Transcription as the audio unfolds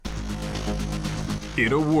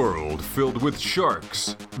In a world filled with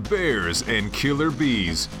sharks, bears, and killer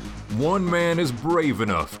bees, one man is brave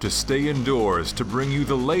enough to stay indoors to bring you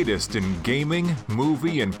the latest in gaming,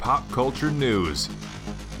 movie, and pop culture news.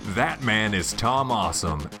 That man is Tom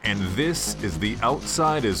Awesome, and this is the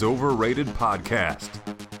Outside is Overrated podcast.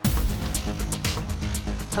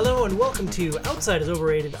 Hello and welcome to Outside is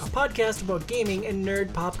Overrated, a podcast about gaming and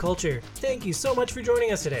nerd pop culture. Thank you so much for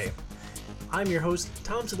joining us today. I'm your host,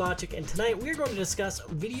 Tom Sedlacek, and tonight we're going to discuss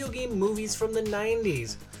video game movies from the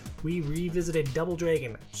 90s. We revisited Double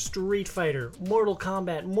Dragon, Street Fighter, Mortal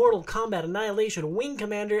Kombat Annihilation, Wing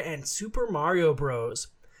Commander, and Super Mario Bros.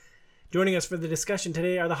 Joining us for the discussion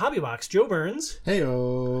today are the Hobby Box, Joe Burns.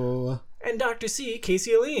 Heyo. And Dr. C,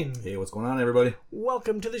 Casey Aline. Hey, what's going on, everybody?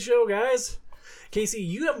 Welcome to the show, guys. Casey,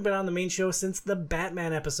 you haven't been on the main show since the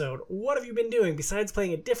Batman episode. What have you been doing besides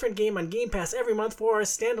playing a different game on Game Pass every month for our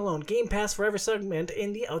standalone Game Pass Forever segment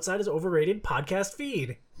in the Outside is Overrated podcast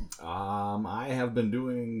feed? I have been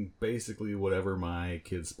doing basically whatever my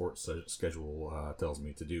kid's sports schedule tells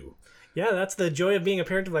me to do. Yeah, that's the joy of being a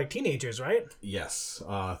parent of like teenagers, right? Yes.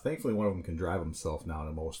 Thankfully, one of them can drive himself now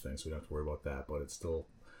to most things, so we don't have to worry about that. But it's still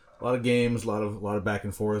a lot of games, a lot of back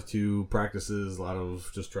and forth to practices, a lot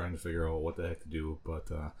of just trying to figure out what the heck to do. But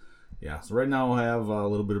yeah, so right now I have a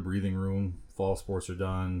little bit of breathing room. Fall sports are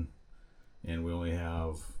done, and we only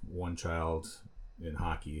have one child in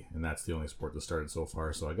hockey, and that's the only sport that started so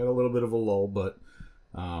far. So I got a little bit of a lull, but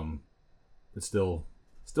it's still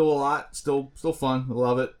a lot, still fun. I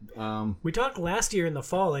love it. We talked last year in the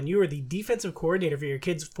fall, and you were the defensive coordinator for your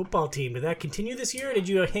kids' football team. Did that continue this year, or did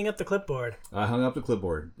you hang up the clipboard? I hung up the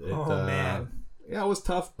clipboard. Man. Yeah, it was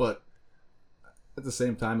tough, but at the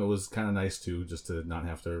same time, it was kind of nice, too, just to not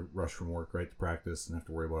have to rush from work right to practice and have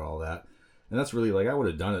to worry about all that. And that's really, I would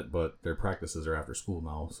have done it, but their practices are after school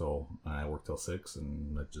now, so I work till 6,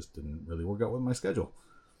 and that just didn't really work out with my schedule.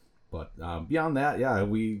 But beyond that, yeah,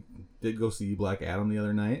 we did go see Black Adam the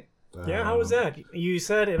other night. Yeah, how was that? You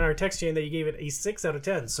said in our text chain that you gave it a 6 out of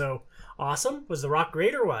 10, so awesome? Was The Rock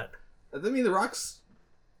great or what? I mean, The Rock's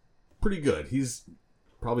pretty good. He's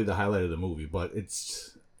probably the highlight of the movie, but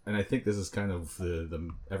and I think this is kind of the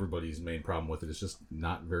everybody's main problem with it. It's just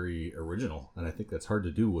not very original, and I think that's hard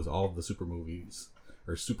to do with all of the super movies,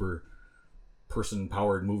 or super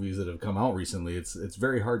person-powered movies that have come out recently. It's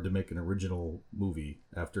very hard to make an original movie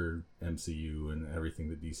after MCU and everything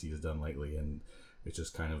that DC has done lately, and it's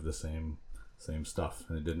just kind of the same stuff.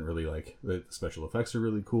 And it didn't really the special effects are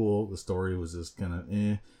really cool. The story was just kind of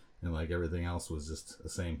and everything else was just the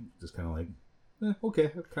same. Just kind of okay,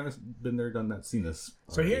 I've kind of been there, done that, seen this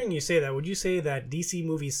already. So hearing you say that, would you say that DC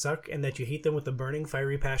movies suck and that you hate them with a burning,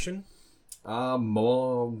 fiery passion?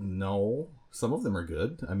 No. Some of them are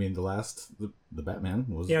good. I mean, the Batman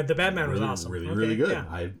was the Batman really, was awesome. Really good. Yeah.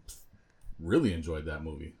 I really enjoyed that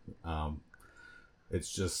movie.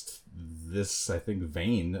 It's just this, I think,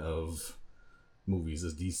 vein of movies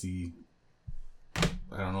is DC.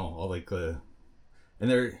 I don't know, all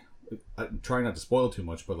and they're I'm trying not to spoil too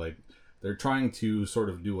much, but they're trying to sort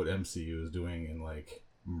of do what MCU is doing and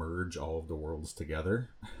merge all of the worlds together.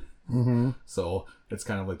 Mm-hmm. So it's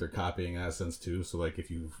kind of like they're copying that sense too. So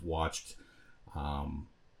if you've watched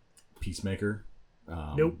Peacemaker,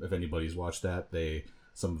 Nope. If anybody's watched that,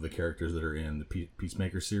 some of the characters that are in the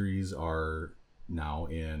Peacemaker series are now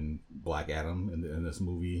in Black Adam in this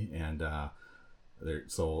movie, and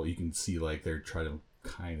so you can see they're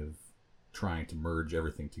trying to merge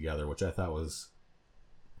everything together, which I thought was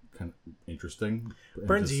kind of interesting.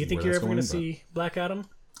 Burns, do you think you're ever going to see Black Adam?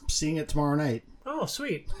 I'm seeing it tomorrow night. Oh,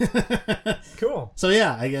 sweet. Cool. So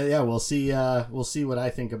we'll see. We'll see what I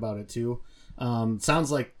think about it too.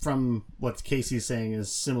 Sounds like from what Casey's saying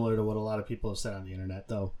is similar to what a lot of people have said on the internet,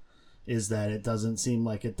 though, is that it doesn't seem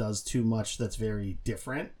like it does too much that's very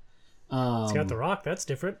different. It's got The Rock. That's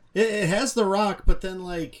different. It has The Rock, but then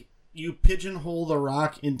you pigeonhole The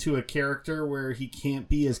Rock into a character where he can't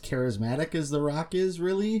be as charismatic as The Rock is,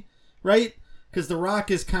 really, right? Because The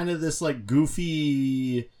Rock is kind of this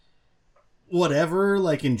goofy whatever,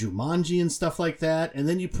 in Jumanji and stuff like that, and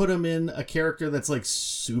then you put him in a character that's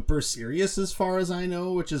super serious as far as I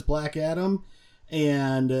know, which is Black Adam,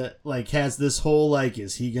 and has this whole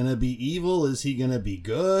is he gonna be evil, is he gonna be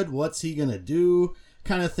good, what's he gonna do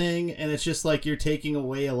kind of thing, and it's just you're taking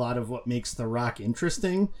away a lot of what makes The Rock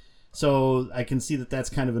interesting. So I can see that that's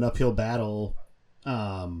kind of an uphill battle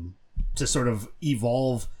to sort of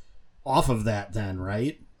evolve off of that then,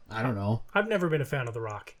 right? I don't know. I've never been a fan of The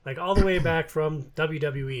Rock. All the way back from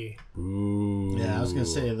WWE. Ooh. Yeah, I was going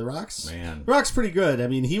to say, The Rock's pretty good. I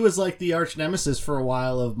mean, he was the arch nemesis for a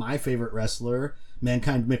while of my favorite wrestler,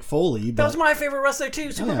 Mankind Mick Foley. That was my favorite wrestler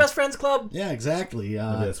too. Super Best Friends Club. Yeah, exactly.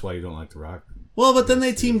 Maybe that's why you don't like The Rock. Well, but then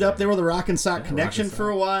they teamed up. They were the Rock and Sock Connection Rock and for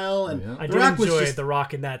a while, and Yeah. I The did Rock enjoy was just, The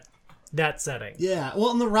Rock in that setting. yeah.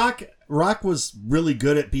 Well, and the Rock was really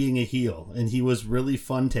good at being a heel, and he was really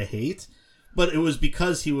fun to hate. But it was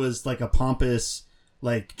because he was like a pompous,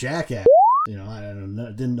 like jackass. You know, I don't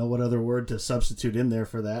know, didn't know what other word to substitute in there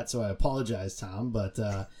for that, so I apologize, Tom.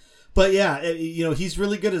 But yeah, you know, he's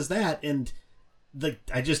really good as that, and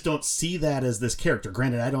I just don't see that as this character.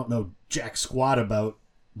 Granted, I don't know jack squat about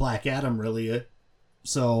Black Adam really,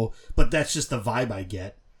 so but that's just the vibe I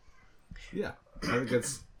get. Yeah, I think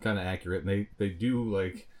that's kind of accurate. And they do,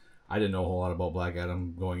 like, I didn't know a whole lot about Black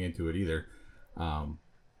Adam going into it either,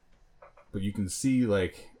 but you can see,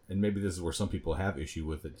 like, and maybe this is where some people have issue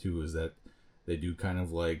with it too, is that they do kind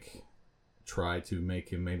of like try to make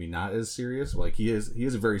him maybe not as serious. Like he is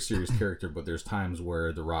a very serious character, but there's times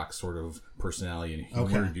where The Rock's sort of personality and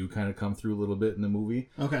humor do kind of come through a little bit in the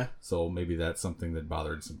movie. Okay. So maybe that's something that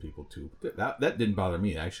bothered some people too. That didn't bother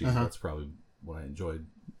me actually. That's probably what I enjoyed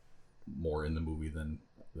more in the movie than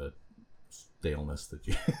the staleness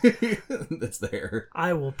that's there.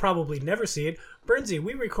 I will probably never see it. Bernsey,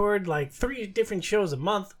 we record like 3 different shows a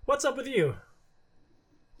month. What's up with you?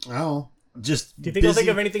 Oh, just Do you think I'll think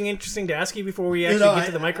of anything interesting to ask you before we actually get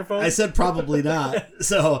to the microphone? I said probably not.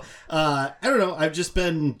 So, I don't know. I've just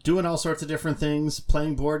been doing all sorts of different things,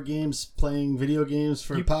 playing board games, playing video games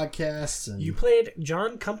for podcasts. And You played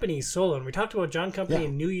John Company solo, and we talked about John Company Yeah.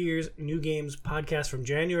 in New Year's New Games podcast from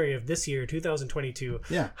January of this year, 2022.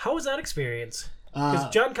 Yeah. How was that experience? Because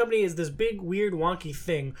John Company is this big, weird, wonky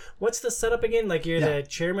thing. What's the setup again? Like you're the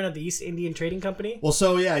chairman of the East Indian Trading Company? Well,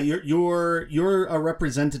 so yeah, you're a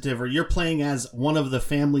representative, or you're playing as one of the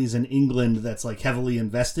families in England that's like heavily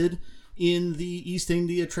invested in the East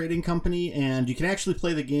India Trading Company, and you can actually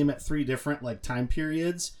play the game at 3 different like time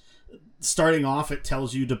periods. Starting off, it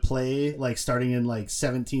tells you to play like starting in like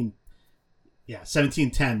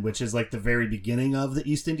 1710, which is like the very beginning of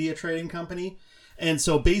the East India Trading Company. And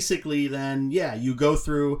so basically then, yeah, you go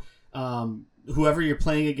through, whoever you're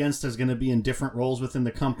playing against is going to be in different roles within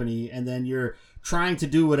the company. And then you're trying to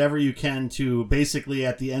do whatever you can to basically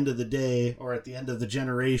at the end of the day or at the end of the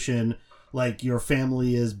generation, like your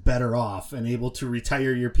family is better off and able to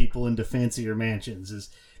retire your people into fancier mansions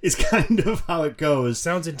is kind of how it goes.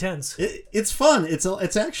 Sounds intense. It's fun.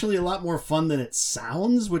 It's actually a lot more fun than it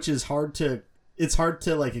sounds, which is hard to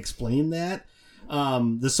like explain that.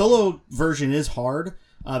 The solo version is hard.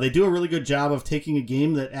 They do a really good job of taking a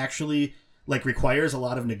game that actually like requires a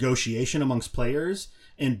lot of negotiation amongst players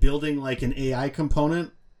and building like an AI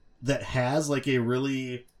component that has like a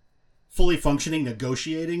really fully functioning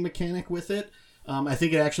negotiating mechanic with it. I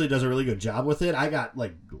think it actually does a really good job with it. I got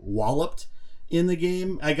like walloped in the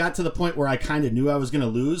game. I got to the point where I kind of knew I was going to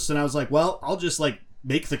lose, and I was like, well, I'll just like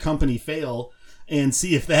make the company fail and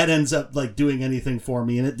see if that ends up like doing anything for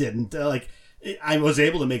me. And it didn't. I was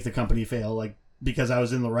able to make the company fail, like, because I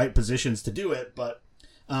was in the right positions to do it. But,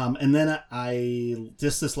 and then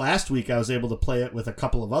this last week, I was able to play it with a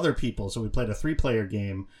couple of other people. So we played a 3-player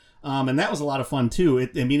game. And that was a lot of fun too.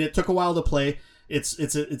 It took a while to play. It's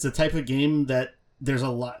a type of game that there's a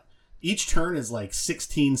lot. Each turn is like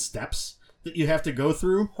 16 steps that you have to go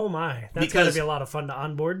through. Oh my, that's got to be a lot of fun to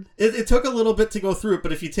onboard. It took a little bit to go through it,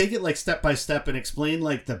 but if you take it like step by step and explain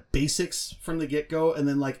like the basics from the get-go, and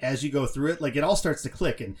then like as you go through it, like it all starts to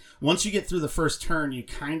click. And once you get through the first turn, you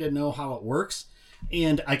kind of know how it works.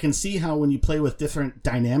 And I can see how when you play with different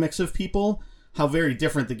dynamics of people, how very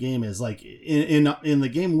different the game is. Like in the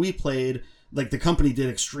game we played, like the company did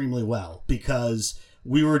extremely well because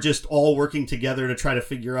we were just all working together to try to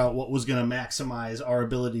figure out what was going to maximize our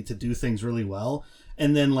ability to do things really well.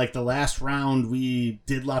 And then like the last round, we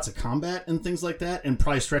did lots of combat and things like that and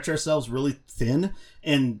probably stretch ourselves really thin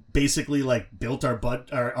and basically like built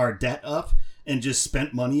our debt up and just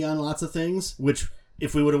spent money on lots of things, which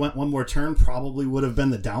if we would have went one more turn probably would have been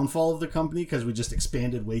the downfall of the company because we just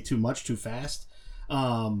expanded way too much too fast.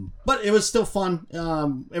 But it was still fun.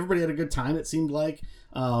 Everybody had a good time, it seemed like.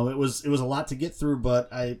 It was a lot to get through,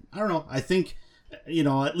 but I don't know. I think,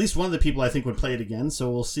 at least one of the people I think would play it again. So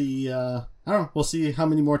we'll see. We'll see how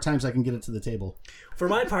many more times I can get it to the table. For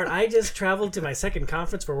my part, I just traveled to my second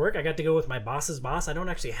conference for work. I got to go with my boss's boss. I don't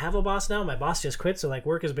actually have a boss now. My boss just quit, so like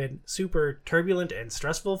work has been super turbulent and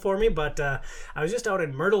stressful for me. But I was just out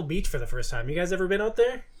in Myrtle Beach for the first time. You guys ever been out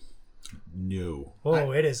there? No.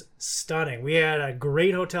 Oh, it is stunning. We had a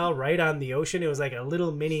great hotel right on the ocean. It was like a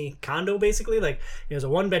little mini condo, basically. Like it was a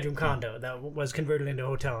 1-bedroom condo that was converted into a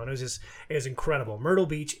hotel, and it was incredible. Myrtle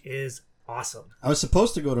Beach is Awesome. I was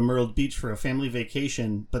supposed to go to Myrtle Beach for a family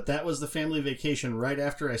vacation, but that was the family vacation right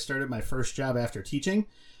after I started my first job after teaching.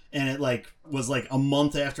 And it was a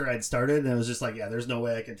month after I'd started, and it was just like, yeah, there's no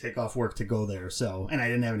way I can take off work to go there. So, and I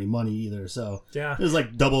didn't have any money either. So yeah, it was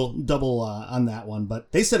like double on that one,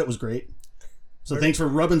 but they said it was great. So thanks for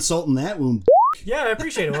rubbing salt in that wound. Yeah, I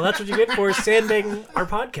appreciate it. Well, that's what you get for sandbagging our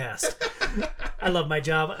podcast. I love my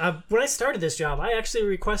job. When I started this job, I actually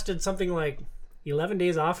requested something like 11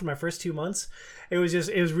 days off in my first 2 months. It was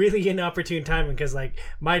really inopportune timing because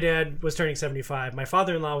my dad was turning 75, my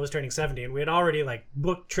father-in-law was turning 70, and we had already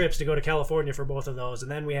booked trips to go to California for both of those.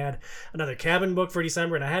 And then we had another cabin booked for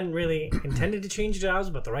December, and I hadn't really intended to change jobs,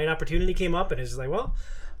 but the right opportunity came up, and it's just like, well,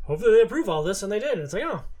 hopefully they approve all this, and they did. And it's like,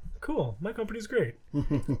 oh, cool, my company's great.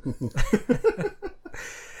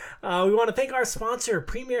 We want to thank our sponsor,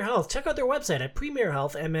 Premier Health. Check out their website at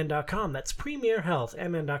premierhealthmn.com. That's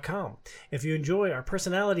premierhealthmn.com. If you enjoy our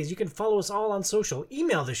personalities, you can follow us all on social.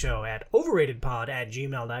 Email the show at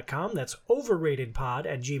overratedpod@gmail.com. That's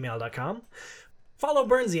overratedpod@gmail.com. Follow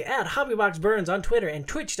Burnsy at HobbyBoxBurns on Twitter and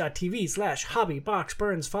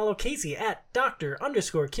twitch.tv/HobbyBoxBurns. Follow Casey at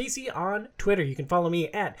Dr._Casey on Twitter. You can follow me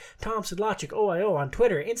at TomSidlachicOIO on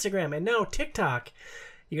Twitter, Instagram, and now TikTok.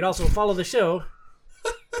 You can also follow the show.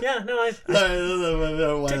 Yeah, no,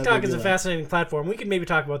 TikTok is a fascinating platform. We could maybe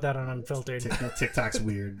talk about that on Unfiltered. TikTok's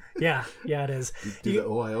weird. Yeah, it is. Do the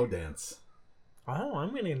OIO dance. Oh, I'm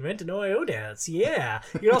going to invent an OIO dance. Yeah.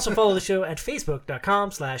 You can also follow the show at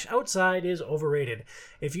facebook.com/outside-is-overrated.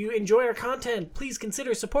 If you enjoy our content, please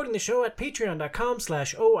consider supporting the show at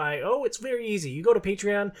patreon.com/OIO. It's very easy. You go to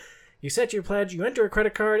Patreon, you set your pledge, you enter a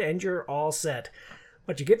credit card, and you're all set.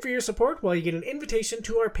 What you get for your support? Well, you get an invitation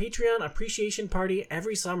to our Patreon appreciation party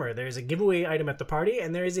every summer. There's a giveaway item at the party,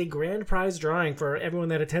 and there is a grand prize drawing for everyone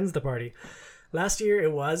that attends the party. Last year,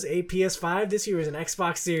 it was a PS5. This year was an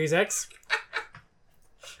Xbox Series X.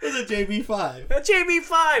 It's a JB5. A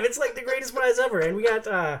JB5! It's like the greatest prize ever. And we got,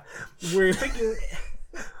 we're thinking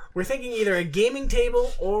either a gaming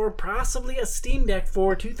table or possibly a Steam Deck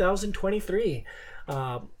for 2023.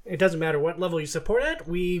 It doesn't matter what level you support at.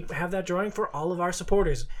 We have that drawing for all of our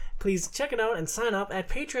supporters. Please check it out and sign up at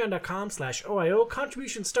patreon.com/OIO.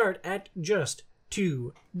 Contributions start at just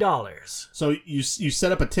 $2. So you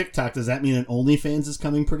set up a TikTok. Does that mean an OnlyFans is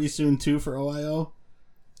coming pretty soon too for OIO?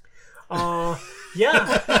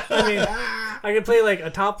 Yeah. I mean, I could play a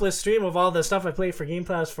topless stream of all the stuff I play for Game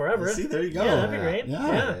Pass forever. See, there you go. Yeah, that'd be great.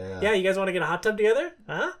 Yeah. You guys want to get a hot tub together?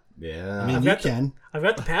 Huh? Yeah. I mean, you can. I've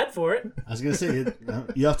got the pad for it. I was gonna say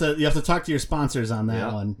you have to talk to your sponsors on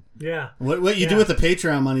that one. Yeah. What you do with the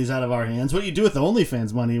Patreon money is out of our hands. What you do with the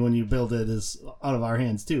OnlyFans money when you build it is out of our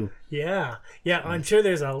hands too. Yeah. I'm sure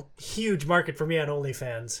there's a huge market for me on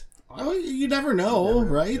OnlyFans. Oh, you never know,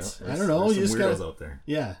 right? Yeah, I don't know. There's You some just weirdos got out there.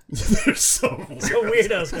 Yeah, they're so weird. So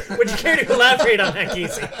weirdos. Would you care to elaborate on that,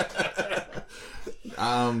 Casey?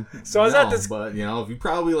 So I was at this, but if you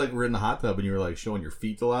probably were in the hot tub and you were showing your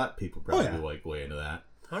feet a lot, people probably way into that.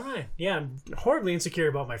 All right. Yeah, I'm horribly insecure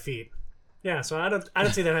about my feet. Yeah, so I don't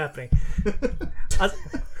see that happening.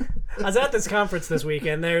 I was at this conference this week,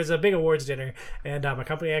 and there's a big awards dinner, and my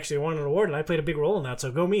company actually won an award, and I played a big role in that,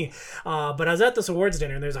 so go me. But I was at this awards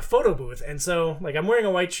dinner, and there's a photo booth, and so I'm wearing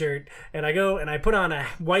a white shirt, and I go and I put on a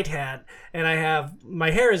white hat, and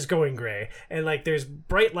my hair is going gray, and there's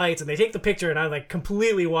bright lights, and they take the picture, and I'm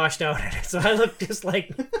completely washed out in it, so I look just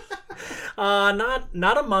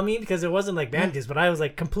not a mummy because it wasn't bandages, but I was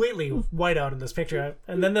completely white out in this picture,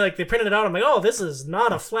 and then they printed it out. I'm like, oh, this is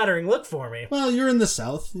not a flattering look for me. Well, you're in the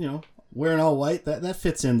South, wearing all white. That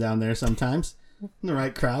fits in down there sometimes. In the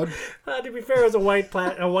right crowd. To be fair, it was a white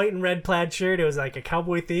and red plaid shirt. It was a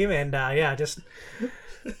cowboy theme, and just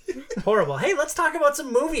horrible. Hey, let's talk about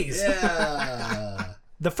some movies. Yeah.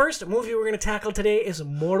 The first movie we're going to tackle today is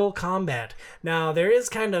Mortal Kombat. Now, there is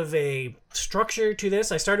kind of a structure to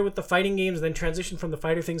this. I started with the fighting games, then transitioned from the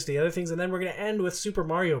fighter things to the other things, and then we're going to end with Super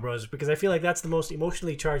Mario Bros. Because I feel like that's the most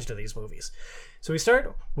emotionally charged of these movies. So we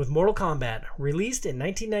start with Mortal Kombat, released in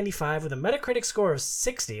 1995 with a Metacritic score of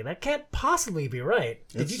 60. That can't possibly be right.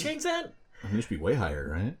 Did you change that? It should be way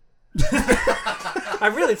higher, right? I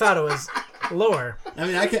really thought it was lower. I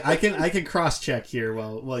mean, I can cross check here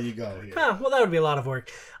while you go here. Well, that would be a lot of work.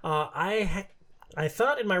 I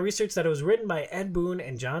thought in my research that it was written by Ed Boon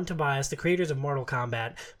and John Tobias, the creators of Mortal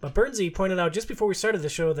Kombat, but Burnsy pointed out just before we started the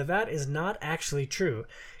show that is not actually true.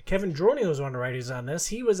 Kevin Droney was one of the writers on this.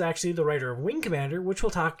 He was actually the writer of Wing Commander, which we'll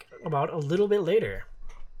talk about a little bit later.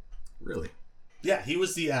 Really? Yeah, he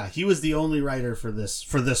was the only writer for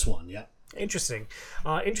this one. Yeah. Interesting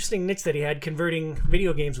niche that he had, converting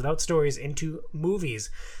video games without stories into movies.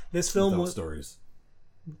 This film without was stories.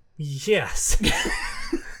 Yes.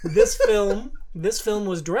 This film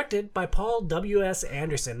was directed by Paul W.S.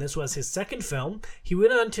 Anderson. This was his second film. He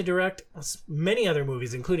went on to direct many other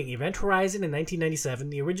movies, including Event Horizon in 1997,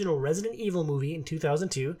 the original Resident Evil movie in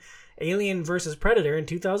 2002, Alien vs. Predator in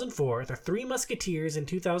 2004, The Three Musketeers in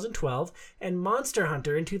 2012, and Monster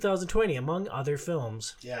Hunter in 2020, among other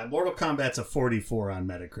films. Yeah, Mortal Kombat's a 44 on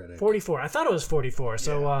Metacritic. 44. I thought it was 44,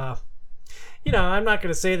 so... I'm not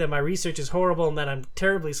going to say that my research is horrible and that I'm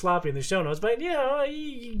terribly sloppy in the show notes, but,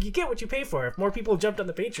 you get what you pay for. If more people jumped on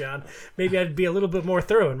the Patreon, maybe I'd be a little bit more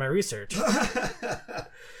thorough in my research.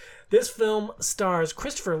 This film stars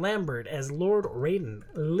Christopher Lambert as Lord Raiden,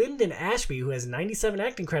 Lyndon Ashby, who has 97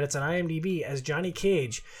 acting credits on IMDb, as Johnny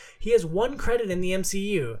Cage. He has one credit in the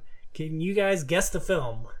MCU. Can you guys guess the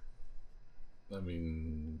film? I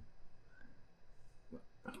mean...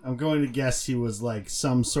 I'm going to guess he was like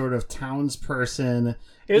some sort of townsperson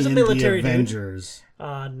It was in a military the Avengers.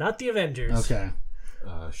 Not the Avengers. Okay.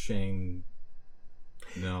 Shang...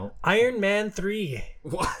 No. Iron Man 3.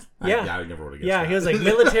 What? Yeah. I never would have guessed Yeah, that. he was like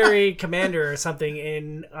military commander or something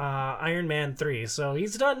in Iron Man 3. So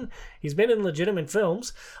he's been in legitimate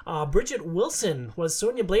films. Bridget Wilson was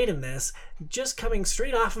Sonya Blade in this, just coming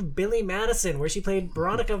straight off of Billy Madison, where she played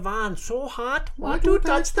Veronica Vaughn. So hot, want to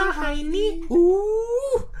touch the hiney?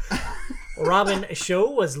 Ooh! Robin Shou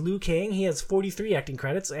was Liu Kang. He has 43 acting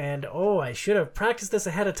credits. And, I should have practiced this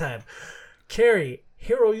ahead of time. Carrie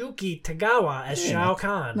Hiroyuki Tagawa as Shao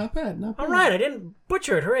Kahn. Not bad. All right, I didn't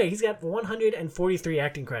butcher it. Hooray. He's got 143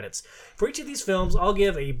 acting credits. For each of these films, I'll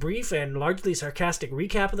give a brief and largely sarcastic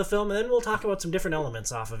recap of the film, and then we'll talk about some different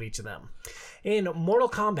elements off of each of them. In Mortal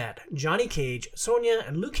Kombat, Johnny Cage, Sonya,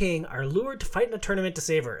 and Liu Kang are lured to fight in a tournament to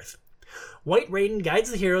save Earth. White Raiden guides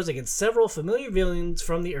the heroes against several familiar villains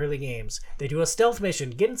from the early games. They do a stealth mission,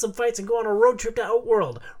 get in some fights, and go on a road trip to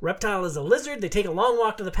Outworld. Reptile is a lizard, they take a long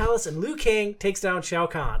walk to the palace, and Liu Kang takes down Shao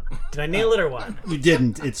Kahn. Did I nail it or what? You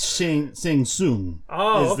didn't. It's Shang Tsung.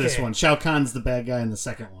 Oh, is this one. Shao Kahn's the bad guy in the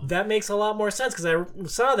second one. That makes a lot more sense, because I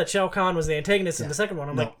saw that Shao Kahn was the antagonist in the second one.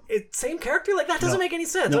 I'm like, same character? Like, that doesn't make any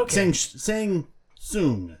sense. No, okay. Shang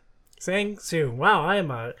Tsung. Sang Soo. Wow, I am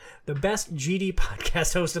the best GD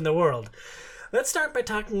podcast host in the world. Let's start by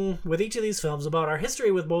talking with each of these films about our history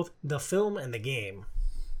with both the film and the game.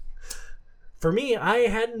 For me, I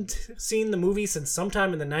hadn't seen the movie since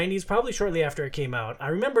sometime in the 90s, probably shortly after it came out. I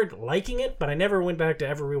remembered liking it, but I never went back to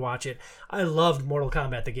ever rewatch it. I loved Mortal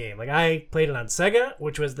Kombat the game. Like, I played it on Sega,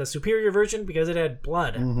 which was the superior version because it had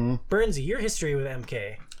blood. Mm-hmm. Burnsy, your history with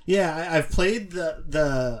MK. Yeah, I've played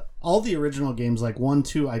all the original games, like 1,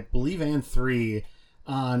 2, I believe, and 3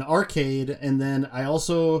 on arcade, and then I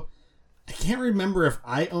can't remember if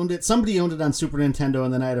I owned it. Somebody owned it on Super Nintendo,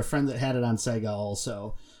 and then I had a friend that had it on Sega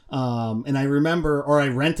also. And I remember, or I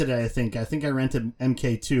rented it, I think I rented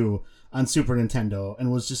MK2 on Super Nintendo,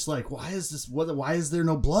 and was just like, why is there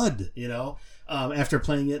no blood, after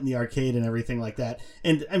playing it in the arcade and everything like that.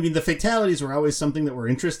 And, I mean, the fatalities were always something that were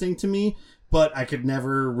interesting to me, but I could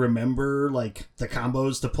never remember, like, the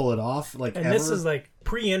combos to pull it off, like, and ever. This is, like,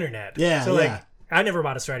 pre-internet. Yeah, so, yeah. like, I never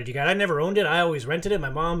bought a strategy guide. I never owned it. I always rented it. My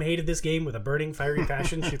mom hated this game with a burning, fiery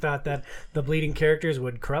passion. She thought that the bleeding characters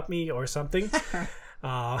would corrupt me or something.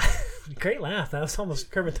 Great laugh. That was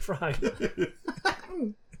almost Kermit the Frog.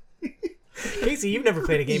 Casey, you've never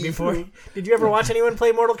played a game before. Did you ever watch anyone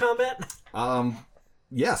play Mortal Kombat?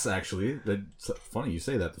 Yes, actually. It's funny you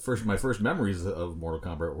say that. My first memories of Mortal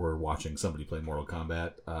Kombat were watching somebody play Mortal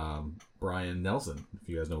Kombat. Brian Nelson, if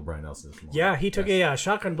you guys know who Brian Nelson is. Yeah, he took a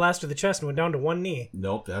shotgun blast to the chest and went down to one knee.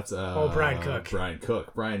 Nope, that's Brian Cook. Brian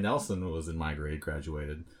Cook. Brian Nelson was in my grade,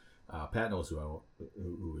 graduated. Pat knows who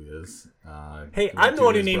he is. Hey, I'm the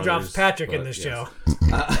one who name drops Patrick in this show.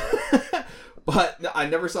 But no, I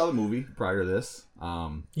never saw the movie prior to this.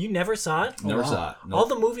 You never saw it? Never saw it. Nope. All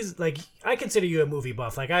the movies, like, I consider you a movie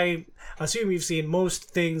buff. Like, I assume you've seen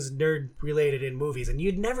most things nerd-related in movies, and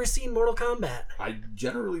you'd never seen Mortal Kombat. I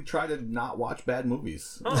generally try to not watch bad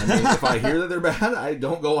movies. I mean, if I hear that they're bad, I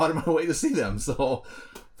don't go out of my way to see them. So,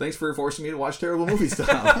 thanks for forcing me to watch terrible movies,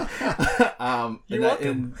 Tom. You're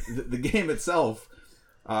welcome. And the game itself,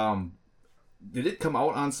 did it come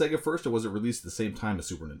out on Sega first, or was it released at the same time as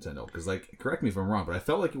Super Nintendo? Because, like, correct me if I'm wrong, but I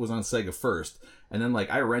felt like it was on Sega first, and then,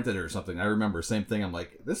 like, I rented it or something. I remember, same thing. I'm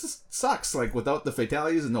like, sucks. Like, without the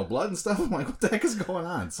fatalities and no blood and stuff, I'm like, what the heck is going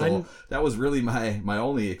on? So that was really my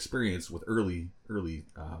only experience with early early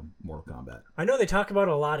Mortal Kombat. I know they talk about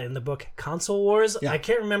it a lot in the book Console Wars. Yeah. I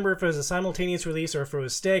can't remember if it was a simultaneous release or if it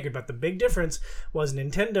was staggered, but the big difference was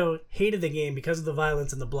Nintendo hated the game because of the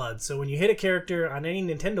violence and the blood. So when you hit a character on any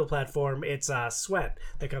Nintendo platform, it's sweat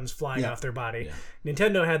that comes flying off their body. Yeah.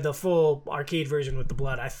 Nintendo had the full arcade version with the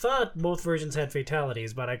blood. I thought both versions had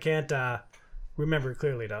fatalities, but I can't remember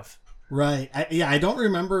clearly enough. Right. I don't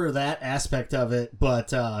remember that aspect of it,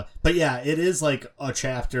 but yeah, it is like a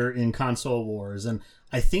chapter in Console Wars, and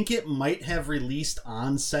I think it might have released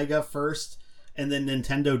on Sega first, and then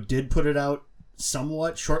Nintendo did put it out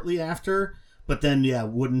somewhat shortly after, but then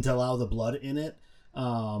wouldn't allow the blood in it,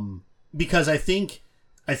 because I think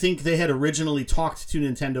they had originally talked to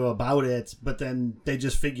Nintendo about it, but then they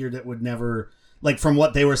just figured it would never, like from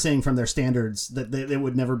what they were saying from their standards, that they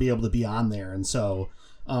would never be able to be on there, and so.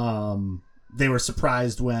 They were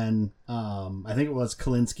surprised when I think it was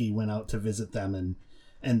Kalinske went out to visit them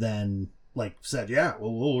and then like said, yeah,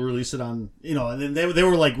 well, we'll release it on, and then they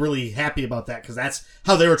were like really happy about that because that's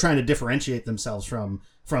how they were trying to differentiate themselves from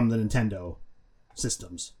the Nintendo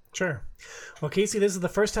systems. Sure. Well, Casey, this is the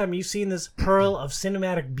first time you've seen this pearl of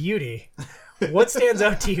cinematic beauty. What stood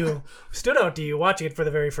out to you watching it for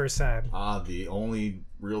the very first time? The only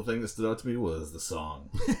real thing that stood out to me was the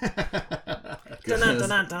song. And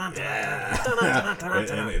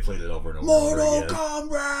they played it over and over. Mortal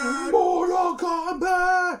Kombat! Mortal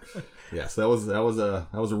Kombat! Yes, that was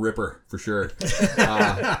a ripper for sure.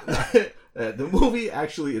 The movie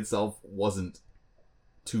actually itself wasn't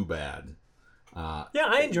too bad. Yeah,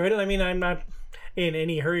 I enjoyed it. I mean, I'm not in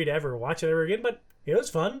any hurry to ever watch it ever again, but it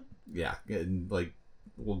was fun. Yeah, and like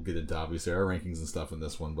we'll get into obviously our rankings and stuff in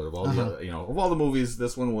this one, but of all of all the movies,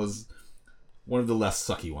 this one was one of the less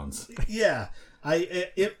sucky ones. Yeah,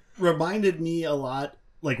 it reminded me a lot,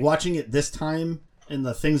 like watching it this time and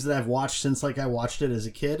the things that I've watched since like I watched it as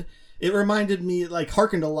a kid. It reminded me, like,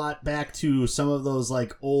 harkened a lot back to some of those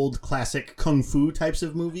like old classic kung fu types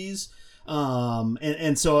of movies.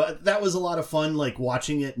 And so that was a lot of fun, like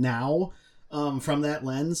watching it now from that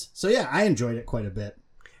lens. So yeah, I enjoyed it quite a bit.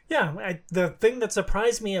 Yeah, the thing that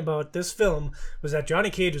surprised me about this film was that Johnny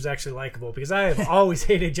Cage was actually likable, because I have always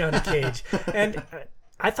hated Johnny Cage, and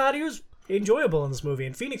I thought he was enjoyable in this movie,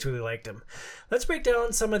 and Phoenix really liked him. Let's break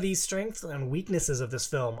down some of the strengths and weaknesses of this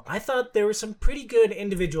film. I thought there were some pretty good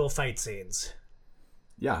individual fight scenes.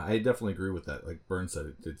 Yeah, I definitely agree with that. Like Byrne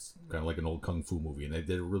said, it's kind of like an old kung fu movie, and they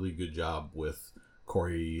did a really good job with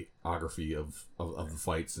choreography of the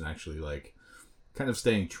fights, and actually like kind of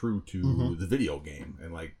staying true to the video game,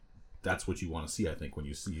 and like that's what you want to see, I think, when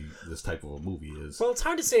you see this type of a movie. Well, it's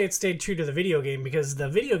hard to say it stayed true to the video game, because the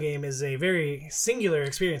video game is a very singular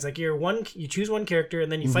experience. Like you choose one character,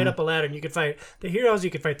 and then you fight up a ladder, and you could fight the heroes, you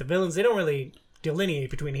could fight the villains. They don't really delineate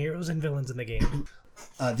between heroes and villains in the game.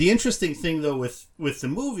 The interesting thing, though, with the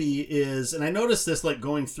movie is, and I noticed this like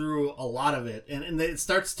going through a lot of it, and it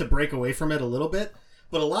starts to break away from it a little bit,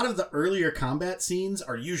 but a lot of the earlier combat scenes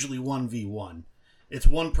are usually 1v1. It's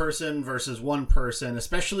one person versus one person,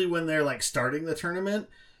 especially when they're like starting the tournament,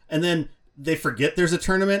 and then they forget there's a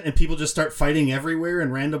tournament and people just start fighting everywhere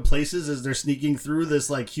in random places as they're sneaking through this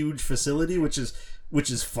like huge facility, which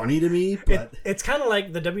is funny to me. But it's kind of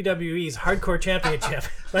like the WWE's Hardcore Championship.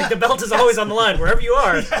 Like the belt is always on the line wherever you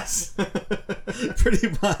are. Yes, pretty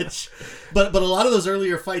much. But a lot of those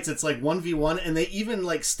earlier fights, it's like 1v1, and they even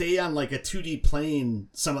like stay on like a 2D plane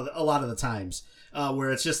a lot of the times.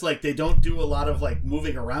 Where it's just like they don't do a lot of like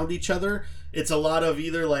moving around each other. It's a lot of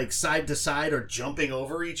either like side to side or jumping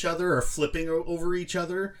over each other or flipping over each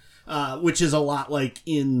other, which is a lot like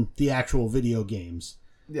in the actual video games.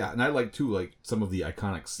 Yeah, and I like too, like some of the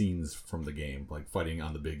iconic scenes from the game, like fighting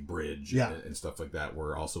on the big bridge and stuff like that,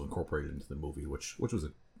 were also incorporated into the movie, which was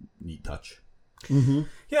a neat touch. Mm-hmm.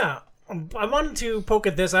 Yeah. I wanted to poke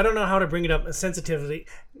at this. I don't know how to bring it up sensitively,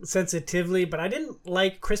 but I didn't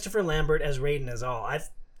like Christopher Lambert as Raiden as all. I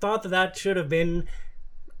thought that should have been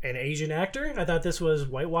an Asian actor. I thought this was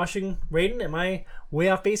whitewashing Raiden. Am I way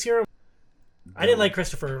off base here? I didn't like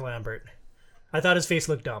Christopher Lambert. I thought his face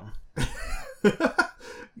looked dumb.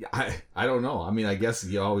 I don't know. I mean, I guess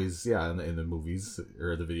you always, in the movies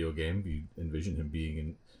or the video game, you envision him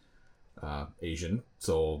being Asian.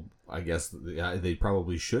 So I guess they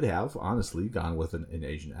probably should have, honestly, gone with an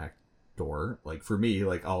Asian actor. Like for me,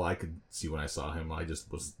 like all I could see when I saw him, I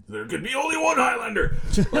just was, there could be only one Highlander.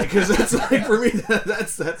 Like, because that's like, for me,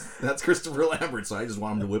 that's Christopher Lambert. So I just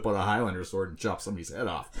want him to whip out a Highlander sword and chop somebody's head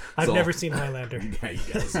off. I've never seen Highlander. Yeah, you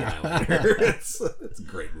gotta see Highlander. It's a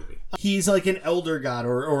great movie. He's like an elder god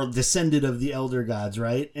or descendant of the elder gods,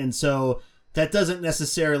 right? And so that doesn't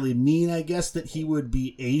necessarily mean, I guess, that he would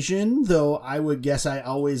be Asian, though I would guess I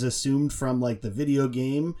always assumed from, like, the video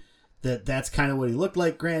game that that's kind of what he looked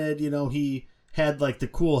like. Granted, you know, he had, like, the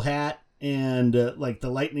cool hat and, like, the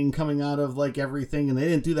lightning coming out of, like, everything, and they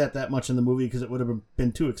didn't do that much in the movie because it would have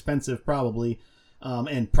been too expensive, probably,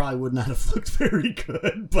 and probably would not have looked very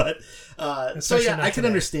good, but, so yeah, I can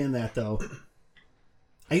understand that, though.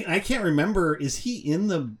 I can't remember, is he in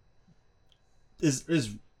the...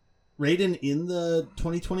 Is Raiden in the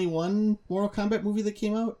 2021 Mortal Kombat movie that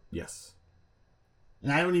came out? Yes.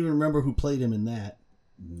 And I don't even remember who played him in that.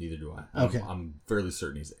 Neither do I. Okay. I'm fairly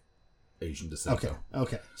certain he's Asian descent.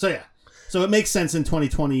 Okay. So yeah. So it makes sense in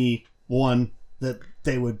 2021 that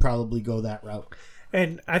they would probably go that route.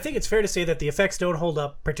 And I think it's fair to say that the effects don't hold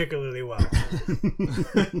up particularly well.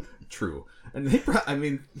 True. And they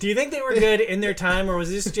do you think they were good in their time, or was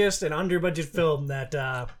this just an under-budget film that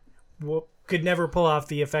could never pull off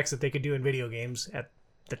the effects that they could do in video games at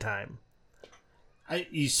the time?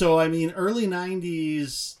 Early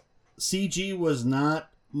 90s CG was not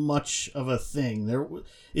much of a thing.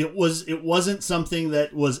 It wasn't something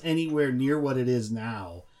that was anywhere near what it is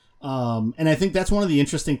now. And I think that's one of the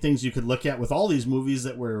interesting things you could look at with all these movies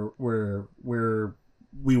that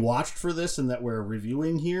we watched for this and that we're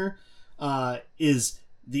reviewing here, is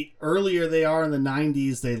the earlier they are in the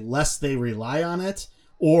 90s, the less they rely on it,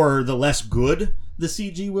 or the less good the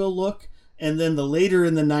CG will look. And then the later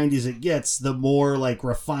in the 90s it gets, the more like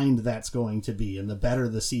refined that's going to be and the better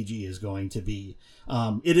the CG is going to be.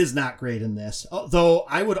 It is not great in this. Though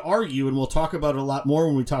I would argue, and we'll talk about it a lot more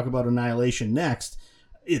when we talk about Annihilation next,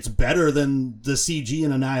 it's better than the CG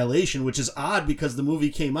in Annihilation, which is odd because the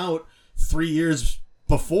movie came out 3 years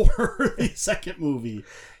before the second movie.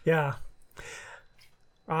 Yeah.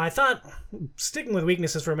 I thought, sticking with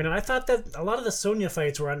weaknesses for a minute, I thought that a lot of the Sonya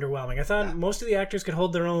fights were underwhelming. I thought most of the actors could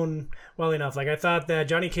hold their own well enough. Like, I thought that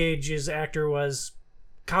Johnny Cage's actor was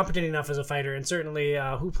competent enough as a fighter, and certainly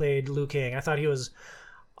who played Liu Kang, I thought he was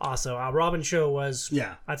awesome. Robin Shou was,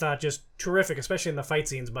 I thought, just terrific, especially in the fight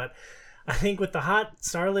scenes. But I think with the hot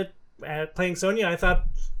starlet playing Sonya, I thought,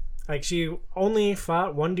 like, she only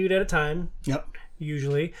fought one dude at a time,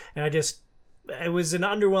 usually, and it was an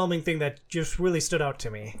underwhelming thing that just really stood out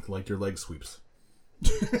to me. Like your leg sweeps.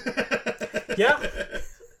 Yeah.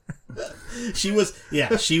 She was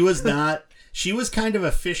kind of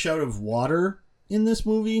a fish out of water in this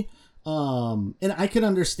movie. And I could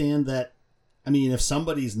understand that. I mean, if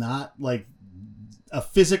somebody's not like a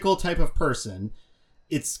physical type of person,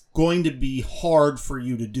 it's going to be hard for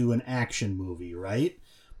you to do an action movie, right?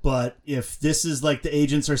 But if this is like the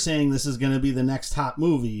agents are saying this is going to be the next hot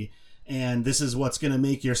movie, and this is what's going to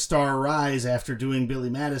make your star rise after doing Billy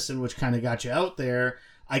Madison, which kind of got you out there,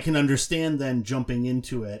 I can understand then jumping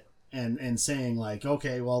into it and saying like,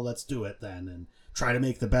 okay, well, let's do it then and try to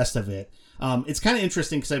make the best of it. It's kind of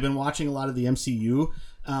interesting because I've been watching a lot of the MCU,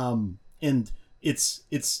 and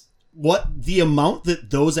it's what the amount that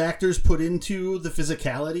those actors put into the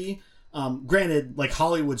physicality. Granted, like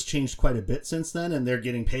Hollywood's changed quite a bit since then, and they're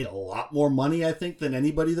getting paid a lot more money, I think, than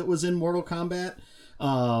anybody that was in Mortal Kombat.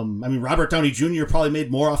 I mean, Robert Downey Jr. probably made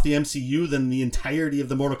more off the MCU than the entirety of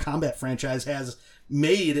the Mortal Kombat franchise has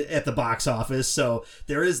made at the box office, so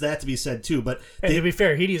there is that to be said too. But to be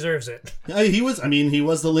fair, he deserves it. He was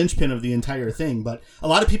the linchpin of the entire thing. But a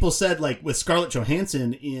lot of people said, like with Scarlett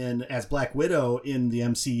Johansson as Black Widow in the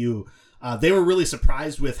MCU, they were really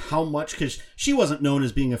surprised with how much, because she wasn't known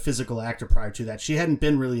as being a physical actor prior to that. She hadn't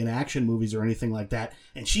been really in action movies or anything like that,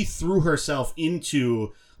 and she threw herself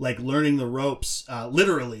into like learning the ropes,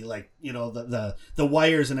 literally, like, you know, the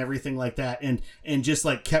wires and everything like that, and just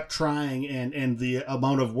like kept trying, and the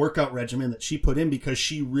amount of workout regimen that she put in because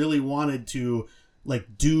she really wanted to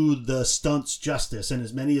like do the stunts justice, and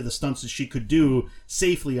as many of the stunts as she could do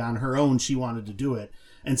safely on her own, she wanted to do it.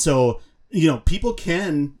 And so, you know, people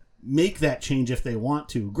can make that change if they want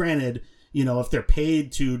to. Granted, you know, if they're paid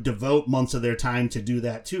to devote months of their time to do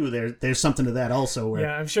that too, there's something to that also. Where,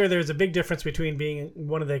 yeah, I'm sure there's a big difference between being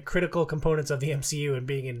one of the critical components of the MCU and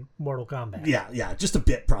being in Mortal Kombat. Yeah, just a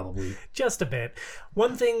bit probably. Just a bit.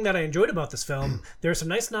 One thing that I enjoyed about this film, there are some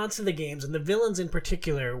nice nods to the games, and the villains in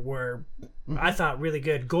particular were, I thought, really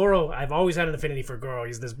good. Goro, I've always had an affinity for Goro.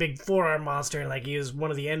 He's this big forearm monster, and like he was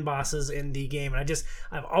one of the end bosses in the game. And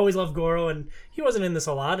I've always loved Goro, and he wasn't in this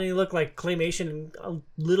a lot, and he looked like claymation and a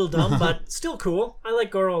little dumb, but still cool. I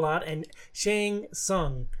like Goro a lot. And Shang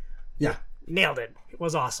Tsung, nailed it. It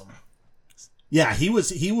was awesome. Yeah, he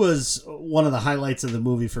was one of the highlights of the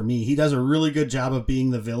movie for me. He does a really good job of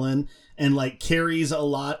being the villain, and like carries a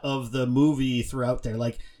lot of the movie throughout there.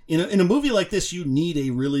 Like in a movie like this, you need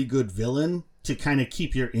a really good villain to kind of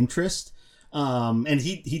keep your interest. And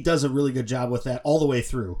he does a really good job with that all the way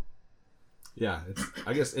through. Yeah, it's,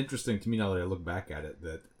 I guess, interesting to me now that I look back at it,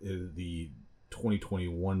 that the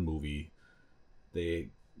 2021 movie, they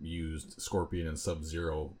used Scorpion and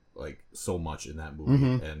Sub-Zero like so much in that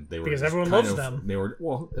movie, and they were Because just everyone kind loves of, them. They were,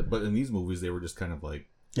 well, but in these movies they were just kind of like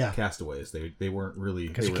Yeah. castaways. They weren't really,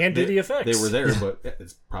 Because you were- can't do the effects. They were there, but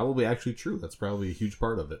it's probably actually true. That's probably a huge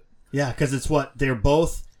part of it. Yeah, because it's what they're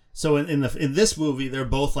both. So in this movie, they're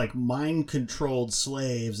both like mind controlled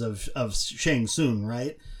slaves of Shang Tsung,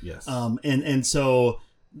 right? Yes. And so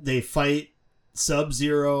they fight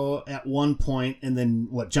Sub-Zero at one point, and then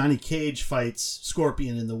Johnny Cage fights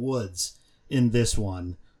Scorpion in the woods in this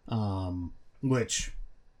one, which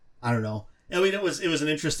I don't know. I mean, it was an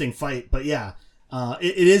interesting fight, but yeah,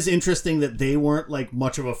 it is interesting that they weren't like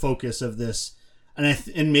much of a focus of this,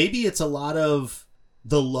 and maybe it's a lot of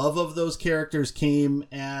the love of those characters came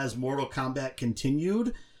as Mortal Kombat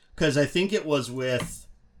continued, because I think it was with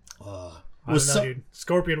I don't know, dude.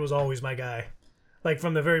 Scorpion was always my guy. Like,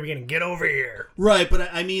 from the very beginning, get over here. right, but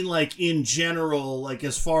I mean, like, in general, like,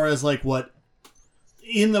 as far as like what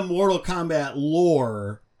in the Mortal Kombat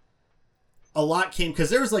lore, a lot came because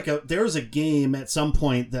there was a game at some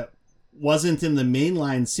point that wasn't in the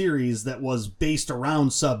mainline series that was based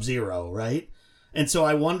around Sub-Zero, right? And so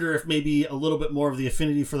I wonder if maybe a little bit more of the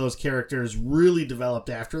affinity for those characters really developed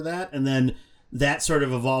after that, and then that sort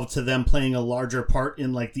of evolved to them playing a larger part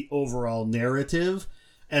in like the overall narrative,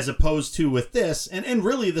 as opposed to with this. And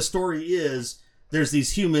really the story is there's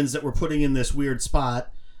these humans that we're putting in this weird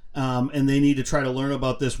spot, and they need to try to learn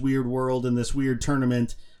about this weird world and this weird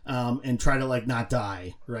tournament, and try to like not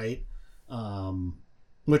die, right?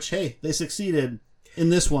 Which, hey, they succeeded in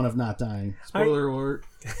this one of not dying. Spoiler alert.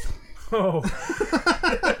 Oh,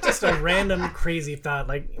 just a random crazy thought.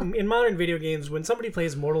 Like, in modern video games, when somebody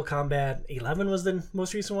plays Mortal Kombat 11 was the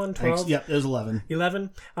most recent one, 12? Yep, there's 11. 11.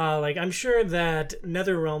 Like, I'm sure that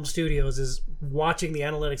NetherRealm Studios is watching the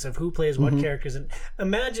analytics of who plays what characters, and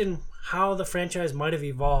imagine how the franchise might have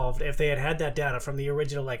evolved if they had that data from the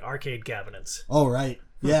original like arcade cabinets. Oh, right.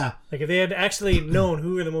 Yeah. Like, if they had actually known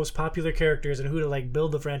who were the most popular characters and who to like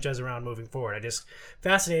build the franchise around moving forward.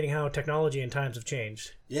 Fascinating how technology and times have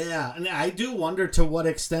changed. Yeah, and I do wonder to what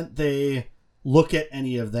extent they look at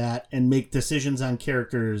any of that and make decisions on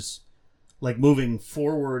characters like moving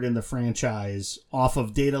forward in the franchise off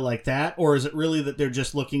of data like that, or is it really that they're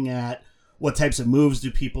just looking at what types of moves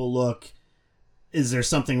do people look? Is there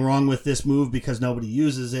something wrong with this move because nobody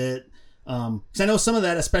uses it? Because I know some of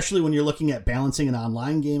that, especially when you're looking at balancing an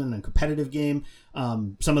online game and a competitive game,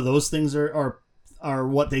 some of those things are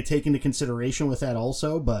what they take into consideration with that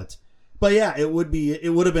also. But yeah, it would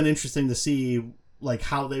have been interesting to see like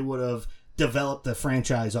how they would have developed the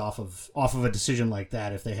franchise off of a decision like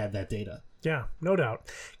that if they had that data. Yeah, no doubt.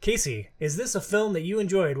 Casey, is this a film that you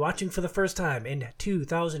enjoyed watching for the first time in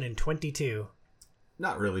 2022?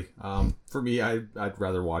 Not really. For me, I'd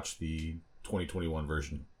rather watch the 2021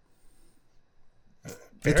 version.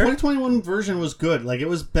 The 2021 version was good. Like, it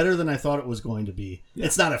was better than I thought it was going to be. Yeah.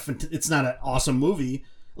 It's not an awesome movie,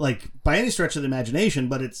 like by any stretch of the imagination,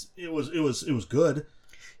 but it was good.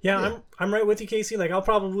 Yeah, I'm right with you, Casey. Like, I'll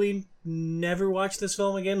probably never watch this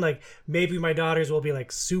film again. Like, maybe my daughters will be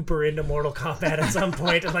like super into Mortal Kombat at some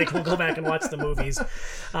point, and like we'll go back and watch the movies.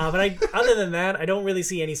 But other than that, I don't really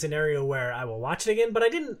see any scenario where I will watch it again. But I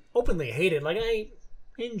didn't openly hate it. Like, I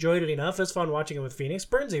enjoyed it enough. It was fun watching it with Phoenix.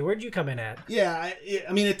 Bernsey, where'd you come in at? Yeah,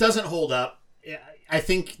 I mean, it doesn't hold up. I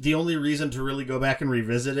think the only reason to really go back and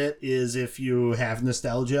revisit it is if you have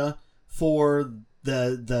nostalgia for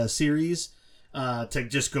the series, to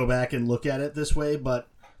just go back and look at it this way. But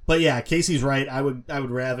yeah, Casey's right. I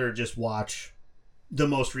would rather just watch the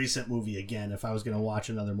most recent movie again if I was going to watch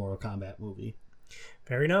another Mortal Kombat movie.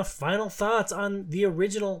 Fair enough. Final thoughts on the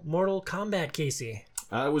original Mortal Kombat, Casey?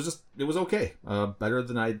 It was okay. Better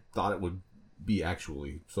than I thought it would be,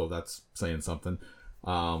 actually. So that's saying something.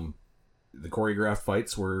 The choreographed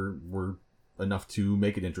fights were enough to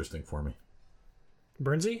make it interesting for me.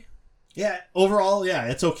 Bernsey? Yeah, overall, yeah,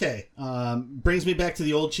 it's okay. Brings me back to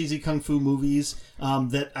the old cheesy kung fu movies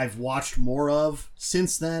that I've watched more of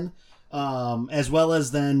since then, as well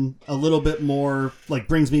as then a little bit more, like,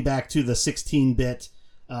 brings me back to the 16-bit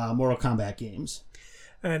Mortal Kombat games.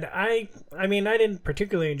 And I mean, I didn't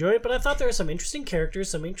particularly enjoy it, but I thought there were some interesting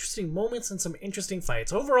characters, some interesting moments, and some interesting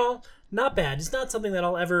fights. Overall, not bad. It's not something that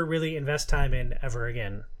I'll ever really invest time in ever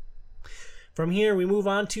again. From here, we move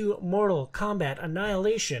on to Mortal Kombat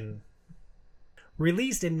Annihilation.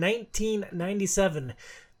 Released in 1997,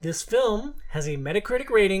 this film has a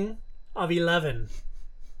Metacritic rating of 11.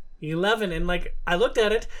 11, and like I looked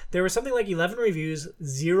at it, there was something like 11 reviews,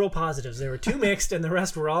 0 positives. There were 2 mixed, and the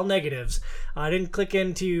rest were all negatives. I didn't click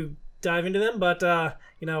in to dive into them, but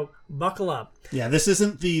buckle up. Yeah, this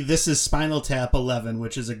isn't This is Spinal Tap 11,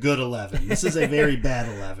 which is a good 11. This is a very bad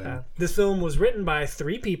 11. This film was written by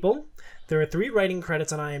 3 people. There are 3 writing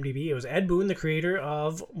credits on IMDb. It was Ed Boon, the creator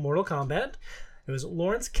of Mortal Kombat. It was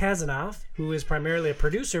Lawrence Kasanoff, who is primarily a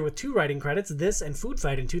producer with 2 writing credits, this and Food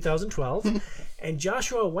Fight in 2012, and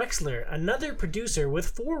Joshua Wexler, another producer with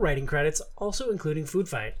 4 writing credits, also including Food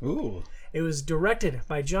Fight. Ooh. It was directed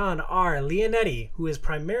by John R. Leonetti, who is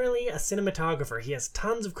primarily a cinematographer. He has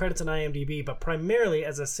tons of credits on IMDb, but primarily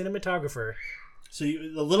as a cinematographer. So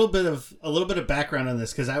a little bit of background on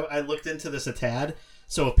this, because I looked into this a tad.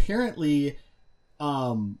 So apparently,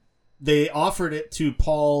 they offered it to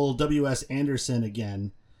Paul W.S. Anderson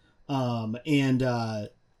again, and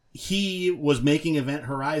he was making Event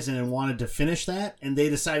Horizon and wanted to finish that, and they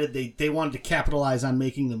decided they wanted to capitalize on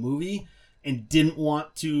making the movie and didn't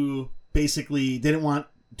want to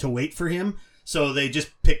wait for him, so they just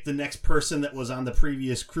picked the next person that was on the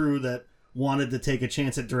previous crew that wanted to take a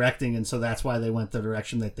chance at directing, and so that's why they went the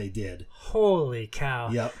direction that they did. Holy cow.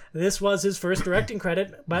 Yep. This was his first directing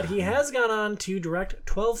credit, but he has gone on to direct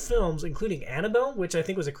 12 films, including Annabelle, which I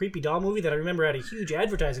think was a creepy doll movie that I remember had a huge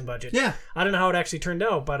advertising budget. Yeah. I don't know how it actually turned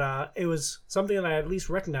out, but it was something that I at least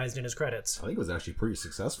recognized in his credits. I think it was actually pretty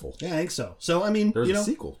successful. Yeah, I think so. So, I mean, There's a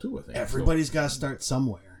sequel, too, I think. everybody's got to start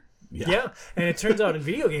somewhere. Yeah, and it turns out in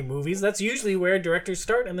video game movies, that's usually where directors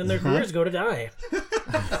start and then their careers go to die.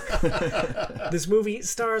 This movie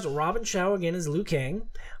stars Robin Shou again as Liu Kang,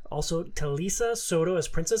 also Talisa Soto as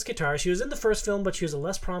Princess Katara. She was in the first film, but she was a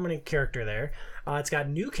less prominent character there. It's got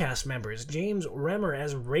new cast members. James Remmer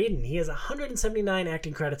as Raiden. He has 179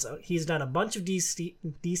 acting credits. He's done a bunch of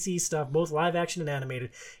DC stuff, both live action and animated.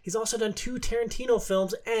 He's also done 2 Tarantino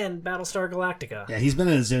films and Battlestar Galactica. Yeah, he's been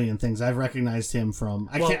in a zillion things. I've recognized him from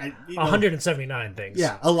 179 things.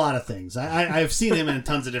 Yeah, a lot of things. I've seen him in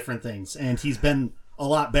tons of different things, and he's been a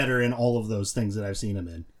lot better in all of those things that I've seen him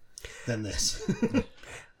in than this.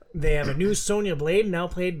 They have a new Sonya Blade, now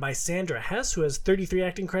played by Sandra Hess, who has 33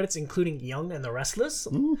 acting credits, including Young and the Restless.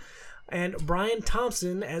 And Brian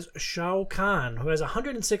Thompson as Shao Kahn, who has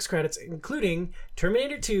 106 credits, including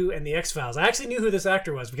Terminator 2 and The X-Files. I actually knew who this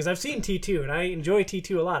actor was because I've seen T2, and I enjoy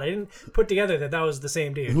T2 a lot. I didn't put together that was the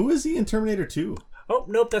same dude. Who is he in Terminator 2? Oh,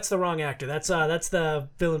 nope, that's the wrong actor. That's the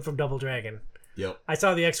villain from Double Dragon. Yep. I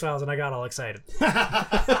saw The X-Files and I got all excited.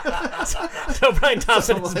 So Brian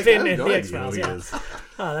Thompson has been in The X-Files. Yeah.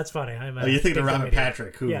 Oh, that's funny. You're thinking of Robert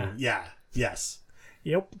Patrick, who... Yeah. Yes.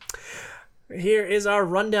 Yep. Here is our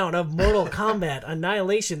rundown of Mortal Kombat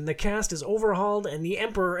Annihilation. The cast is overhauled and the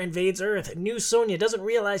Emperor invades Earth. New Sonya doesn't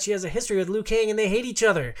realize she has a history with Liu Kang and they hate each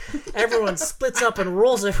other. Everyone splits up and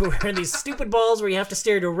rolls everywhere in these stupid balls where you have to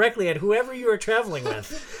stare directly at whoever you are traveling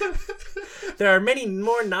with. There are many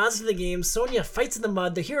more nods to the game. Sonya fights in the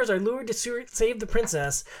mud. The heroes are lured to save the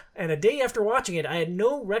princess. And a day after watching it, I had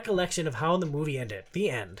no recollection of how the movie ended. The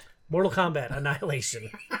end. Mortal Kombat Annihilation.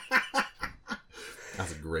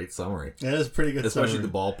 That's a great summary. That is a pretty good Especially summary.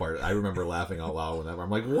 the ball part. I remember laughing out loud whenever. I'm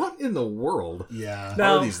like, what in the world Yeah.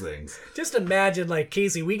 are these things? Just imagine, like,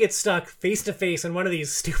 Casey, we get stuck face to face in one of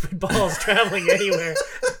these stupid balls traveling anywhere.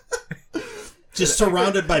 Just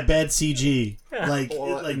surrounded by bad CG. Like,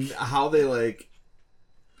 And how they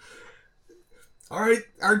all right,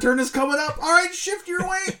 our turn is coming up. All right, shift your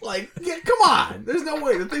weight. Like, come on. There's no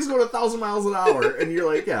way. The thing's going 1,000 miles an hour. And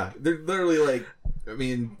you're like, yeah, they're literally like, I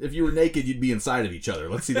mean, if you were naked, you'd be inside of each other.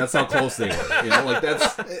 Let's see, that's how close they were. You know, like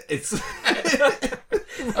it's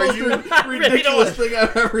Are you ridiculous thing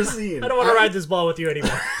I've ever seen. I don't want to ride this ball with you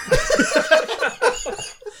anymore.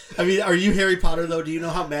 I mean, are you Harry Potter, though? Do you know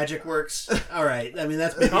how magic works? All right. I mean,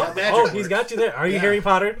 that's maybe how magic works. He's got you there. Are you Harry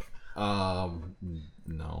Potter?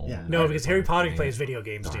 No. Yeah. No, because Harry Potter plays video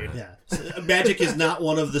games, dude. Yeah. So, magic is not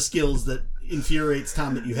one of the skills that infuriates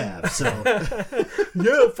Tom that you have, so...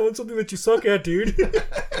 Yeah, found something that you suck at, dude.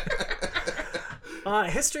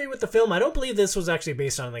 History with the film. I don't believe this was actually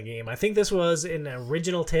based on the game. I think this was an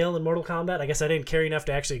original tale in Mortal Kombat. I guess I didn't care enough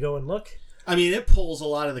to actually go and look. I mean, it pulls a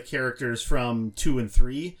lot of the characters from 2 and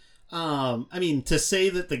 3. I mean, to say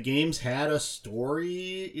that the games had a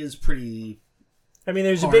story is pretty... I mean,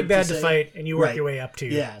 there's a hard big bad to to say. fight, and you work Right. your way up to.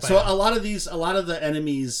 Yeah, but- so a lot of the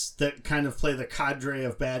enemies that kind of play the cadre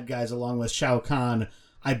of bad guys along with Shao Kahn,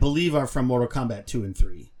 I believe are from Mortal Kombat 2 and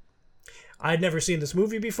 3. I'd never seen this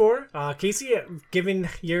movie before. Casey, given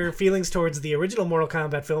your feelings towards the original Mortal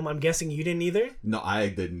Kombat film, I'm guessing you didn't either? No, I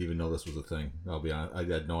didn't even know this was a thing. I'll be honest. I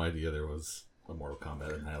had no idea there was a Mortal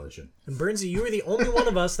Kombat Annihilation. And Burnsy, you were the only one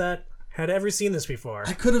of us that had ever seen this before.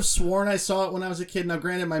 I could have sworn I saw it when I was a kid. Now,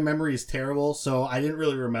 granted, my memory is terrible, so I didn't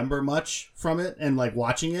really remember much from it. And like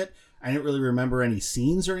watching it, I didn't really remember any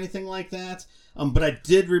scenes or anything like that. But I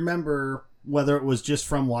did remember, whether it was just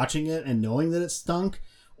from watching it and knowing that it stunk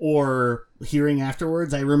or hearing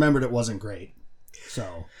afterwards, I remembered it wasn't great.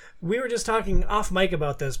 So We were just talking off mic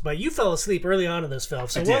about this, but you fell asleep early on in this film.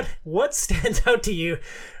 So I did. what stands out to you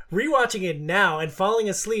rewatching it now and falling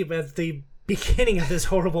asleep at the beginning of this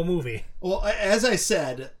horrible movie? Well, as I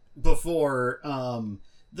said before,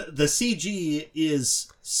 the CG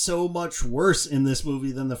is so much worse in this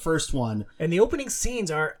movie than the first one. And the opening scenes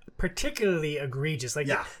are particularly egregious. Like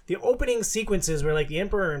Yeah. the opening sequences where like the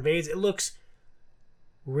Emperor invades, it looks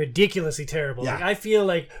ridiculously terrible. Yeah. Like I feel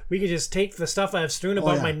like we could just take the stuff I've strewn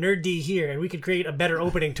about yeah. my nerd D here and we could create a better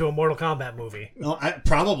opening to a Mortal Kombat movie. No,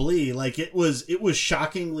 probably like it was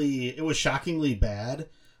shockingly bad.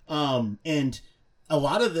 And a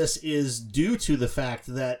lot of this is due to the fact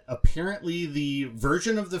that apparently the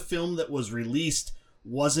version of the film that was released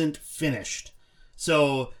wasn't finished.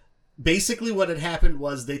 So basically what had happened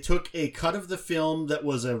was they took a cut of the film that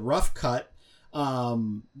was a rough cut.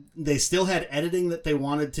 They still had editing that they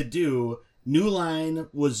wanted to do. New Line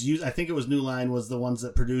was used. I think it was New Line was the ones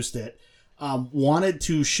that produced it. Wanted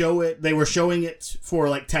to show it. They were showing it for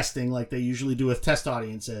like testing, like they usually do with test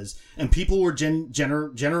audiences, and people were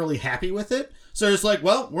generally happy with it. So it's like,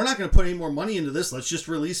 well, we're not going to put any more money into this. Let's just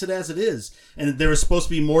release it as it is. And there was supposed to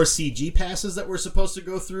be more CG passes that were supposed to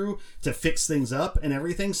go through to fix things up and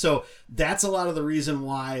everything. So that's a lot of the reason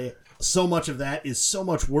why so much of that is so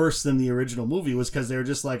much worse than the original movie, was because they were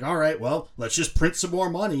just like, all right, well, let's just print some more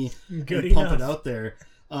money Good and pump enough. it out there.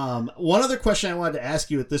 One other question I wanted to ask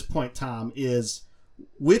you at this point, Tom, is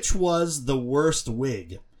which was the worst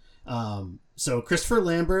wig? So Christopher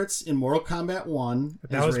Lambert's in Mortal Kombat 1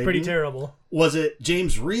 That as was pretty Raiden. terrible. Was it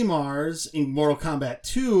James Remar's in Mortal Kombat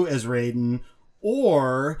 2 as Raiden,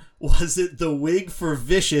 or was it the wig for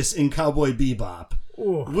Vicious in Cowboy Bebop?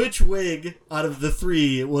 Ooh. Which wig out of the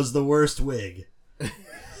three was the worst wig?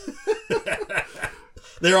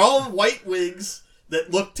 They're all white wigs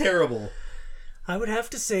that look terrible. I would have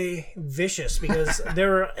to say Vicious, because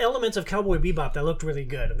there were elements of Cowboy Bebop that looked really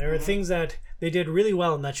good, and there were things that they did really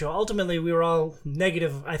well in that show. Ultimately, we were all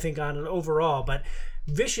negative, I think, on it overall, but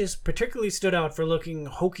Vicious particularly stood out for looking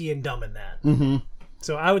hokey and dumb in that. Mm-hmm.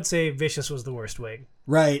 So I would say Vicious was the worst wig.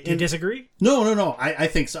 Right. Do you disagree? No. I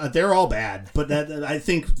think so. They're all bad, but I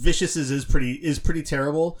think Vicious's is pretty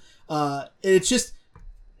terrible. It's just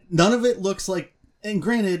none of it looks like. And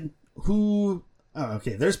granted,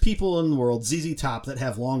 there's people in the world, ZZ Top, that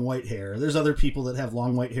have long white hair. There's other people that have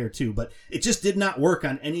long white hair too, but it just did not work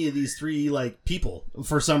on any of these three like people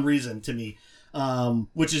for some reason to me,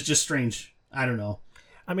 which is just strange. I don't know.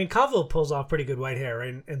 I mean, Cavill pulls off pretty good white hair,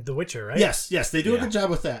 right? In The Witcher, right? Yes, they do a Yeah. good job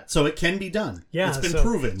with that. So it can be done. Yeah, it's been so,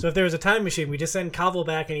 proven. So if there was a time machine, we just send Cavill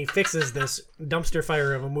back and he fixes this dumpster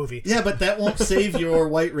fire of a movie. Yeah, but that won't save your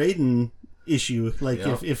White Raiden issue. Like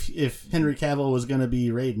Yeah. if Henry Cavill was going to be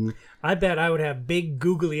Raiden. I bet I would have big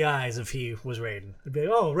googly eyes if he was Raiden. I'd be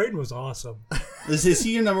like, oh, Raiden was awesome. Is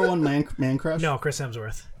he your number one man crush? No, Chris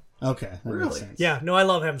Hemsworth. Okay, that Really? makes sense. Yeah, no, I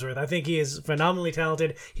love Hemsworth. I think he is phenomenally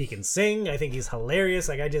talented. He can sing. I think he's hilarious.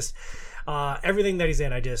 Like, I just, everything that he's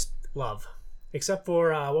in, I just love. Except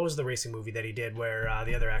for, what was the racing movie that he did where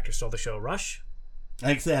the other actor stole the show? Rush?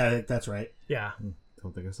 I think that's right. Yeah.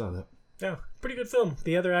 Don't think I saw that. Yeah, pretty good film.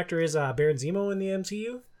 The other actor is Baron Zemo in the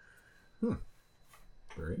MCU.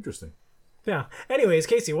 Very interesting. Yeah. Anyways,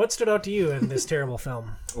 Casey, what stood out to you in this terrible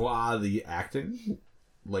film? Well, the acting,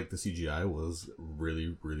 like the CGI, was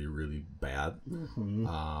really, really, really bad.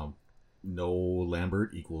 No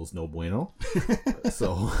Lambert equals no bueno.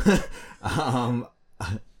 So,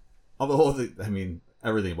 although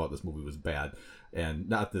everything about this movie was bad, and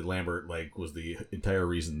not that Lambert was the entire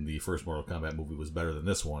reason the first Mortal Kombat movie was better than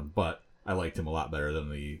this one, but I liked him a lot better than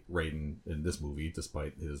the Raiden in this movie,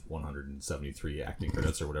 despite his 173 acting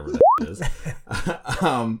credits or whatever that is.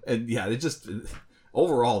 And yeah,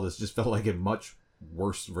 overall, this just felt like a much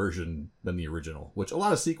worse version than the original, which a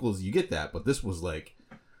lot of sequels you get that, but this was like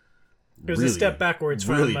It was a step backwards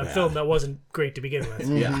from really a bad. film that wasn't great to begin with.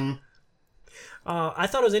 Yeah. I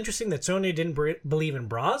thought it was interesting that Sony didn't believe in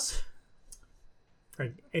bras.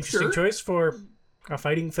 Interesting Sure. choice for a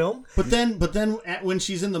fighting film. But then when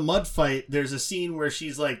she's in the mud fight, there's a scene where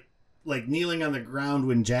she's like kneeling on the ground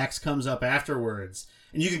when Jax comes up afterwards,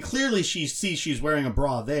 and you can clearly see she's wearing a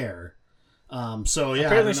bra there. So yeah, I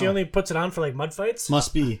Apparently, don't she know. only puts it on for mud fights.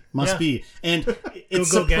 Must be. And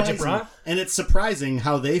it's Go Gadget surprising, Bra? and it's surprising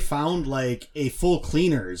how they found like a full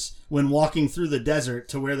cleaners when walking through the desert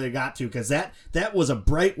to where they got to, because that was a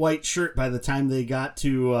bright white shirt by the time they got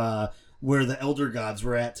to where the Elder Gods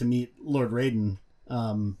were at to meet Lord Raiden.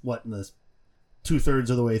 In the 2/3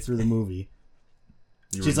 of the way through the movie.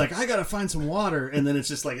 She's like, I gotta find some water, and then it's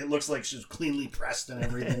just like, it looks like she's cleanly pressed and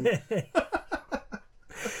everything.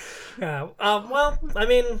 Well, I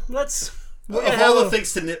mean, let's... Of all the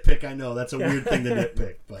things to nitpick, I know that's a weird thing to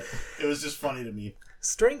nitpick, but it was just funny to me.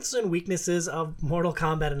 Strengths and weaknesses of Mortal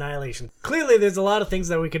Kombat Annihilation. Clearly, there's a lot of things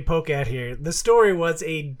that we could poke at here. The story was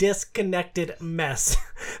a disconnected mess.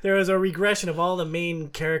 There was a regression of all the main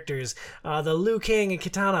characters. The Liu Kang and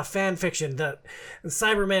Kitana fanfiction, the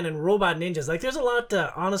Cybermen and Robot Ninjas. Like, there's a lot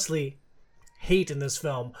to honestly hate in this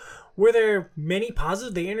film. Were there many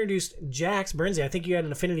positives? They introduced Jax Bernsey. I think you had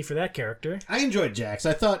an affinity for that character. I enjoyed Jax.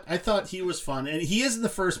 I thought he was fun, and he is in the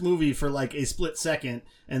first movie for like a split second,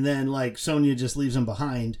 and then like Sonya just leaves him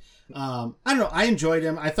behind. I don't know. I enjoyed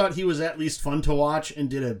him. I thought he was at least fun to watch and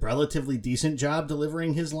did a relatively decent job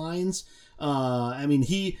delivering his lines. I mean,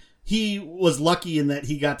 he was lucky in that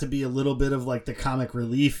he got to be a little bit of like the comic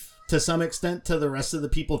relief to some extent to the rest of the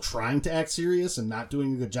people trying to act serious and not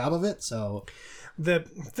doing a good job of it. So. The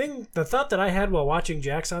thought that I had while watching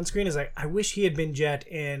Jax on screen is like, I wish he had been Jet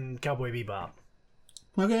in Cowboy Bebop.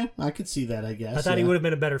 Okay, I could see that, I guess. I thought he would have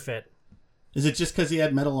been a better fit. Is it just because he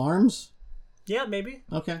had metal arms? Yeah, maybe.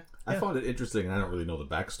 Okay. I found it interesting, and I don't really know the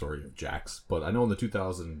backstory of Jax, but I know in the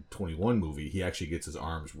 2021 movie, he actually gets his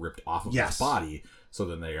arms ripped off of his body, so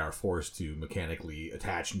then they are forced to mechanically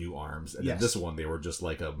attach new arms. And then this one, they were just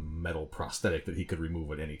like a metal prosthetic that he could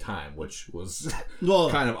remove at any time, which was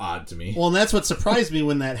kind of odd to me. Well, and that's what surprised me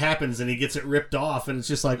when that happens, and he gets it ripped off, and it's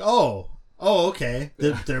just like, oh, okay.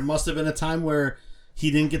 There must have been a time where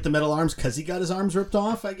he didn't get the metal arms because he got his arms ripped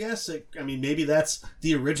off, I guess. I mean, maybe that's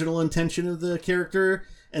the original intention of the character.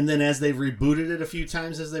 And then as they've rebooted it a few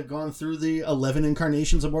times as they've gone through the 11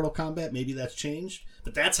 incarnations of Mortal Kombat, maybe that's changed.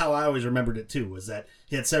 But that's how I always remembered it too, was that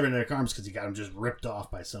he had cybernetic arms because he got them just ripped off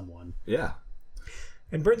by someone. Yeah.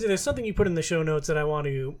 And Bernsey, there's something you put in the show notes that I want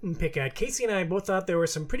to pick at. Casey and I both thought there were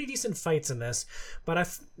some pretty decent fights in this, but I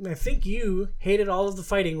think you hated all of the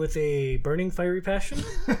fighting with a burning fiery passion.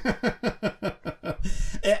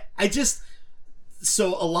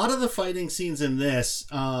 So a lot of the fighting scenes in this,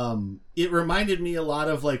 it reminded me a lot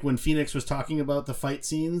of like when Phoenix was talking about the fight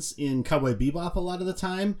scenes in Cowboy Bebop a lot of the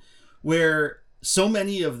time, where so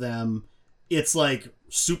many of them, it's like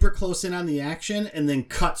super close in on the action and then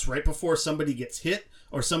cuts right before somebody gets hit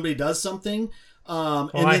or somebody does something.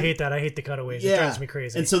 I hate that. I hate the cutaways. It drives me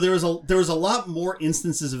crazy. And so there was a lot more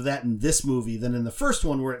instances of that in this movie than in the first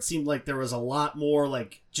one, where it seemed like there was a lot more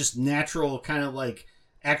like just natural kind of like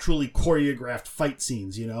actually choreographed fight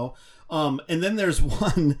scenes, you know? And then there's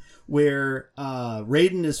one where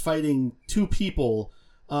Raiden is fighting two people,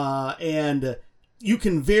 and you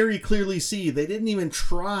can very clearly see they didn't even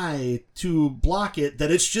try to block it,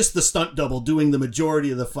 that it's just the stunt double doing the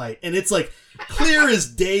majority of the fight. And it's like clear as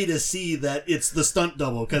day to see that it's the stunt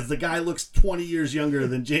double because the guy looks 20 years younger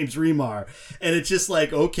than James Remar. And it's just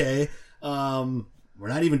like, okay, we're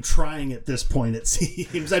not even trying at this point, it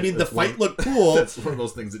seems. I mean, the fight looked cool. That's one of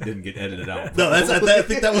those things that didn't get edited out. No, I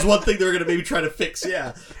think that was one thing they were going to maybe try to fix.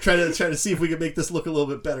 Yeah, try to see if we could make this look a little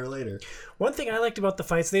bit better later. One thing I liked about the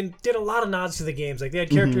fights, they did a lot of nods to the games. Like, they had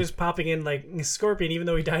characters popping in, like Scorpion, even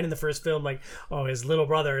though he died in the first film, like, oh, his little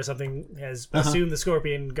brother or something has assumed the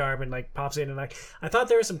Scorpion garb and, like, pops in. And, like, I thought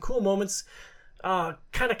there were some cool moments,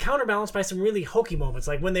 kind of counterbalanced by some really hokey moments.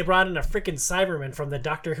 Like, when they brought in a freaking Cyberman from the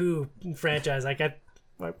Doctor Who franchise. Like,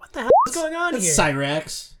 what the hell is going on here?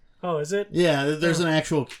 Cyrax. Oh, is it? Yeah, there's an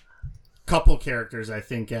actual couple characters, I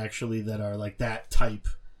think, actually, that are like that type.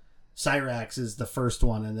 Cyrax is the first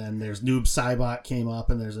one, and then there's Noob Saibot came up,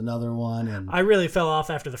 and there's another one. And I really fell off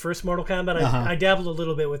after the first Mortal Kombat. I dabbled a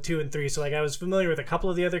little bit with 2 and 3, so like I was familiar with a couple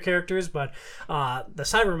of the other characters, but the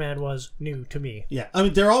Cyberman was new to me. Yeah, I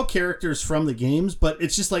mean, they're all characters from the games, but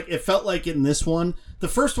it's just like, it felt like in this one, the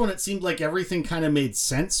first one, it seemed like everything kind of made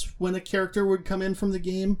sense when a character would come in from the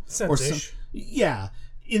game. Sense-ish. Yeah.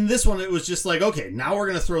 In this one, it was just like, okay, now we're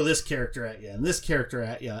going to throw this character at you, and this character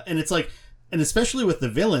at you, and it's like, and especially with the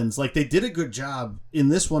villains, like they did a good job in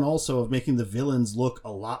this one also of making the villains look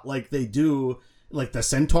a lot like they do. Like the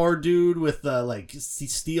centaur dude with the like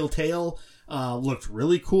steel tail looked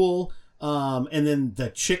really cool. And then the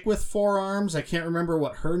chick with 4 arms, I can't remember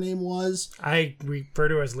what her name was. I refer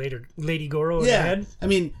to her as Lady Goro in my head. I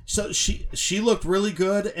mean, so she looked really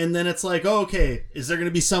good, and then it's like, oh, okay, is there going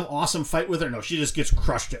to be some awesome fight with her? No, she just gets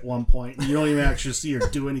crushed at one point, and you don't even actually see her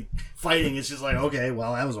do any fighting. It's just like, okay,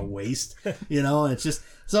 well, that was a waste, and it's just,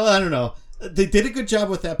 so I don't know. They did a good job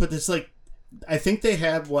with that, but it's like, I think they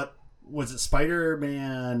had, what was it,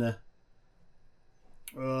 Spider-Man,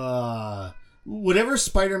 whatever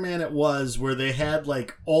Spider-Man it was, where they had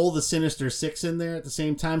like all the Sinister Six in there at the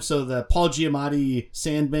same time. So the Paul Giamatti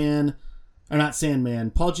Sandman, or not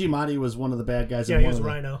Sandman, Paul Giamatti was one of the bad guys. Yeah, he was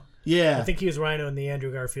Rhino. Yeah, I think he was Rhino in the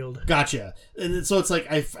Andrew Garfield. Gotcha. And so it's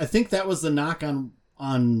like I think that was the knock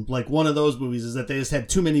on like one of those movies, is that they just had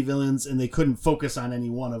too many villains and they couldn't focus on any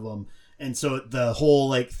one of them, and so the whole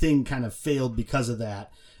like thing kind of failed because of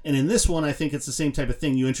that. And in this one, I think it's the same type of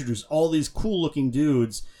thing. You introduce all these cool looking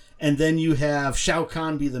dudes, and then you have Shao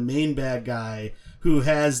Kahn be the main bad guy, who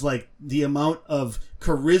has like the amount of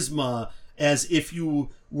charisma as if you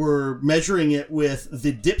were measuring it with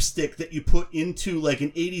the dipstick that you put into like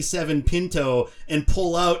an 87 Pinto and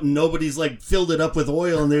pull out, and nobody's like filled it up with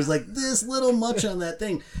oil, and there's like this little much on that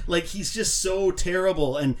thing. Like, he's just so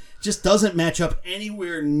terrible and just doesn't match up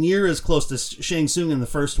anywhere near as close to Shang Tsung in the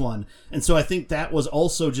first one. And so I think that was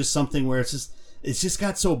also just something where it's just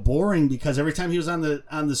got so boring, because every time he was on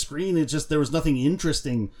the screen, there was nothing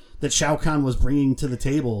interesting that Shao Kahn was bringing to the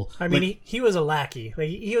table. I mean, he was a lackey. Like,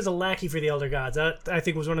 he was a lackey for the Elder Gods. That, I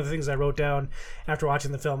think, was one of the things I wrote down after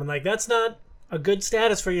watching the film. And like, that's not a good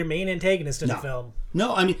status for your main antagonist in the film.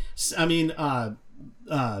 No, I mean,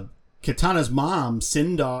 Katana's mom,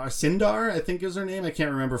 Sindar, I think is her name. I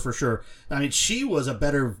can't remember for sure. I mean, she was a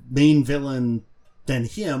better main villain than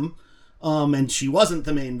him. And she wasn't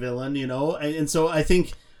the main villain, and so I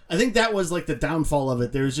think that was like the downfall of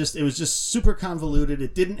it. It was just super convoluted.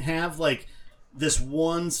 It didn't have like this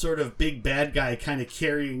one sort of big bad guy kind of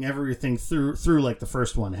carrying everything through like the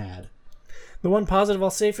first one had. The one positive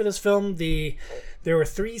I'll say for this film, there were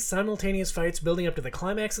 3 simultaneous fights building up to the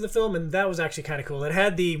climax of the film, and that was actually kind of cool. It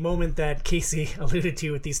had the moment that Casey alluded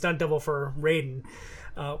to with the stunt double for Raiden.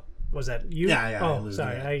 Was that you? Yeah. Oh,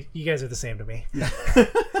 sorry. You guys are the same to me. Yeah.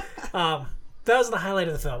 That was the highlight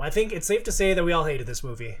of the film. I think it's safe to say that we all hated this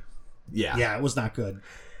movie. Yeah, it was not good.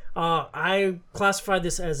 I classified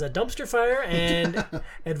this as a dumpster fire and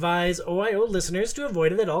advise OIO listeners to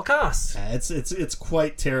avoid it at all costs. Yeah, it's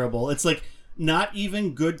quite terrible. It's like not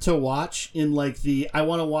even good to watch in like the I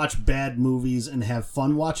want to watch bad movies and have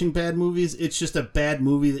fun watching bad movies. It's just a bad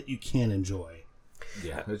movie that you can't enjoy.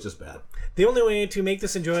 Yeah, it's just bad. The only way to make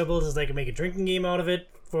this enjoyable is like make a drinking game out of it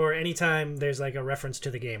for any time there's like a reference to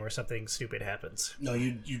the game or something stupid happens. No,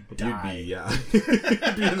 you die. You'd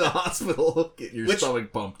be in the hospital, get your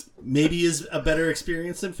stomach pumped. Maybe is a better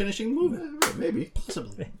experience than finishing the movie. Maybe.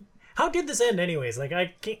 Possibly. How did this end anyways? Like,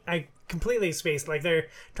 I completely spaced. Like, they're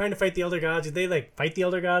trying to fight the Elder Gods. Did they like fight the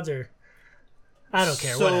Elder Gods, or I don't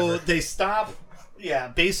care. So whatever. They stop. Yeah,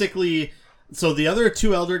 basically. So the other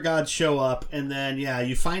 2 Elder Gods show up, and then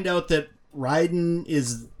you find out that Raiden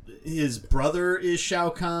is his brother is Shao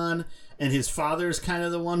Kahn, and his father's kind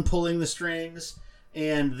of the one pulling the strings.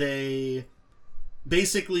 And they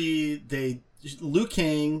basically Liu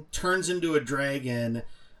Kang turns into a dragon.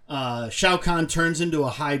 Shao Kahn turns into a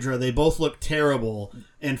Hydra. They both look terrible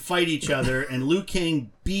and fight each other. And Liu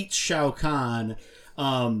Kang beats Shao Kahn.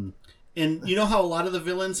 And you know how a lot of the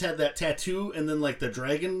villains had that tattoo, and then like the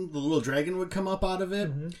little dragon would come up out of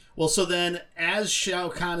it? Mm-hmm. Well, so then as Shao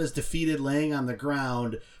Kahn is defeated laying on the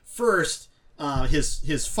ground, first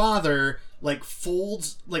his father like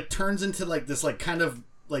folds, like turns into like this like kind of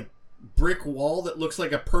like brick wall that looks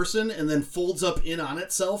like a person, and then folds up in on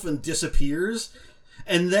itself and disappears.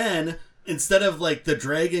 And then instead of like the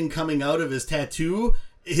dragon coming out of his tattoo,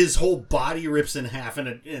 his whole body rips in half, and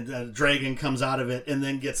a dragon comes out of it, and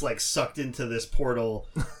then gets like sucked into this portal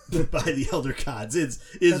by the Elder Gods.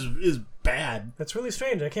 Is bad. That's really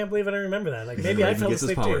strange. I can't believe I don't remember that. Like, maybe I felt gets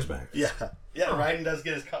his powers too. back. Yeah. Raiden does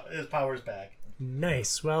get his powers back.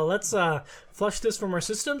 Nice. Well, let's flush this from our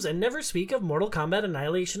systems and never speak of Mortal Kombat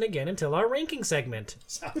Annihilation again until our ranking segment.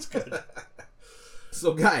 Sounds good.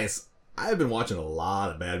 So, guys, I've been watching a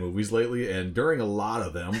lot of bad movies lately, and during a lot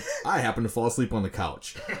of them, I happen to fall asleep on the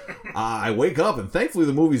couch. I wake up, and thankfully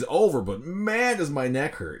the movie's over, but man, does my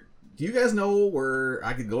neck hurt. Do you guys know where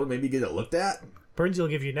I could go to maybe get it looked at? Burns will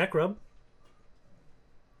give you a neck rub.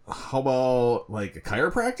 How about like a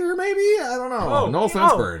chiropractor? Maybe, I don't know. No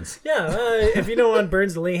offense, Burns. Yeah, if you don't want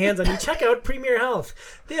Burns to lay hands on you, check out Premier Health.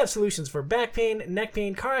 They have solutions for back pain, neck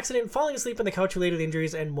pain, car accident, falling asleep on the couch-related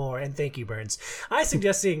injuries, and more. And thank you, Burns. I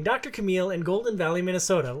suggest seeing Dr. Camille in Golden Valley,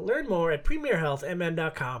 Minnesota. Learn more at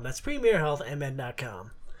premierhealthmn.com. That's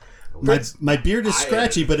premierhealthmn.com. My beard is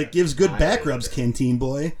scratchy, but it gives good back rubs, Canteen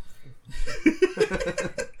Boy.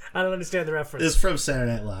 I don't understand the reference. It's from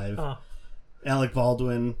Saturday Night Live. Oh. Alec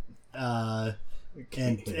Baldwin and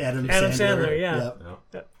Adam Sandler, yeah.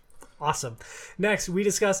 Yep. Awesome. Next, we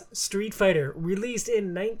discuss Street Fighter. Released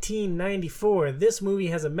in 1994, this movie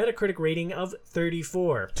has a Metacritic rating of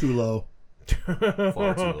 34. Too low.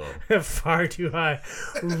 Far too low. Far too high.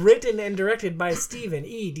 Written and directed by Steven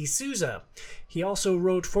E. D'Souza. He also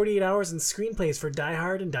wrote 48 Hours and screenplays for Die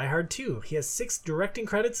Hard and Die Hard 2. He has 6 directing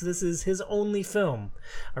credits. This is his only film.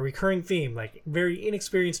 A recurring theme, like very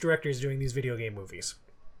inexperienced directors doing these video game movies.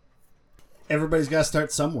 Everybody's got to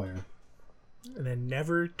start somewhere. And then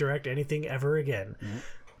never direct anything ever again. Mm-hmm.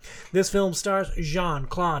 This film stars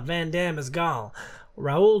Jean-Claude Van Damme as Gal,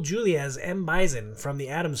 Raul Julia as M. Bison from the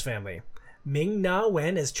Addams Family, Ming-Na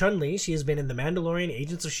Wen as Chun-Li. She has been in The Mandalorian,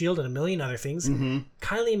 Agents of S.H.I.E.L.D., and a million other things. Mm-hmm.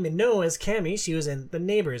 Kylie Minogue as Cammy. She was in The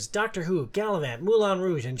Neighbors, Doctor Who, Gallivant, Moulin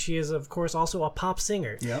Rouge, and she is, of course, also a pop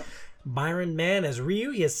singer. Yep. Byron Mann as Ryu.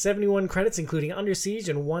 He has 71 credits, including Under Siege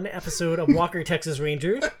and 1 episode of Walker, Texas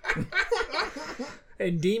Ranger.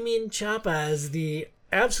 And Damien Chapa as the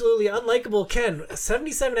absolutely unlikable Ken.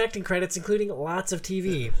 77 acting credits, including lots of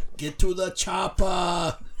TV. Get to the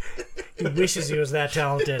chopper. He wishes he was that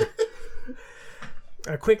talented.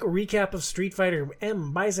 A quick recap of Street Fighter.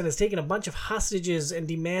 M. Bison has taken a bunch of hostages and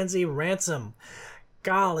demands a ransom.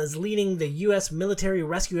 Gal is leading the U.S. military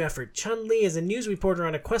rescue effort. Chun-Li is a news reporter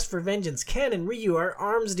on a quest for vengeance. Ken and Ryu are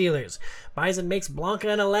arms dealers. Bison makes Blanca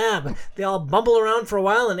in a lab. They all bumble around for a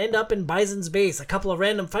while and end up in Bison's base. A couple of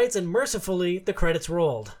random fights, and mercifully, the credits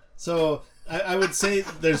rolled. So, I would say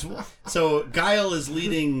there's... So, Guile is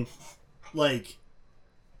leading, like...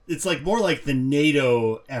 It's like more like the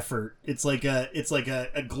NATO effort. It's like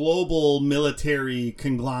a global military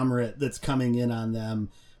conglomerate that's coming in on them,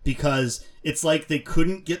 because it's like they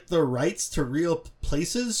couldn't get the rights to real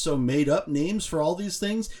places, so made up names for all these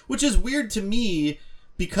things, which is weird to me,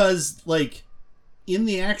 because like in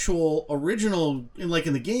the actual original, in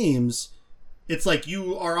the games, it's like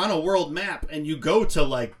you are on a world map and you go to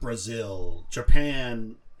like Brazil,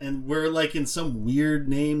 Japan, and we're like in some weird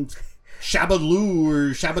named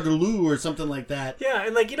Shabadaloo or something like that. Yeah,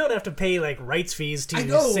 and you don't have to pay rights fees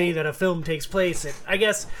to say that a film takes place. I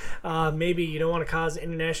guess maybe you don't want to cause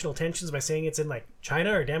international tensions by saying it's in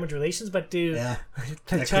China or damage relations, but do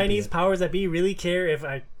the Chinese powers that be really care if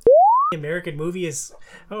a American movie is...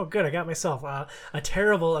 Oh, good, I got myself. A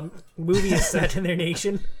terrible movie is set in their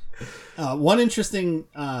nation. One interesting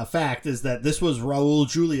fact is that this was Raul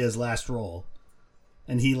Julia's last role.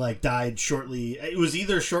 And he died shortly. It was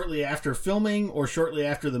either shortly after filming or shortly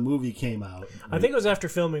after the movie came out. I think it was after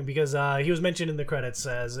filming, because he was mentioned in the credits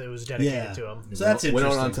as it was dedicated to him. So that's interesting. Went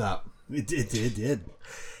out on top. It did.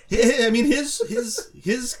 I mean,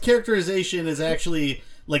 his characterization is actually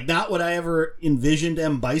not what I ever envisioned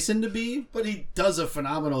M. Bison to be, but he does a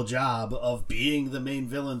phenomenal job of being the main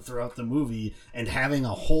villain throughout the movie and having a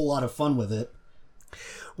whole lot of fun with it.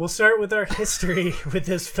 We'll start with our history with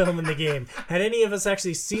this film and the game. Had any of us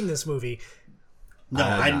actually seen this movie? No,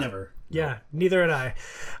 I'd never. Yeah, neither had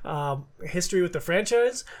I. History with the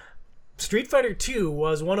franchise? Street Fighter 2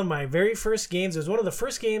 was one of my very first games. It was one of the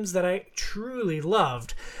first games that I truly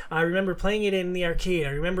loved. I remember playing it in the arcade.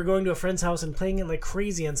 I remember going to a friend's house and playing it like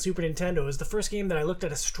crazy on Super Nintendo. It was the first game that I looked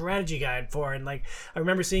at a strategy guide for, and I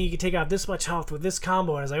remember seeing you could take out this much health with this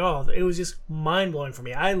combo, and I was like, oh, it was just mind-blowing for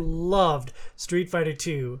me. I loved Street Fighter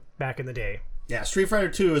 2 back in the day. Yeah, Street Fighter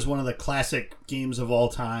 2 is one of the classic games of all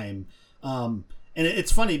time. And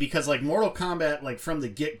it's funny because Mortal Kombat from the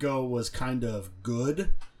get-go was kind of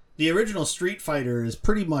good. The original Street Fighter is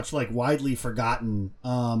pretty much widely forgotten,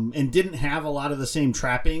 and didn't have a lot of the same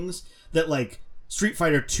trappings that Street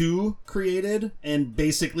Fighter 2 created, and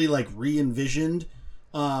basically re-envisioned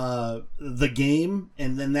the game,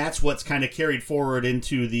 and then that's what's kind of carried forward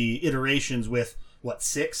into the iterations with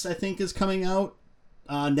 6 I think is coming out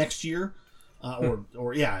next year, I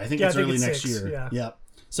think it's early next 6, year. Yeah.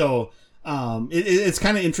 So. It's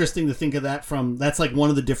kind of interesting to think of that that's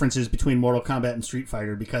one of the differences between Mortal Kombat and Street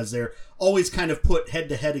Fighter, because they're always kind of put head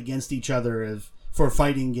to head against each other for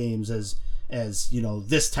fighting games as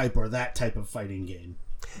this type or that type of fighting game.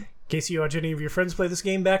 Casey, you watch any of your friends play this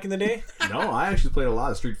game back in the day? No, I actually played a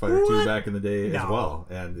lot of Street Fighter 2 back in the day as well,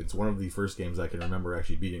 and it's one of the first games I can remember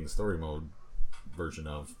actually beating the story mode version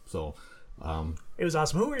of. So It was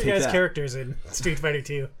awesome. Who were your Take guys' that. characters in Street Fighter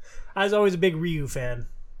 2? I was always a big Ryu fan.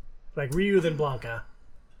 Like Ryu, then Blanca,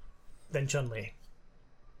 then Chun-Li.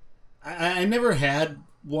 I never had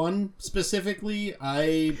one specifically.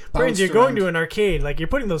 Brains, Bounced you're going around. to an arcade. Like, you're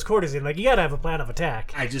putting those quarters in. Like, you gotta have a plan of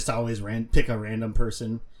attack. I just always pick a random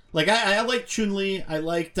person. Like I like Chun-Li. I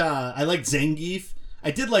liked Zangief.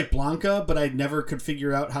 I did like Blanca, but I never could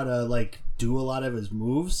figure out how to like do a lot of his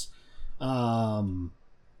moves. I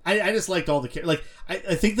just liked all the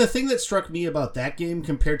I think the thing that struck me about that game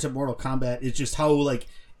compared to Mortal Kombat is just how like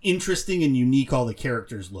interesting and unique all the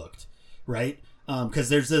characters looked, right? Because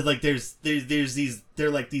there's these they're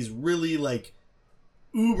like these really like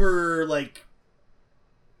uber like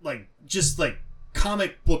just like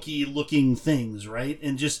comic booky looking things, right?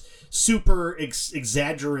 And just super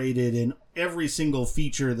exaggerated in every single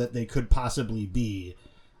feature that they could possibly be.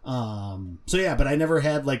 So yeah, but I never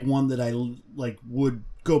had like one that I like would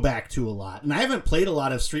go back to a lot. And I haven't played a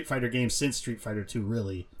lot of Street Fighter games since Street Fighter 2,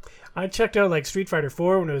 really. I checked out like Street Fighter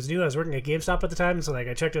 4 when it was new. I was working at GameStop at the time, so like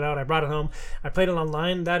I checked it out. I brought it home. I played it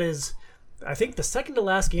online. That is, I think, the second to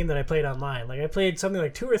last game that I played online. Like I played something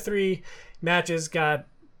like 2 or 3 matches, got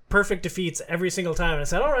perfect defeats every single time, and I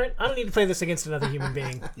said, all right, I don't need to play this against another human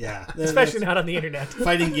being. Yeah. Especially not on the internet.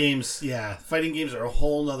 Fighting games are a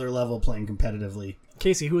whole nother level playing competitively.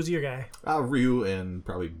 Casey, who's your guy? Ryu and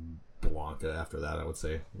probably Blanca after that, I would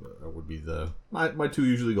say. Would be my two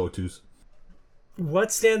usually go-tos.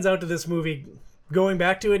 What stands out to this movie, going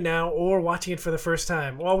back to it now or watching it for the first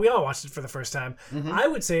time? Well, we all watched it for the first time. Mm-hmm. I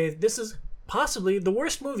would say this is possibly the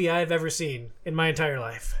worst movie I've ever seen in my entire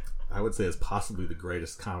life. I would say it's possibly the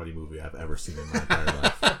greatest comedy movie I've ever seen in my entire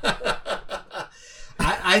life.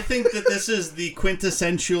 I think that this is the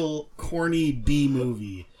quintessential corny B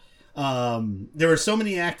movie. There were so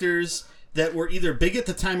many actors that were either big at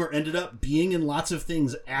the time or ended up being in lots of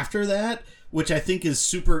things after that, which I think is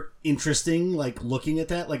super interesting, like looking at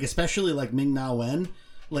that, like especially like Ming-Na Wen,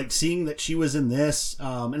 like seeing that she was in this,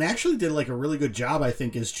 and actually did like a really good job, I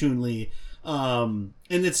think, as Chun-Li. And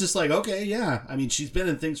it's just like, okay, yeah, I mean, she's been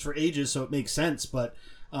in things for ages, so it makes sense, but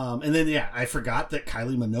and then yeah, I forgot that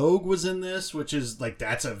Kylie Minogue was in this, which is like,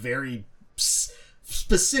 that's a very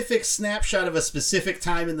specific snapshot of a specific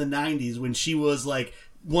time in the 90s when she was like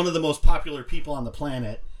one of the most popular people on the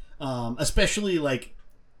planet, especially like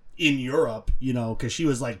in Europe, you know, because she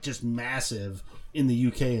was like just massive in the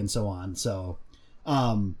UK and so on. So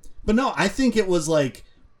but no, I think it was like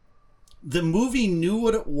the movie knew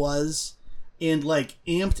what it was and like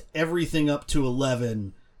amped everything up to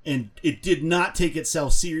 11, and it did not take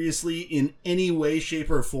itself seriously in any way,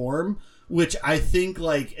 shape, or form, which I think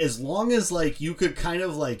like as long as like you could kind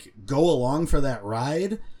of like go along for that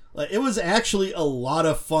ride, like it was actually a lot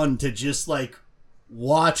of fun to just like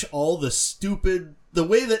watch all the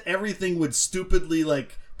way that everything would stupidly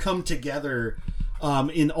like come together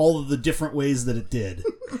in all of the different ways that it did.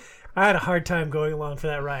 I had a hard time going along for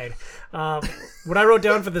that ride. What I wrote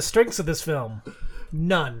down for the strengths of this film,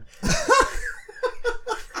 none.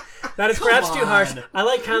 That is perhaps too harsh. I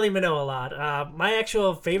like Kylie Minogue a lot. My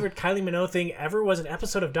actual favorite Kylie Minogue thing ever was an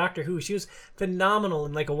episode of Doctor Who. She was phenomenal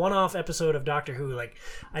in like a one-off episode of Doctor Who. Like,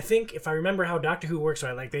 I think if I remember how Doctor Who works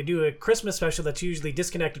right, like they do a Christmas special that's usually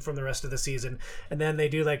disconnected from the rest of the season, and then they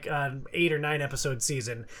do like an 8 or 9 episode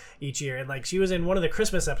season each year. And like she was in one of the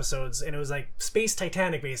Christmas episodes, and it was like Space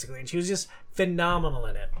Titanic basically, and she was just phenomenal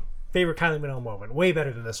in it. Favorite Kylie Minogue moment, way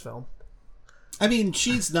better than this film. I mean,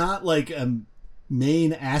 she's not like a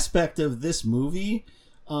main aspect of this movie,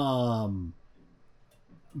 but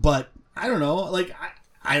I don't know, like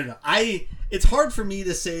I don't know, it's hard for me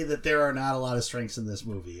to say that there are not a lot of strengths in this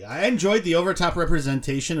movie. I enjoyed the overtop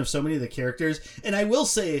representation of so many of the characters, and I will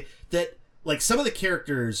say that like some of the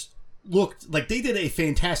characters looked like they did a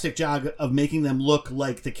fantastic job of making them look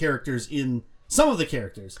like the characters in some of the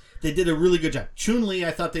characters. They did a really good job. Chun-Li,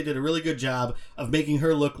 I thought they did a really good job of making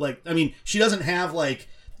her look like, I mean, she doesn't have like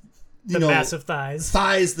The massive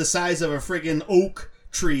thighs the size of a friggin' oak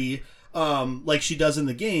tree, like she does in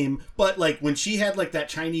the game. But like when she had like that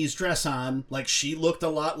Chinese dress on, like she looked a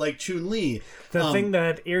lot like Chun-Li. The thing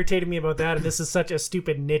that irritated me about that, and this is such a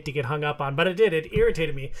stupid nit to get hung up on, but it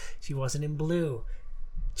irritated me. She wasn't in blue.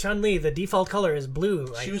 Chun-Li, the default color is blue.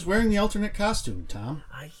 Like, she was wearing the alternate costume, Tom.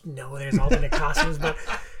 I know there's alternate costumes, but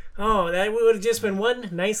that would have just been one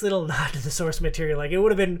nice little nod to the source material. Like it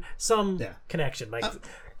would have been some connection. Like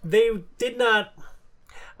they did not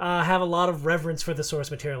have a lot of reverence for the source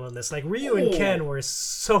material in this. Like Ryu and Ken were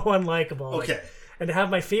so unlikable. Okay. Like, and to have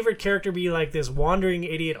my favorite character be like this wandering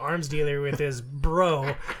idiot arms dealer with his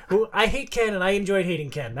bro, who I hate Ken and I enjoyed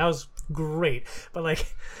hating Ken. That was great. But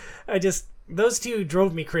like, those two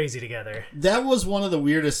drove me crazy together. That was one of the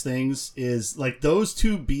weirdest things, is like those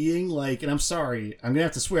two being like, and I'm sorry, I'm gonna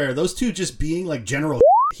have to swear, those two just being like general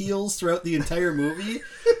heels throughout the entire movie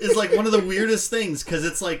is like one of the weirdest things, because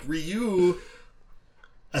it's like Ryu,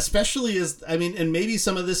 especially as, I mean, and maybe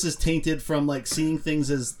some of this is tainted from like seeing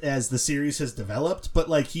things as the series has developed, but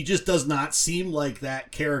like he just does not seem like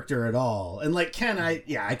that character at all. And like Ken,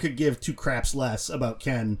 I could give two craps less about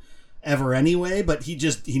Ken ever anyway, but he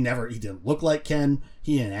didn't look like Ken.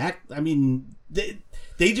 He didn't act. I mean,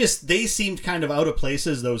 they seemed kind of out of place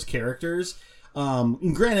as those characters.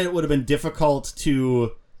 Granted, it would have been difficult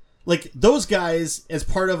to, like, those guys as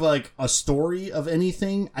part of like a story of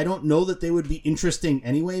anything. I don't know that they would be interesting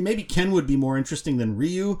anyway. Maybe Ken would be more interesting than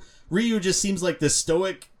Ryu. Ryu just seems like this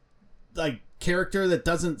stoic, like, character that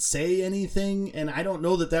doesn't say anything, and I don't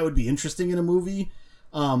know that would be interesting in a movie.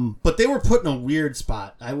 But they were put in a weird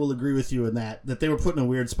spot. I will agree with you in that they were put in a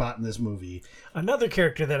weird spot in this movie. Another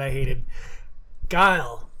character that I hated,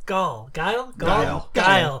 Guile.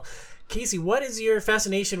 Casey, what is your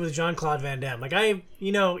fascination with Jean-Claude Van Damme? Like, I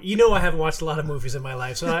haven't watched a lot of movies in my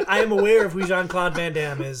life, so I am aware of who Jean-Claude Van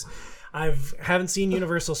Damme is. I haven't seen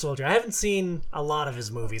Universal Soldier. I haven't seen a lot of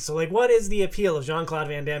his movies. So, like, what is the appeal of Jean-Claude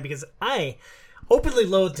Van Damme? Because I openly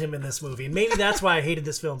loathed him in this movie, and maybe that's why I hated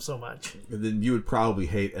this film so much. And then you would probably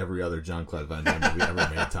hate every other Jean-Claude Van Damme movie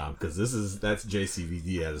ever made, Tom, because that's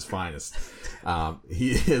JCVD at his finest.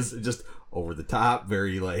 He is just over the top,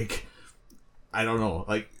 very, like, I don't know,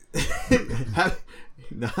 like,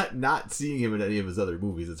 not seeing him in any of his other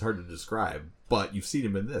movies, it's hard to describe. But you've seen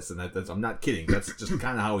him in this, and that's, I'm not kidding. That's just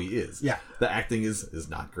kind of how he is. Yeah, the acting is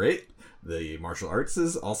not great. The martial arts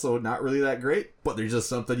is also not really that great, but there's just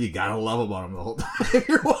something you gotta love about him the whole time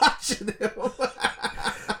you're watching him.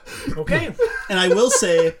 Okay. And I will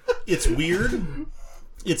say, it's weird.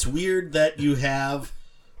 It's weird that you have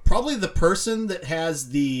probably the person that has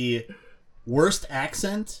the worst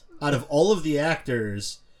accent out of all of the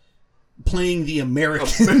actors playing the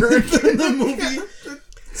American in the movie.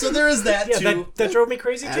 So there is that too. That drove me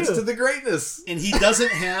crazy Adds too. to the greatness. And he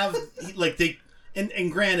doesn't have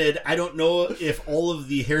And granted, I don't know if all of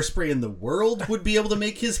the hairspray in the world would be able to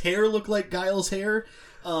make his hair look like Guile's hair.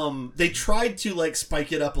 They tried to like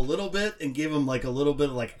spike it up a little bit and give him like a little bit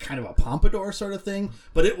of like kind of a pompadour sort of thing,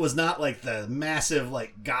 but it was not like the massive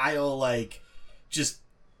like Guile, like just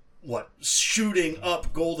shooting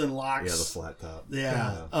up golden locks. Yeah, the flat top.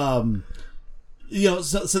 Yeah.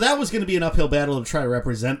 So that was going to be an uphill battle to try to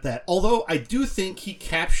represent that. Although I do think he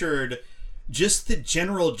captured just the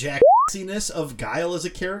general jackiness of Guile as a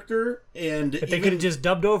character, and if they could have just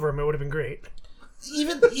dubbed over him, it would have been great.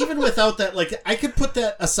 Even without that, like, I could put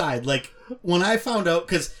that aside. Like, when I found out,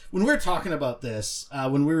 because when we were talking about this,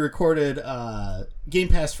 when we recorded Game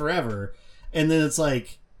Pass Forever, and then it's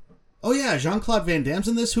like, oh yeah, Jean-Claude Van Damme's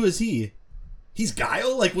in this? Who is he? He's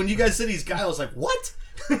Guile? Like, when you guys said he's Guile, I was like, what?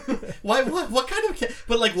 Why? What kind of?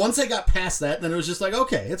 But like, once I got past that, then it was just like,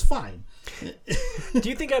 okay, it's fine. Do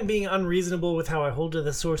you think I'm being unreasonable with how I hold to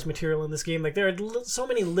the source material in this game? Like, there are so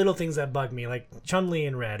many little things that bug me, like Chun-Li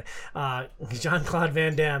in Red, Jean-Claude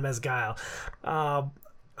Van Damme as Guile,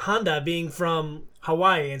 Honda being from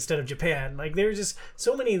Hawaii instead of Japan. Like, there's just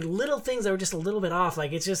so many little things that were just a little bit off.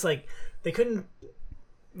 Like, it's just like they couldn't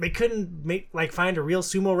find a real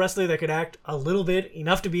sumo wrestler that could act a little bit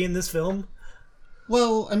enough to be in this film.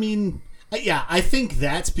 Well, I mean, yeah, I think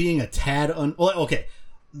that's being a tad well, okay.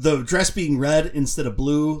 The dress being red instead of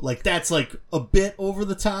blue, like, that's like a bit over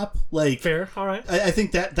the top. Like, fair, all right. I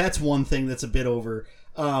think that's one thing that's a bit over.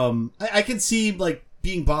 I can see like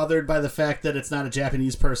being bothered by the fact that it's not a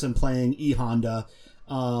Japanese person playing E Honda,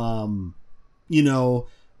 but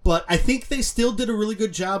I think they still did a really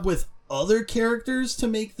good job with other characters to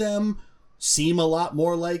make them seem a lot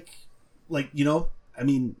more like I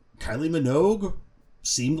mean, Kylie Minogue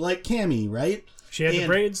seemed like Cammy, right? She had the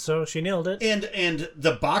braids, so she nailed it. And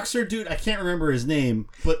the boxer dude, I can't remember his name,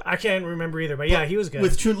 but I can't remember either. But yeah, he was good.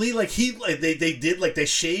 With Chun-Li, they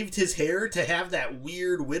shaved his hair to have that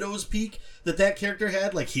weird widow's peak that character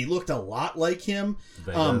had. Like, he looked a lot like him.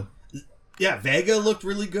 Vega. Vega looked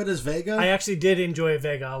really good as Vega. I actually did enjoy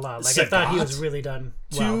Vega a lot. Like, Sagat, I thought he was really done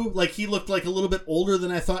well. Too, like, he looked like a little bit older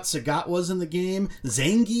than I thought Sagat was in the game.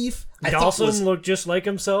 Zangief, Dhalsim looked just like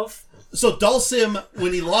himself. So Dhalsim,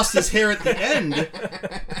 when he lost his hair at the end,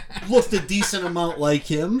 looked a decent amount like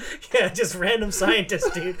him. Yeah, just random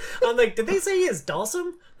scientist, dude. I'm like, did they say he is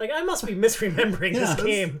Dhalsim? Like, I must be misremembering this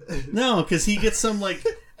game. No, because he gets some, like...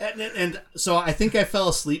 And so I think I fell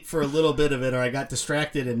asleep for a little bit of it, or I got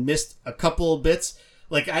distracted and missed a couple of bits.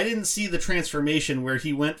 Like, I didn't see the transformation where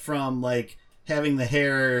he went from, like, having the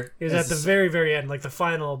hair. It was at the very, very end, like the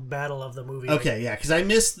final battle of the movie. Okay, yeah, because I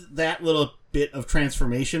missed that little bit of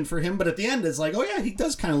transformation for him, but at the end it's like, oh yeah, he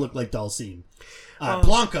does kind of look like Dulcine.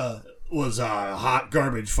 Blanca was a hot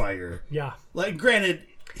garbage fire. Yeah. Like, granted,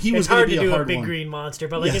 he was It's hard to do a a big one. green monster,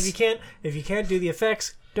 but like Yes. if you can't do the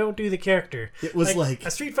effects, don't do the character. It was like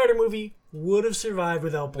a Street Fighter movie would have survived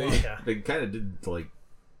without Blanca. They kind of did like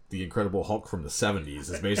the Incredible Hulk from the 70s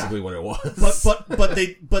is basically what it was. but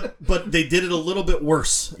they did it a little bit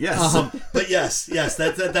worse. Yes. But yes,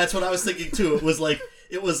 that's what I was thinking too.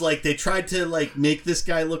 It was like they tried to like make this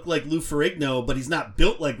guy look like Lou Ferrigno, but he's not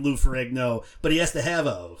built like Lou Ferrigno, but he has to have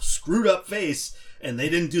a screwed up face, and they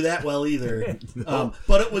didn't do that well either. No.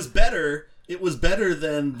 But it was better. It was better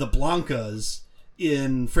than the Blancas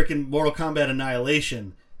in freaking Mortal Kombat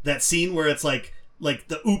Annihilation. That scene where it's like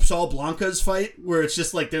the Oops All Blancas fight, where it's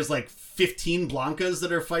just like there's like 15 Blancas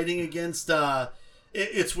that are fighting against.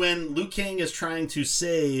 It's when Liu Kang is trying to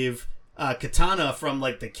save Katana from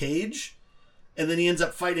like the cage, and then he ends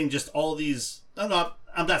up fighting just all these. I'm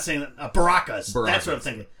not saying that. Barakas. That's what I'm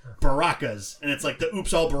thinking. Barakas. And it's like the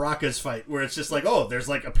Oops All Barakas fight, where it's just like, oh, there's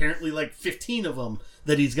like apparently like 15 of them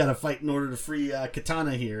that he's got to fight in order to free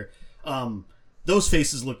Katana here. Those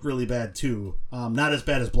faces look really bad too. Not as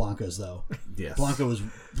bad as Blanca's though. Yes.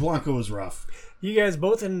 Blanca was rough. You guys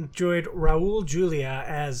both enjoyed Raul Julia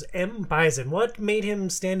as M. Bison. What made him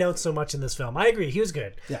stand out so much in this film? I agree, he was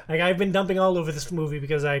good. Yeah. Like, I've been dumping all over this movie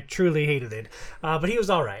because I truly hated it. But he was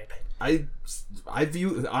all right. I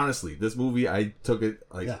view, honestly, this movie, I took it,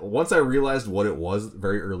 like, Yeah. once I realized what it was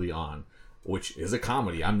very early on, which is a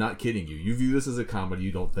comedy, I'm not kidding you. You view this as a comedy,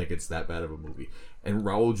 you don't think it's that bad of a movie. And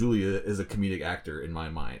Raul Julia is a comedic actor in my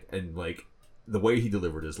mind. And, like, the way he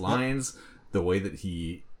delivered his lines, the way that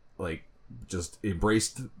he, like, just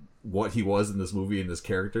embraced what he was in this movie and this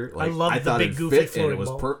character. Like, I love the thought big it goofy fit, and it floating was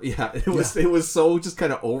ball. it was so just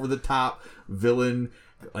kind of over the top villain.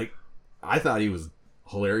 Like, I thought he was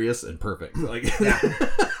hilarious and perfect. Like,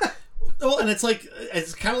 Well, and it's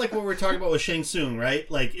kind of like what we were talking about with Shang Tsung, right?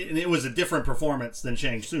 Like, and it was a different performance than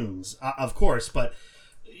Shang Tsung's, of course, but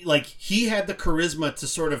like he had the charisma to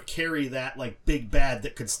sort of carry that like big bad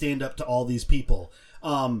that could stand up to all these people.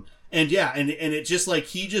 And yeah, and it just like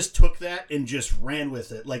he just took that and just ran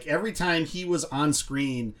with it. Like every time he was on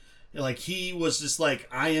screen, like he was just like,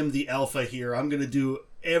 I am the alpha here. I'm gonna do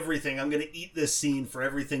everything. I'm gonna eat this scene for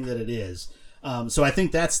everything that it is. So I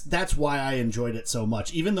think that's why I enjoyed it so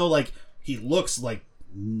much. Even though like he looks like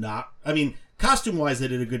not, I mean, costume wise they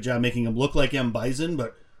did a good job making him look like M. Bison,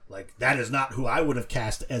 but like that is not who I would have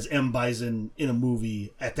cast as M. Bison in a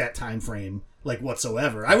movie at that time frame, like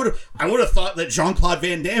whatsoever. I would have thought that Jean-Claude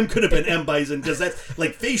Van Damme could have been M. Bison, because that's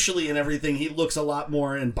like facially and everything he looks a lot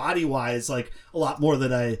more, and body wise like a lot more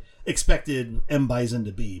than I expected M. Bison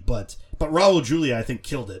to be. But Raul Julia I think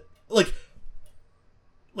killed it. Like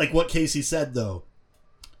what Casey said though,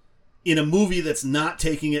 in a movie that's not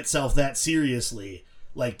taking itself that seriously,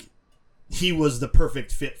 like he was the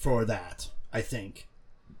perfect fit for that, I think.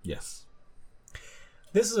 yes.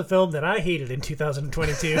 This is a film that I hated in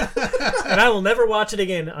 2022, and I will never watch it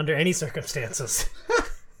again under any circumstances.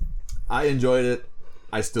 I enjoyed it.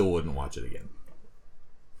 I still wouldn't watch it again.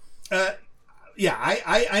 Yeah,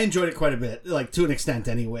 I enjoyed it quite a bit, like to an extent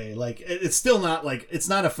anyway. Like it's still not like it's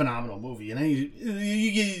not a phenomenal movie,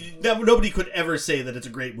 and nobody could ever say that it's a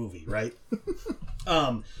great movie, right?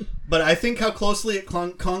 But I think how closely it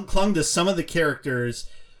clung to some of the characters,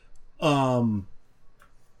 but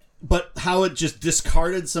how it just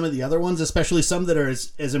discarded some of the other ones, especially some that are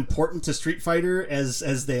as important to Street Fighter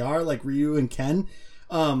as they are, like Ryu and Ken.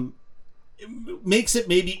 It makes it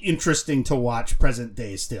maybe interesting to watch present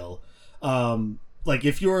day still. Like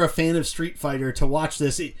if you're a fan of Street Fighter, to watch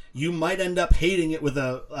this, you might end up hating it with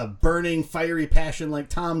a burning, fiery passion like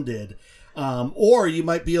Tom did. Or you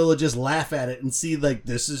might be able to just laugh at it and see like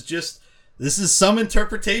this is some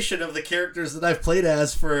interpretation of the characters that I've played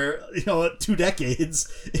as for 2 decades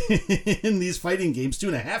in these fighting games,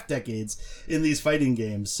 2.5 decades in these fighting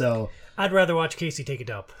games. So I'd rather watch Casey take a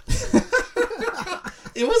dump.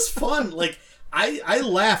 it was fun. Like I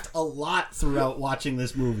laughed a lot throughout watching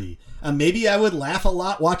this movie. Maybe I would laugh a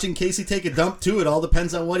lot watching Casey take a dump too. It all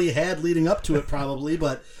depends on what he had leading up to it, probably.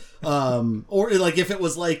 But or like if it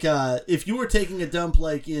was like if you were taking a dump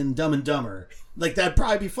like in Dumb and Dumber, like that'd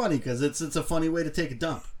probably be funny because it's a funny way to take a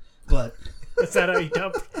dump. But Is that how you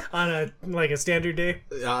dump on a standard day?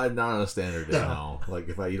 Not on a standard day, no. Like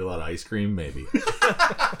if I eat a lot of ice cream, maybe.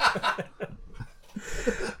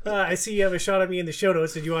 I see you have a shot of me in the show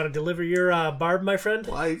notes. Did you want to deliver your barb, my friend?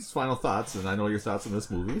 Well, final thoughts, and I know your thoughts on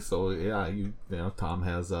this movie. So yeah, you know, Tom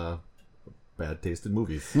has bad taste in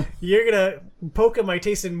movies. You're gonna poke at my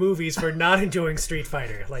taste in movies for not enjoying Street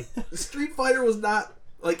Fighter. Like, Street Fighter was not,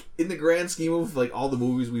 like, in the grand scheme of, like, all the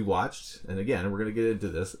movies we watched, and again, we're going to get into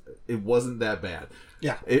this, it wasn't that bad.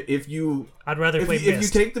 Yeah. If you... I'd rather play if you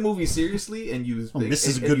Myst. take the movie seriously and you think, Myst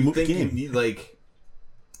is a and good you mo- think game. you need, like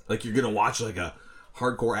you're going to watch, like, a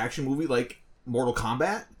hardcore action movie like Mortal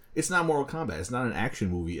Kombat, it's not Mortal Kombat. It's not an action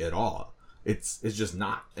movie at all. It's just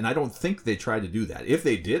not. And I don't think they tried to do that. If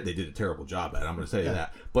they did a terrible job at it. I'm going to tell you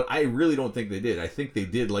that. But I really don't think they did. I think they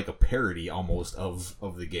did like a parody almost of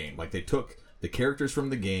the game. Like they took the characters from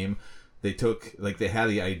the game. They took, like, they had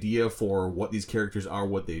the idea for what these characters are,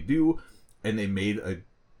 what they do, and they made a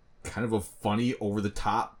kind of a funny,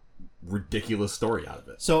 over-the-top, ridiculous story out of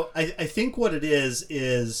it. So I think what it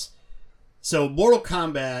is so Mortal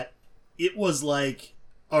Kombat, it was like,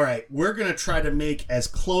 all right, we're going to try to make as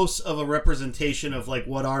close of a representation of like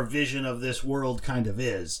what our vision of this world kind of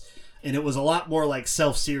is. And it was a lot more like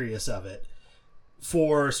self-serious of it.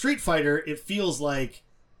 For Street Fighter, it feels like,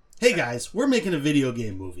 hey guys, we're making a video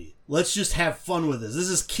game movie. Let's just have fun with this. This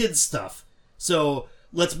is kids stuff. So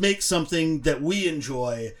let's make something that we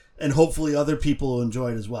enjoy and hopefully other people will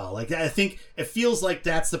enjoy it as well. Like, I think it feels like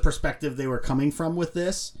that's the perspective they were coming from with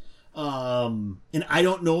this. And I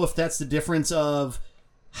don't know if that's the difference of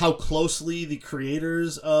how closely the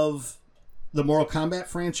creators of the Mortal Kombat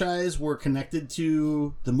franchise were connected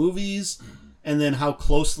to the movies, and then how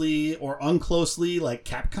closely or unclosely like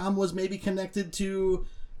Capcom was maybe connected to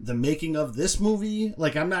the making of this movie.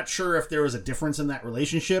 Like, I'm not sure if there was a difference in that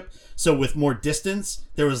relationship. So with more distance,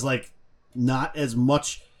 there was like not as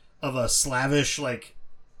much of a slavish like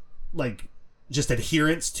just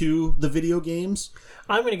adherence to the video games.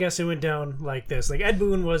 I'm going to guess it went down like this. Like, Ed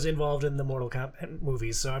Boon was involved in the Mortal Kombat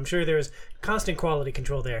movies, so I'm sure there's constant quality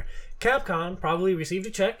control there. Capcom probably received a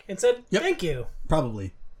check and said, Yep. thank you.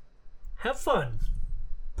 Probably. Have fun.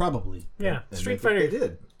 Probably. Yeah, And Street I think Fighter, they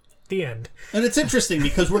did. the end. And it's interesting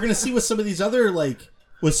because we're going to see with some of these other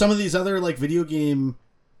video game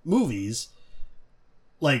movies,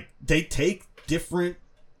 like, they take different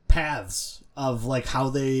paths of like how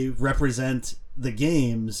they represent the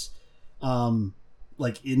games,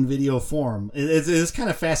 like in video form. It's kind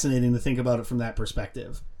of fascinating to think about it from that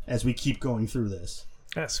perspective as we keep going through this.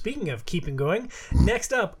 Speaking of keeping going,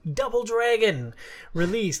 next up, Double Dragon,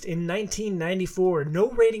 released in 1994, no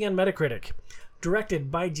rating on Metacritic.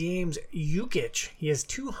 Directed by James Yukich. He has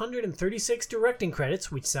 236 directing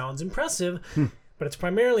credits, which sounds impressive, but it's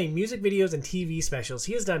primarily music videos and TV specials.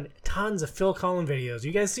 He has done tons of Phil Collins videos.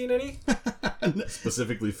 You guys seen any?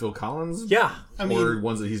 Specifically Phil Collins? Yeah. I mean, Or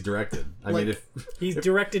ones that he's directed? I like, mean, if He's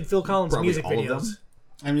directed Phil Collins probably music all of videos. them.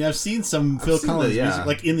 I mean, I've seen some Phil seen Collins the- yeah. music,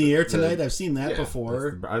 like In the Air Tonight. The- I've seen that Yeah,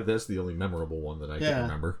 before. That's the only memorable one that I Yeah. can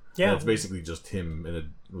remember. Yeah. And it's basically just him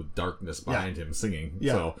with darkness behind him singing.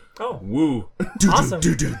 Yeah. So, Oh. woo. Awesome.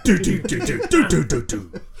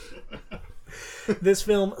 This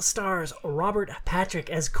film stars Robert Patrick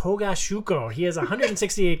as Koga Shuko. He has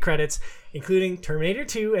 168 credits, including Terminator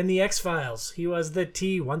 2 and The X-Files. He was the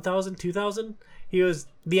T-1000, 2000? He was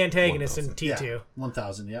the antagonist in 1000. T2. Yeah,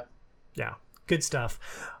 1000, yep. Yeah, good stuff.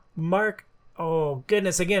 Mark, oh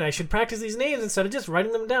goodness, again, I should practice these names instead of just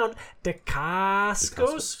writing them down.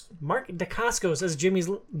 Dacascos? Mark Dacascos as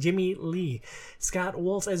Jimmy Lee. Scott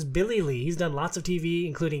Wolf as Billy Lee. He's done lots of TV,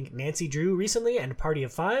 including Nancy Drew recently and Party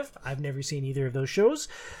of Five. I've never seen either of those shows.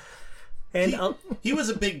 And He was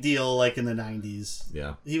a big deal, like, in the 90s.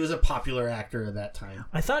 Yeah. He was a popular actor at that time.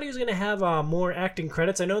 I thought he was going to have more acting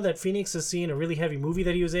credits. I know that Phoenix has seen a really heavy movie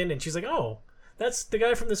that he was in, and she's like, oh, that's the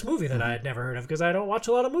guy from this movie that I had never heard of because I don't watch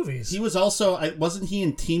a lot of movies. He was also, wasn't he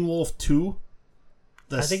in Teen Wolf 2?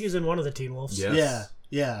 I think he was in one of the Teen Wolves. Yes.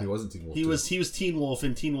 Yeah. He wasn't Teen Wolf. He 2. was Teen Wolf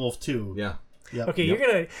in Teen Wolf 2. Yeah. Yep. Okay, you're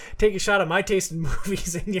going to take a shot at my taste in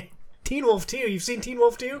movies and Teen Wolf 2. You've seen Teen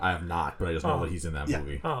Wolf 2? I have not, but I just know Oh. that he's in that Yeah.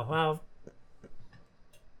 movie. Oh, well.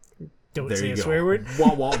 Don't There say you a go. swear word.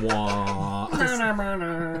 Wah, wah, wah.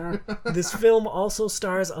 This film also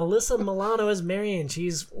stars Alyssa Milano as Marion.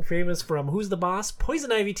 She's famous from Who's the Boss,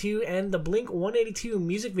 Poison Ivy 2, and the Blink 182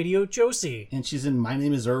 music video Josie. And she's in My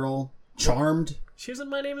Name is Earl, Charmed. She was in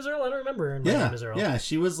My Name is Earl? I don't remember her in My Name is Earl. Yeah,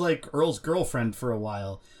 she was like Earl's girlfriend for a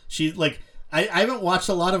while. She like I haven't watched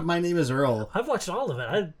a lot of My Name is Earl. I've watched all of it.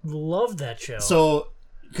 I love that show. So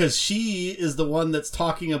because she is the one that's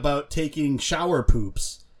talking about taking shower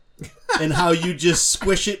poops. and how you just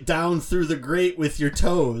squish it down through the grate with your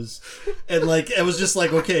toes. And like, it was just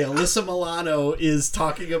like, okay, Alyssa Milano is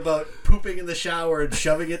talking about pooping in the shower and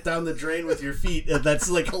shoving it down the drain with your feet. And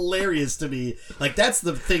that's like hilarious to me. Like, that's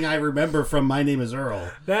the thing I remember from My Name is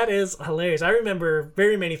Earl. That is hilarious. I remember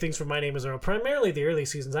very many things from My Name is Earl, primarily the early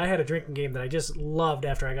seasons. I had a drinking game that I just loved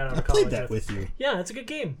after I got out of college. I played that with you. Yeah, it's a good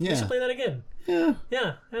game. Yeah. You should play that again. Yeah.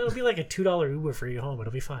 Yeah, it'll be like a $2 Uber for you home.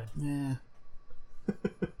 It'll be fine. Yeah.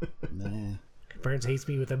 Nah. Burns hates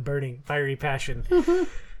me with a burning, fiery passion.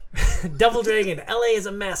 Double Dragon. LA is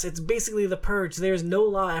a mess. It's basically the purge. There's no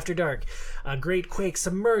law after dark. A great quake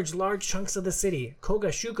submerged large chunks of the city. Koga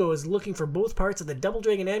Shuko is looking for both parts of the Double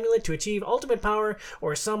Dragon amulet to achieve ultimate power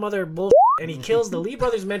or some other bullshit, and he kills the Lee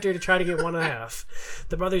brothers' mentor to try to get one and a half.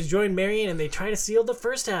 The brothers join Marion and they try to seal the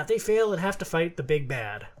first half. They fail and have to fight the big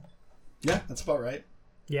bad. Yeah, that's about right.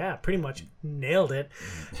 Yeah, pretty much nailed it.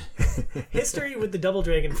 History with the Double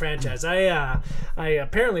Dragon franchise. I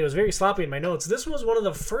apparently was very sloppy in my notes. This was one of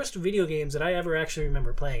the first video games that I ever actually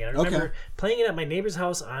remember playing. I remember playing it at my neighbor's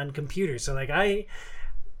house on computer. So like I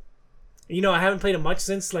haven't played it much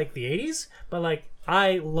since like the 80s, but like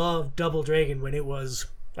I loved Double Dragon when it was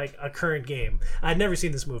like a current game. I'd never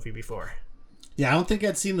seen this movie before. Yeah, I don't think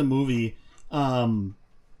I'd seen the movie.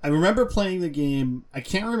 I remember playing the game. I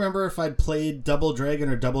can't remember if I'd played Double Dragon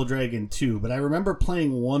or Double Dragon 2, but I remember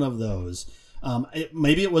playing one of those.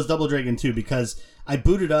 Maybe it was Double Dragon 2 because I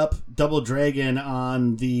booted up Double Dragon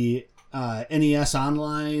on the NES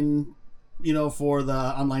Online, for the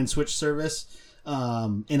online Switch service.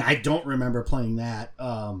 And I don't remember playing that.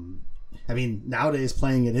 I mean, nowadays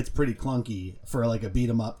playing it, it's pretty clunky for like a beat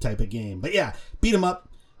 'em up type of game. But yeah, beat 'em up.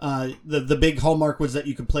 The big hallmark was that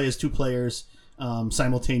you could play as two players.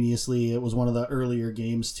 Simultaneously. It was one of the earlier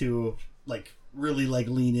games to really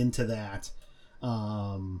lean into that.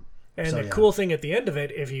 Cool thing at the end of it,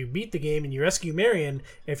 if you beat the game and you rescue Marion,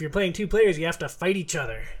 if you're playing two players, you have to fight each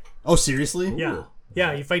other. Oh, seriously? Yeah. Ooh.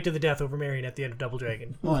 Yeah, you fight to the death over Marion at the end of Double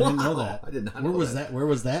Dragon. Oh, I didn't know that. I did not know Where was that. Where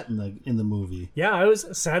was that in the movie? Yeah, I was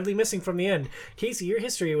sadly missing from the end. Casey, your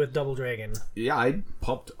history with Double Dragon. Yeah, I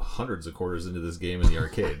pumped hundreds of quarters into this game in the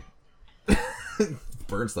arcade.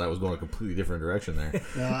 Burns thought I was going a completely different direction there.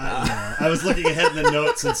 No, I was looking ahead in the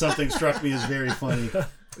notes and something struck me as very funny.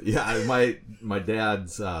 Yeah, my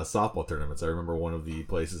dad's softball tournaments. I remember one of the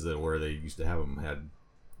places where they used to have them had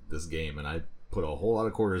this game, and I put a whole lot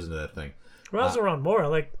of quarters into that thing. Well, I was around more.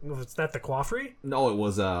 Was that the Coffrey? No, it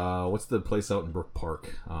was what's the place out in Brook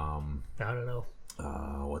Park? I don't know.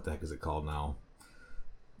 What the heck is it called now?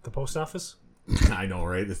 The post office? I know,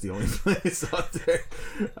 right? It's the only place out there.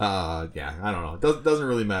 Yeah, I don't know. It doesn't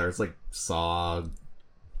really matter. It's like Sawdust.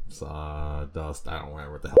 I don't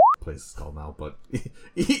remember what the hell the place is called now. But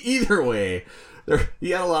either way,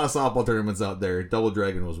 he had a lot of softball tournaments out there. Double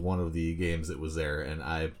Dragon was one of the games that was there, and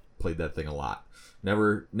I played that thing a lot.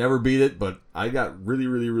 Never beat it, but I got really,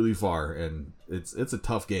 really, really far, and it's a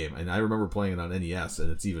tough game. And I remember playing it on NES,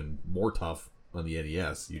 and it's even more tough on the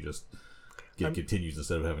NES. You just get continues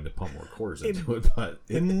instead of having to pump more quarters into it. But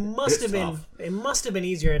it must have been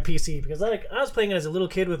easier on PC because I was playing it as a little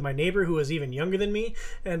kid with my neighbor who was even younger than me,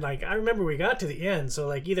 and I remember we got to the end,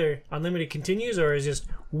 so either unlimited continues or is just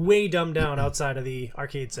way dumbed down outside of the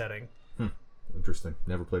arcade setting. Interesting.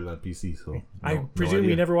 Never played it on PC, so I presume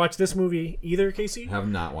you never watched this movie either, Casey? Have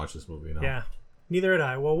not watched this movie. No. Yeah, neither had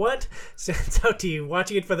I. Well, what stands out to you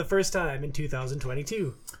watching it for the first time in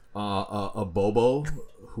 2022? A Bobo,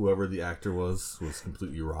 whoever the actor was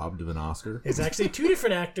completely robbed of an Oscar. It's actually two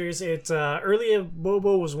different actors. It's earlier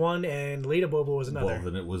Bobo was one and later Bobo was another. Well,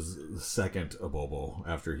 then it was the second Bobo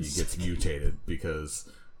after he gets mutated, because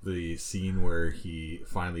the scene where he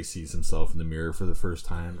finally sees himself in the mirror for the first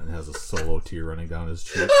time and has a solo tear running down his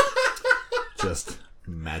cheek, just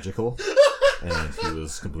magical, and he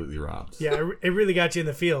was completely robbed. Yeah, it really got you in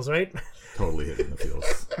the feels, right? Totally hit in the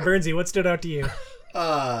feels. Bernsey, what stood out to you?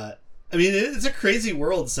 I mean, it's a crazy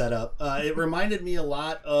world setup. It reminded me a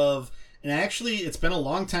lot of, and actually, it's been a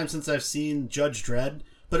long time since I've seen Judge Dredd,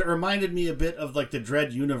 but it reminded me a bit of the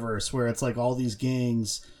Dredd universe, where it's all these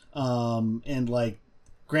gangs, and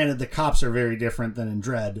granted, the cops are very different than in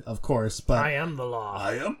Dredd, of course, but I am the law.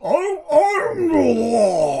 I am the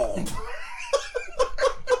law.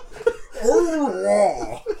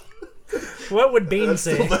 What would Bane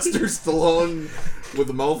say? Sylvester Stallone with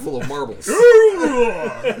a mouthful of marbles.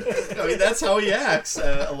 I mean, that's how he acts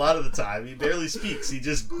a lot of the time. He barely speaks. He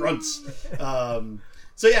just grunts.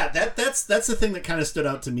 So yeah, that's the thing that kind of stood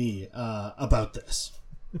out to me about this.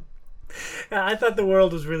 I thought the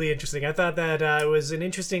world was really interesting. I thought that it was an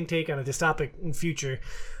interesting take on a dystopic future.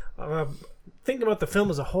 thinking about the film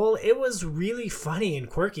as a whole, it was really funny and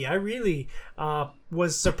quirky. I really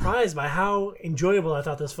was surprised by how enjoyable I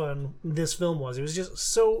thought this film was. It was just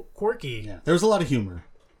so quirky. Yeah, there was a lot of humor.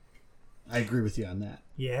 I agree with you on that.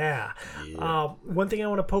 Yeah. One thing I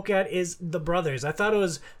want to poke at is the brothers. I thought it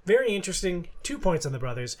was very interesting. 2 points on the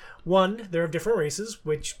brothers. One, they're of different races,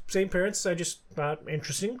 which same parents. I just thought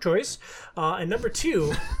interesting choice. And number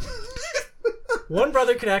 2, one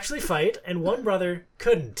brother could actually fight, and one brother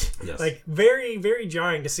couldn't. Yes. Like very, very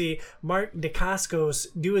jarring to see Mark Dacascos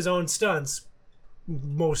do his own stunts,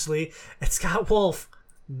 mostly, and Scott Wolf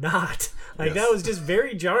not. Like that was just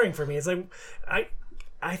very jarring for me. It's like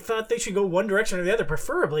I thought they should go one direction or the other,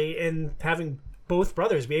 preferably in having both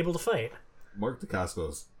brothers be able to fight. Mark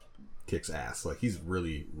Dacascos kicks ass. Like, he's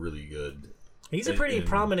really, really good. He's a pretty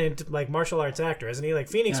prominent like martial arts actor, isn't he? Like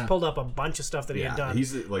Phoenix pulled up a bunch of stuff that he had done.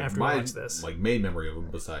 He's like after my we watched this. like main memory of him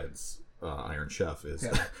besides Iron Chef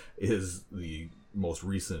is the most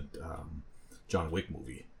recent John Wick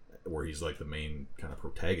movie where he's like the main kind of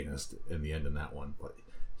protagonist in the end in that one. But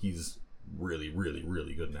he's really, really,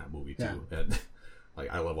 really good in that movie too. Yeah. And like,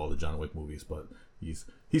 I love all the John Wick movies, but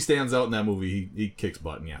he stands out in that movie. He kicks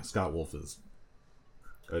butt. And yeah, Scott Wolf is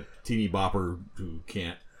a teeny bopper who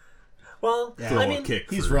can't throw a kick.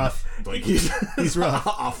 He's rough. Like, he's rough.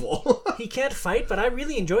 Awful. He can't fight, but I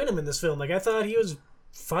really enjoyed him in this film. Like, I thought he was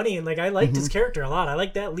funny, and like I liked his character a lot. I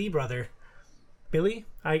liked that Lee brother, Billy.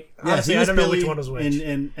 Honestly, I don't know which one was which.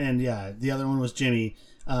 And yeah, the other one was Jimmy.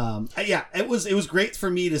 It was great for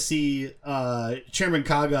me to see Chairman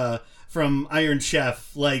Kaga from Iron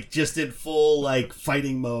Chef like just in full like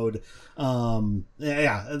fighting mode.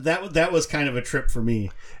 That was kind of a trip for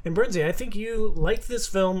me. And Bernsey, I think you liked this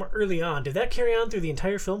film early on. Did that carry on through the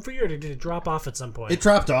entire film for you, or did it drop off at some point? It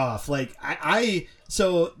dropped off. Like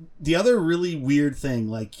so the other really weird thing,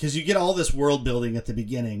 like, because you get all this world building at the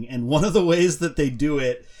beginning, and one of the ways that they do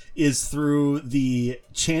it is through the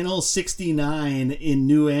Channel 69 in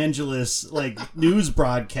New Angeles like news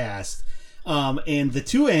broadcast. And the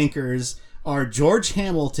 2 anchors are George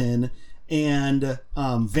Hamilton and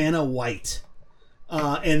Vanna White.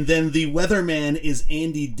 And then the weatherman is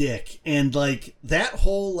Andy Dick. And like that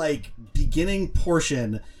whole like beginning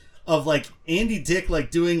portion of like Andy Dick like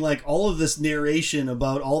doing like all of this narration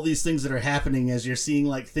about all these things that are happening as you're seeing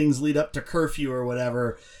like things lead up to curfew or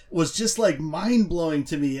whatever was just like mind blowing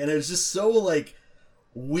to me. And it was just so like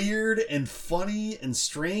weird and funny and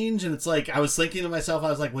strange, and it's like I was thinking to myself, I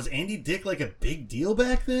was like, was Andy Dick like a big deal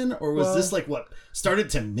back then, or was this like what started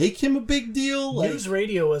to make him a big deal? Like, news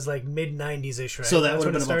radio was like mid-90s ish, right? So that would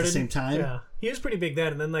have been about the same time. Yeah, he was pretty big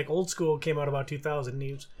then, and then like Old School came out about 2000.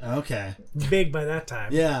 He was okay big by that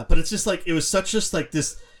time. Yeah, but it's just like it was such just like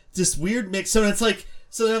this weird mix. So it's like,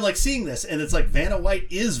 so then I'm like seeing this, and it's like Vanna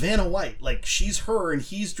White is Vanna White, like she's her and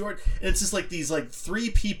he's George, and it's just like these like 3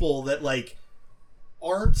 people that like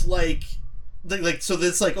aren't like so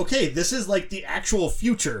that's like, okay, this is like the actual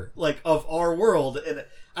future like of our world. And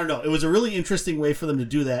I don't know, it was a really interesting way for them to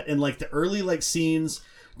do that. And like the early like scenes,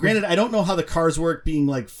 granted I don't know how the cars work being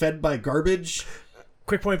like fed by garbage.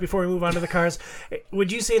 Quick point before we move on to the cars,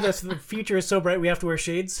 would you say that the future is so bright we have to wear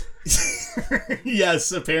shades?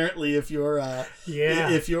 Yes, apparently if you're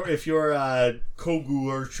if you're Kogu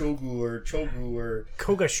or Shogu or Chogu or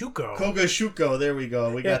Kogashuko, there we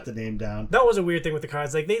go, we got the name down. That was a weird thing with the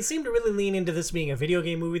cars. Like, they seemed to really lean into this being a video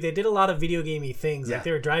game movie. They did a lot of video gamey things. Like,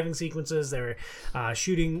 there were driving sequences, there were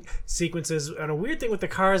shooting sequences, and a weird thing with the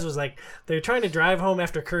cars was like they're trying to drive home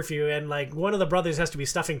after curfew, and like one of the brothers has to be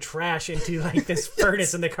stuffing trash into like this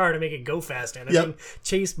furnace in the car to make it go faster, and being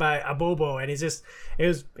chased by a Bobo, and it's just it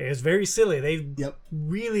was very silly. They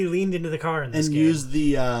really leaned into the car in this game. And used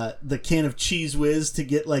the can of Cheese Whiz to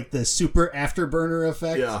get like the super afterburner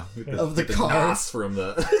effect of the car. NOS from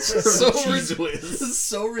the Cheese Whiz. It's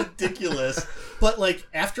so ridiculous. But like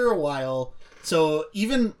after a while, so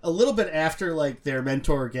even a little bit after like their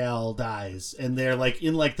mentor gal dies and they're like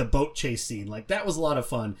in like the boat chase scene, like that was a lot of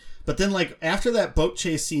fun. But then like after that boat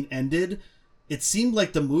chase scene ended, it seemed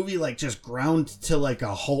like the movie like just ground to like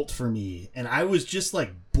a halt for me, and I was just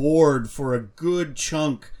like bored for a good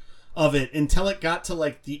chunk of it until it got to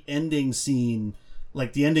like the ending scene,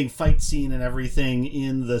 like the ending fight scene and everything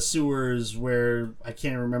in the sewers where I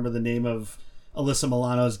can't remember the name of Alyssa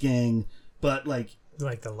Milano's gang, but like the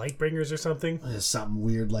Lightbringers or something, something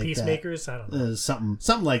weird like Peacemakers, that. I don't know,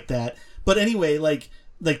 something like that. But anyway, like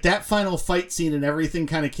that final fight scene and everything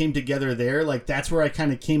kind of came together there. Like that's where I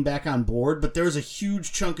kind of came back on board. But there was a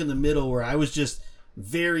huge chunk in the middle where I was just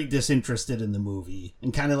very disinterested in the movie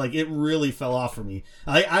and kind of like it really fell off for me.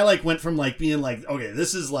 I like went from like being like, okay,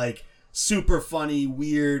 this is like super funny,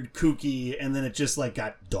 weird, kooky, and then it just like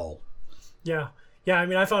got dull. Yeah. Yeah, I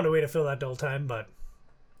mean, I found a way to fill that dull time, but...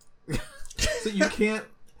 So you can't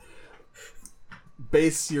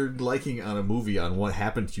base your liking on a movie on what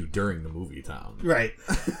happened to you during the movie, Tom. Right.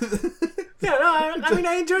 Yeah, no, I mean,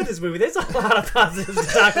 I enjoyed this movie. There's a lot of positives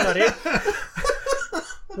to talk about here.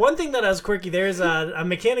 One thing that I was quirky, there's a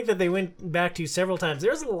mechanic that they went back to several times.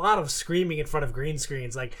 There's a lot of screaming in front of green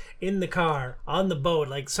screens, like in the car, on the boat,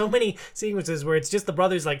 like so many sequences where it's just the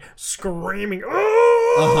brothers like screaming,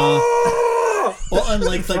 oh! Well,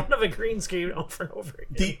 unlike in front of a green screen over and over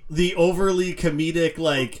again. the overly comedic,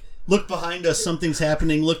 like, look behind us, something's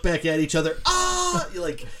happening, look back at each other,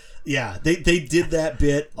 like, yeah, they did that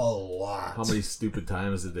bit a lot. How many stupid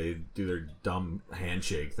times did they do their dumb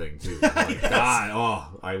handshake thing too? Like,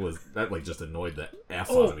 God, that like just annoyed the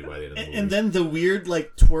F out of me by the end of the movie. And then the weird,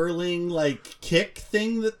 like, twirling, like, kick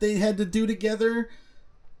thing that they had to do together.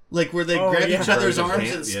 Like, where they grab each other's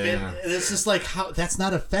arms and spin. Yeah. And it's just like, how that's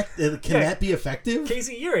not effective. Can that be effective?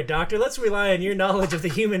 Casey, you're a doctor. Let's rely on your knowledge of the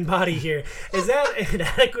human body here. Is that an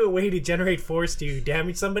adequate way to generate force to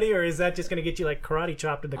damage somebody, or is that just going to get you, like, karate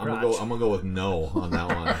chopped in the crotch? I'm gonna go with no on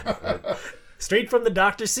that one. Straight from the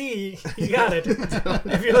Dr. C. You got it.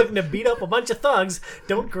 If you're looking to beat up a bunch of thugs,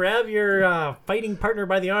 don't grab your fighting partner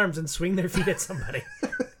by the arms and swing their feet at somebody.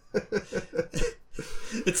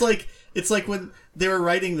 It's like when they were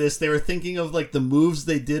writing this, they were thinking of, like, the moves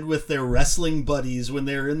they did with their wrestling buddies when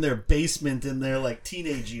they were in their basement in their, like,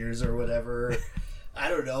 teenage years or whatever. I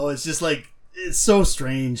don't know. It's just, like, it's so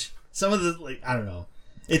strange. Some of the, like, I don't know.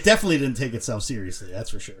 It definitely didn't take itself seriously, that's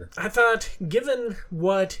for sure. I thought, given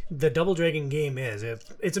what the Double Dragon game is,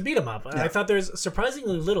 it's a beat-em-up. Yeah. I thought there's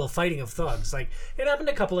surprisingly little fighting of thugs. Like, it happened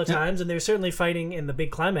a couple of times, and there's certainly fighting in the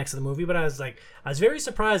big climax of the movie, but I was very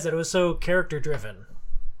surprised that it was so character-driven.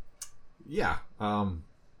 Yeah, I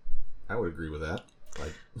would agree with that.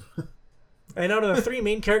 Like, and out of the three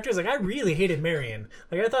main characters, like, I really hated Marion.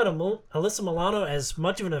 Like, I thought Alyssa Milano, as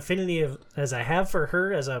much of an affinity as I have for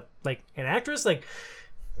her as an actress, like,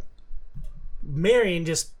 Marion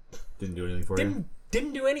just didn't do anything for you.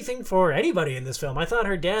 Didn't do anything for anybody in this film. I thought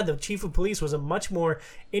her dad, the chief of police, was a much more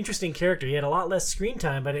interesting character. He had a lot less screen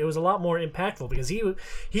time, but it was a lot more impactful because he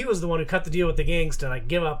was the one who cut the deal with the gangs to, like,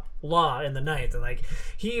 give up law in the night, and, like,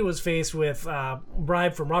 he was faced with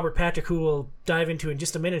bribe from Robert Patrick, who we'll dive into in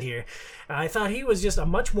just a minute here. I thought he was just a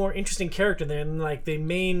much more interesting character than, like, the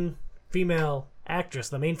main female actress,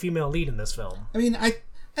 the main female lead in this film. I mean, I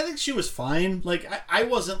think she was fine. Like, I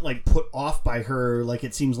wasn't, like, put off by her like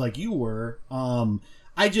it seems like you were.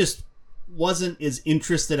 I just wasn't as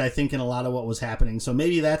interested, I think, in a lot of what was happening. So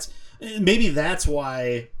maybe that's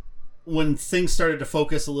why when things started to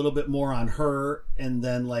focus a little bit more on her and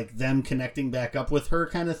then, like, them connecting back up with her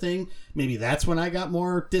kind of thing, maybe that's when I got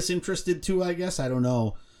more disinterested too, I guess. I don't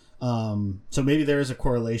know. So maybe there is a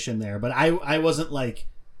correlation there. But I wasn't, like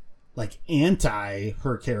anti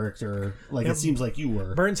her character, like, it seems like you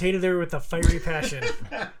were. Burns hated her with a fiery passion.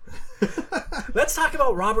 Let's talk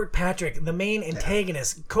about Robert Patrick, the main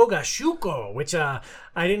antagonist, Koga Shuko, which I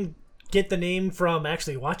didn't get the name from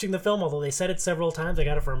actually watching the film, although they said it several times. I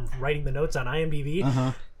got it from writing the notes on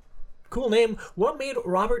IMDb. Cool name. What made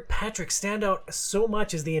Robert Patrick stand out so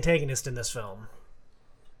much as the antagonist in this film?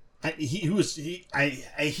 It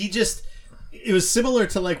was similar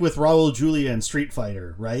to, like, with Raul Julia in Street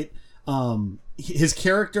Fighter, right? His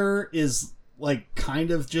character is, like,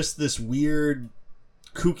 kind of just this weird,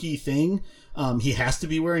 kooky thing. He has to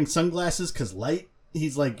be wearing sunglasses because light.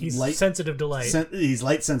 He's light sensitive to light. He's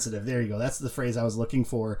light sensitive. There you go. That's the phrase I was looking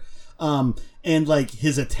for. And, like,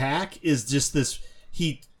 his attack is just this.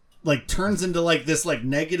 He, like, turns into, like, this, like,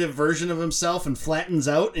 negative version of himself and flattens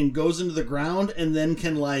out and goes into the ground and then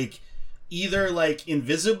can, like, either, like,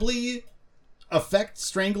 invisibly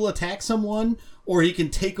strangle, attack someone, or he can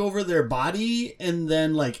take over their body and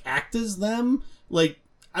then, like, act as them. Like,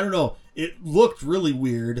 I don't know. It looked really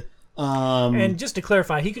weird. And just to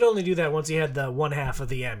clarify, he could only do that once he had the one half of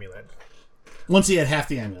the amulet. Once he had half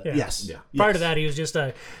the amulet, yeah. Yes. Yeah. Prior to that, he was just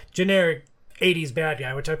a generic 80s bad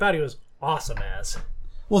guy, which I thought he was awesome as.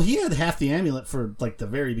 Well, he had half the amulet for, like, the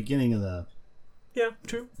very beginning of the... Yeah,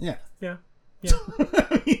 true. Yeah. Yeah.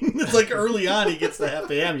 I mean, it's like early on he gets the half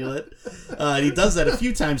the amulet. And he does that a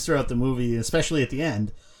few times throughout the movie, especially at the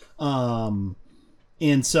end. And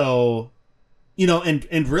so, you know,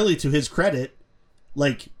 and really to his credit,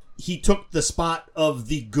 like, he took the spot of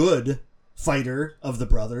the good fighter of the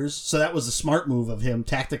brothers. So that was a smart move of him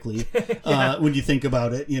tactically, when you think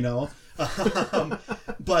about it, you know.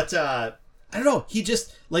 But I don't know. He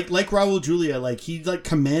just, like Raul Julia, like, he, like,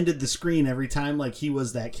 commanded the screen every time, like, he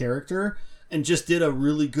was that character. And just did a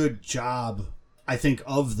really good job I think,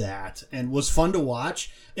 of that, and was fun to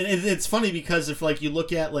watch. And it's funny because if like you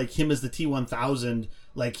look at like him as the T-1000,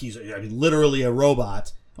 like he's literally a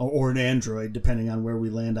robot or an android, depending on where we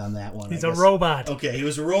land on that one. He's a robot. Okay, he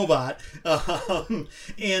was a robot.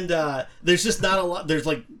 And there's just not a lot. There's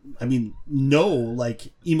like, no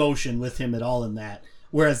like emotion with him at all in that.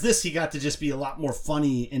 Whereas this, he got to just be a lot more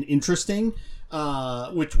funny and interesting,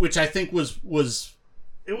 which I think was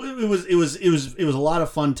a lot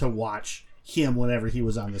of fun to watch him whenever he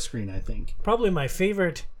was on the screen. I think probably my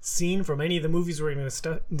favorite scene from any of the movies we're going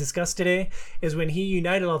to discuss today is when he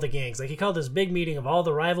united all the gangs. Like, he called this big meeting of all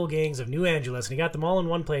the rival gangs of New Angeles, and he got them all in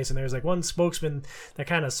one place, and there's like one spokesman that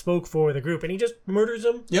kind of spoke for the group, and he just murders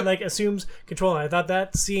them. Yep. And like assumes control. I thought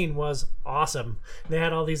that scene was awesome. They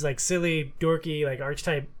had all these like silly, dorky, like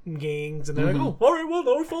archetype gangs, and they're like, oh, all right, well,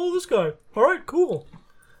 now we follow this guy. All right, cool.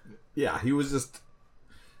 Yeah, he was just.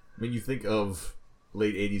 I mean, you think of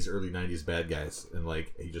late 80s, early 90s bad guys, and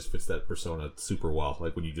like he just fits that persona super well.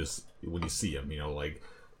 Like when you see him, like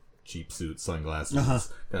cheap suit, sunglasses,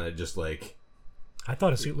 kind of just like. I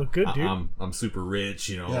thought his suit looked good, dude. I'm super rich,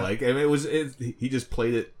 like, I mean, he just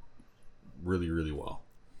played it really, really well,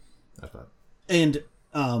 I thought. And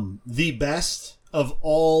the best of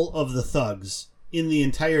all of the thugs in the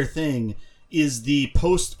entire thing is the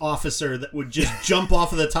post officer that would just jump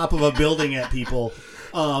off of the top of a building at people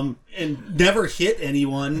and never hit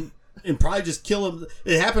anyone and probably just kill them.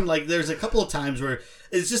 It happened like there's a couple of times where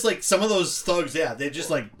it's just like some of those thugs, they just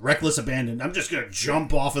like reckless abandon. I'm just going to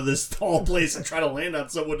jump off of this tall place and try to land on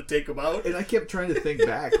someone to take them out. And I kept trying to think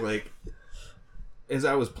back, like, as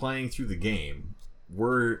I was playing through the game,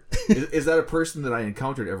 is that a person that I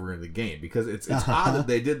encountered ever in the game? Because it's odd that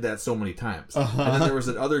they did that so many times. And then there was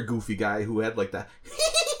that other goofy guy who had like that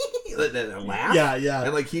laugh. Yeah.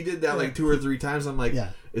 And like he did that like 2 or 3 times. I'm like,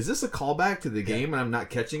 is this a callback to the game and I'm not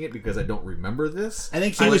catching it because I don't remember this? I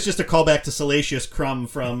think he was just a callback to Salacious Crumb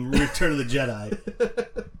from Return of the Jedi.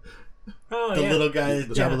 The little guy,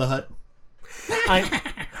 Jabba the Hutt.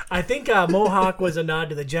 I think Mohawk was a nod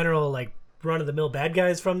to the general like run-of-the-mill bad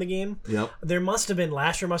guys from the game. Yep.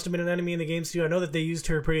 Lasher must have been an enemy in the games too. I know that they used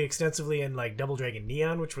her pretty extensively in like Double Dragon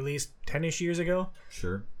Neon, which released 10-ish years ago.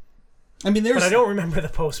 Sure. I mean, but I don't remember the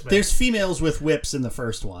Postman. There's females with whips in the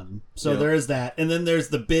first one, so there is that, and then there's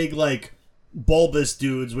the big like bulbous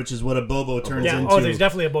dudes, which is what a Bobo turns into. Oh, there's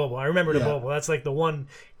definitely a Bobo. I remember the Bobo. That's like the one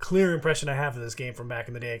clear impression I have of this game from back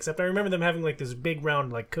in the day. Except I remember them having like this big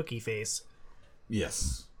round like cookie face.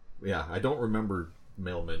 Yes. Yeah, I don't remember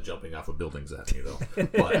mailmen jumping off of buildings at me though,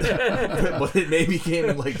 but it maybe came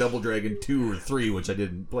in like Double Dragon 2 or 3, which I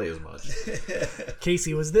didn't play as much.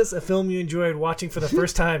 Casey, was this a film you enjoyed watching for the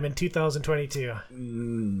first time in 2022?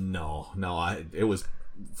 No, it was,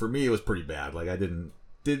 for me, it was pretty bad. Like I didn't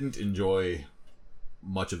enjoy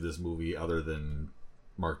much of this movie other than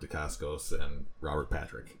Mark Dacascos and Robert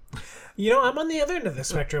Patrick. I'm on the other end of the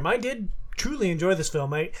spectrum. I did truly enjoy this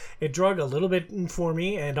film. It drug a little bit for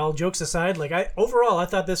me, and all jokes aside, overall I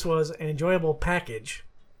thought this was an enjoyable package.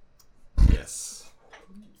 Yes.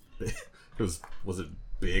 Was it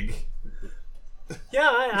big? Yeah,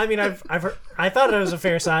 I've heard, I thought it was a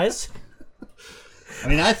fair size.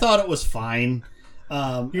 I thought it was fine.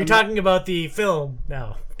 You're talking about the film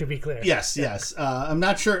now, to be clear. Yes. I'm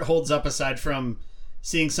not sure it holds up aside from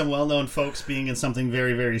seeing some well-known folks being in something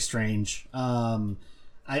very, very strange.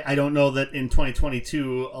 I don't know that in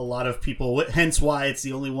 2022 a lot of people, hence why it's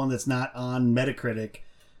the only one that's not on Metacritic.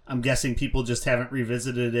 I'm guessing people just haven't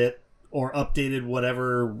revisited it or updated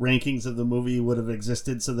whatever rankings of the movie would have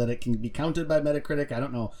existed so that it can be counted by Metacritic. I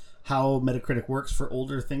don't know how Metacritic works for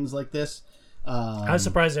older things like this. I was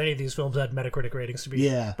surprised any of these films had Metacritic ratings to be.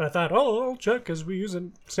 Yeah. But I thought, I'll check as we use it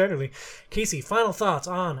standardly. Casey, final thoughts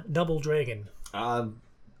on Double Dragon?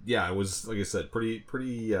 Yeah, it was, like I said, pretty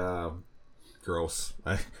gross.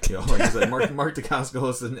 Like I said, Mark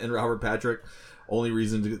Dacascos and Robert Patrick. Only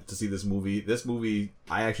reason to see this movie. This movie,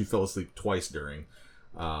 I actually fell asleep twice during.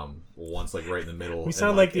 Once like right in the middle. We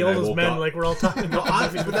sound like the oldest men, like we're all talking about.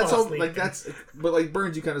 But that's all. But like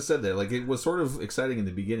Burns, you kind of said that. Like it was sort of exciting in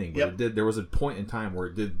the beginning, but there was a point in time where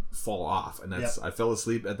it did fall off, and that's I fell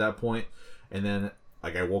asleep at that point, and then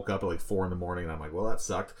like I woke up at like 4 a.m, and I'm like, well, that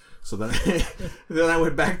sucked. So then I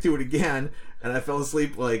went back to it again, and I fell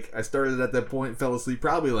asleep. Like I started at that point, fell asleep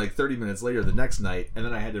probably like 30 minutes later the next night, and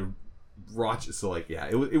then I had to watch it. So like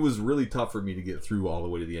it was really tough for me to get through all the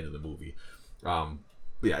way to the end of the movie.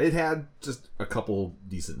 Yeah, it had just a couple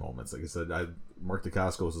decent moments. Like I said, Mark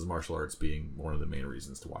Dacascos' martial arts being one of the main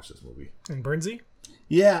reasons to watch this movie. And Burnsy?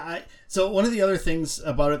 Yeah, so one of the other things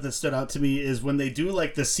about it that stood out to me is when they do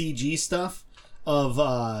like the CG stuff of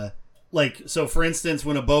like, so for instance,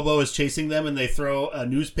 when a Bobo is chasing them and they throw a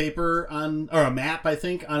newspaper on, or a map, I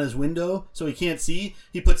think, on his window so he can't see,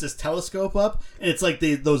 he puts his telescope up, and it's like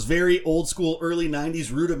those very old school early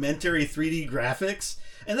 90s rudimentary 3D graphics.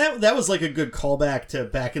 And that was like a good callback to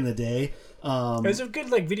back in the day. It was a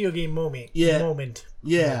good like video game moment.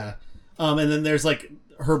 Yeah. And then there's like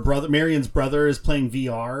her brother, Marion's brother, is playing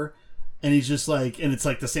VR. And he's just like, and it's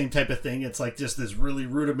like the same type of thing. It's like just this really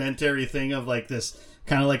rudimentary thing of like this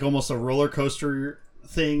kind of like almost a roller coaster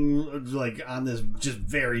thing, like on this just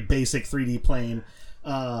very basic 3D plane.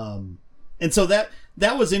 And so that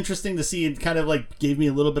was interesting to see and kind of like gave me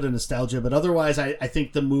a little bit of nostalgia. But otherwise, I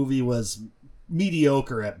think the movie was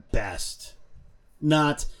mediocre at best.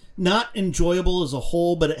 Not enjoyable as a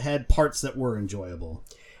whole, but it had parts that were enjoyable.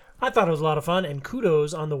 I thought it was a lot of fun, and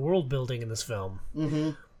kudos on the world building in this film.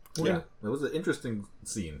 Mm-hmm. It was an interesting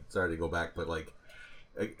scene. Sorry to go back, but like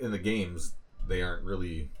in the games, they aren't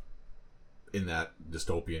really in that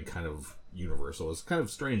dystopian kind of universe. So it's kind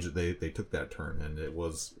of strange that they took that turn, and it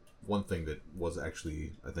was one thing that was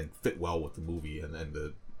actually, I think, fit well with the movie and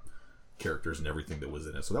the characters and everything that was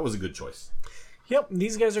in it. So that was a good choice. Yep,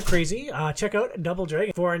 these guys are crazy. Check out Double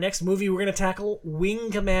Dragon. For our next movie, we're going to tackle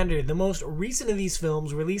Wing Commander, the most recent of these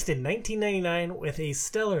films, released in 1999 with a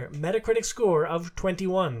stellar Metacritic score of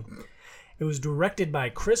 21. It was directed by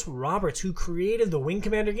Chris Roberts, who created the Wing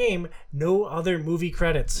Commander game. No other movie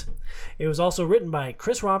credits. It was also written by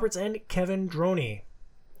Chris Roberts and Kevin Droney.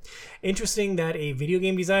 Interesting that a video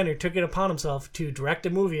game designer took it upon himself to direct a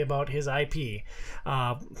movie about his IP.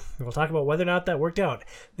 We'll talk about whether or not that worked out.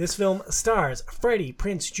 This film stars Freddie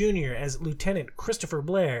Prinze Jr. as Lieutenant Christopher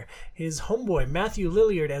Blair, his homeboy Matthew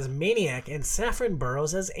Lillard as Maniac, and Saffron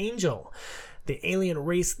Burrows as Angel. The alien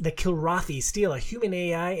race, the Kilrathi, steal a human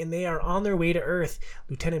AI and they are on their way to Earth.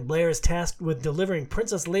 Lieutenant Blair is tasked with delivering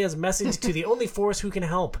Princess Leia's message to the only force who can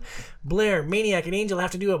help. Blair, Maniac, and Angel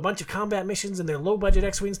have to do a bunch of combat missions in their low-budget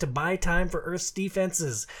X-Wings to buy time for Earth's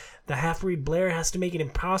defenses. The half-breed Blair has to make an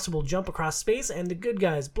impossible jump across space, and the good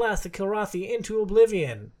guys blast the Kilrathi into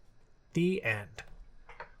oblivion. The end.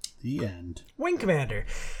 The end. Wing Commander.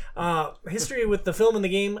 History with the film and the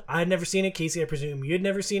game. I'd never seen it. Casey, I presume you'd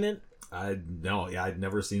never seen it? I'd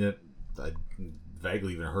never seen it. I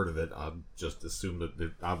vaguely even heard of it. I just assumed that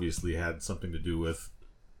it obviously had something to do with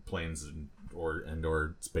planes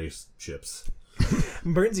or spaceships.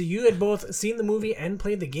 Burnsy, you had both seen the movie and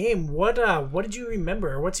played the game. What did you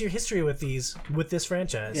remember? What's your history with this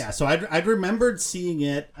franchise? Yeah, so I'd remembered seeing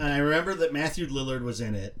it, and I remember that Matthew Lillard was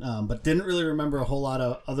in it, but didn't really remember a whole lot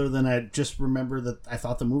of other than I just remember that I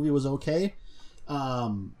thought the movie was okay.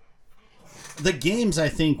 The games, I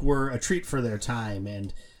think, were a treat for their time,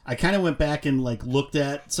 and I kind of went back and like looked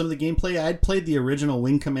at some of the gameplay. I'd played the original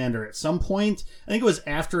Wing Commander at some point. I think it was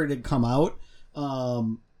after it had come out,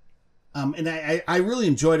 and I really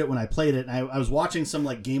enjoyed it when I played it. And I was watching some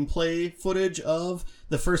like gameplay footage of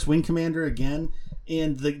the first Wing Commander again,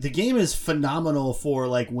 and the game is phenomenal for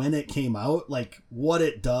like when it came out, like what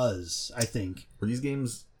it does. I think were these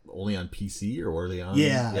games only on PC or were they on?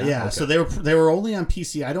 Yeah. Okay. So they were only on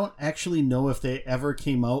PC. I don't actually know if they ever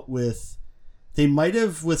came out with. They might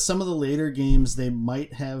have, with some of the later games, they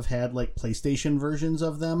might have had like PlayStation versions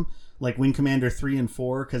of them, like Wing Commander 3 and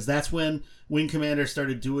 4, because that's when Wing Commander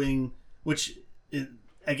started doing,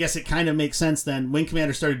 I guess it kind of makes sense then. Wing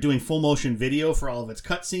Commander started doing full motion video for all of its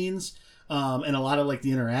cutscenes, and a lot of like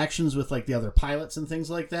the interactions with like the other pilots and things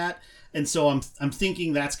like that. And so I'm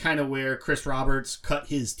thinking that's kind of where Chris Roberts cut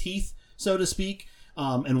his teeth, so to speak,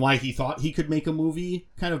 and why he thought he could make a movie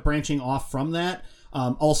kind of branching off from that.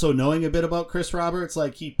 Also knowing a bit about Chris Roberts,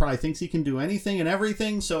 like he probably thinks he can do anything and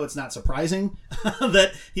everything, so it's not surprising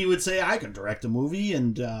that he would say, I can direct a movie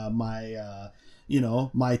and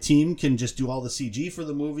my team can just do all the CG for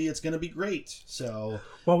the movie. It's going to be great. So,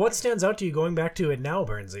 well, what stands out to you going back to it now,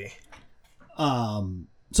 Burnsy?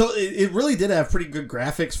 So it really did have pretty good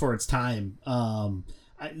graphics for its time.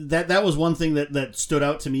 That was one thing that stood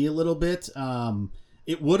out to me a little bit.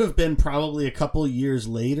 It would have been probably a couple years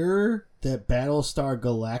later that Battlestar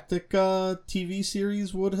Galactica TV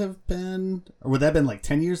series would have been, or would that have been like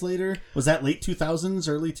 10 years later? Was that late 2000s,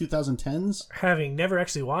 early 2010s? Having never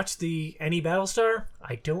actually watched any Battlestar,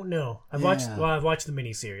 I don't know. I've watched the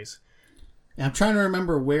miniseries. I'm trying to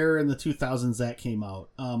remember where in the 2000s that came out.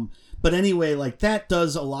 But anyway, like that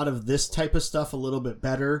does a lot of this type of stuff a little bit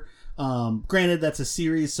better. Granted, that's a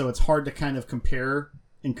series, so it's hard to kind of compare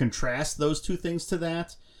and contrast those two things to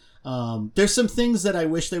that. There's some things that I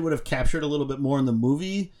wish they would have captured a little bit more in the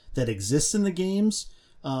movie that exists in the games.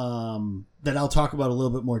 that I'll talk about a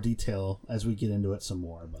little bit more detail as we get into it some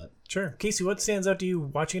more. But Sure. Casey, what stands out to you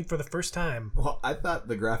watching it for the first time? Well, I thought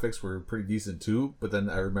the graphics were pretty decent too, but then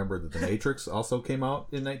I remembered that The Matrix also came out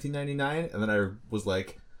in 1999, and then I was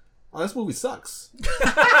like, "Oh, this movie sucks."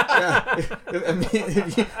 Yeah. I mean,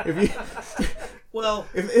 if you well,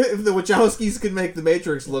 if the Wachowskis could make The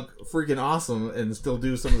Matrix look freaking awesome and still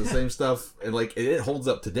do some of the same stuff, and like it holds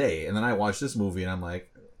up today, and then I watch this movie and I'm like,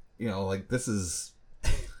 like this is.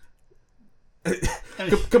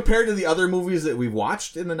 Compared to the other movies that we've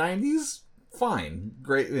watched in the 90s, fine.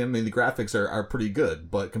 Great. I mean, the graphics are pretty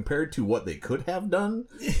good, but compared to what they could have done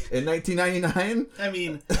in 1999... I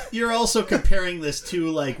mean, you're also comparing this to,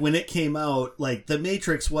 like, when it came out, like, The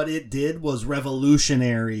Matrix, what it did was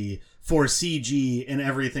revolutionary for CG and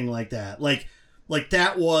everything like that. Like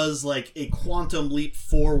that was, like, a quantum leap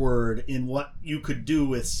forward in what you could do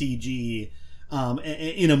with CG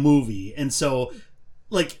in a movie. And so,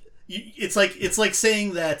 like... It's like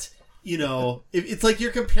saying that, it's like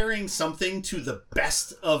you're comparing something to the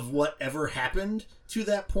best of whatever happened to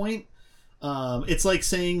that point. It's like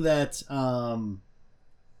saying that, I'm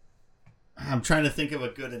trying to think of a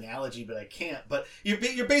good analogy, but I can't. But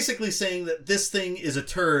you're basically saying that this thing is a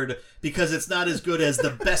turd because it's not as good as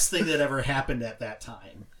the best thing that ever happened at that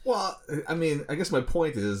time. Well, I mean, I guess my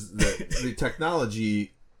point is that the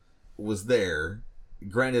technology was there.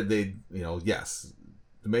 Granted, yes,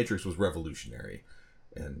 The Matrix was revolutionary,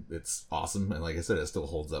 and it's awesome. And like I said, it still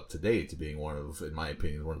holds up today to being in my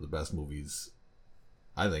opinion, one of the best movies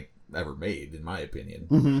I think ever made, in my opinion.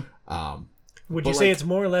 Mm-hmm. Would you say it's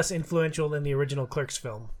more or less influential than the original Clerks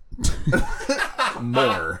film?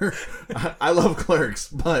 More. I love Clerks,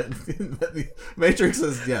 but the Matrix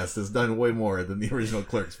has done way more than the original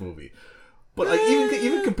Clerks movie. But like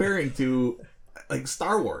even comparing to like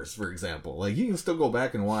Star Wars, for example, like you can still go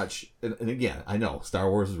back and watch, and again, I know Star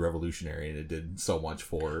Wars is revolutionary and it did so much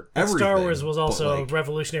for everything. Star Wars was also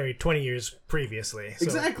revolutionary 20 years previously. So.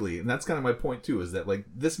 Exactly, and that's kind of my point too, is that like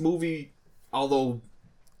this movie, although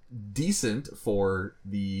decent for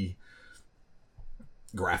the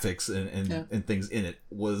graphics and things in it,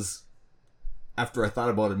 was, after I thought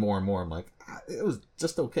about it more and more, I'm like, it was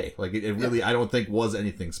just okay. Like it really, I don't think was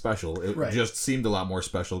anything special. It just seemed a lot more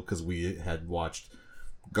special because we had watched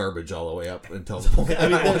garbage all the way up until the point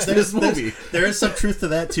I watched this movie. There is some truth to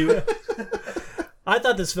that too. I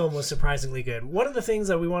thought this film was surprisingly good. One of the things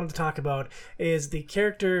that we wanted to talk about is the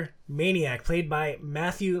character Maniac, played by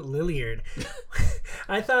Matthew Lillard.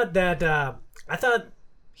 I thought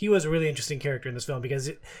he was a really interesting character in this film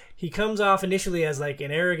because he comes off initially as like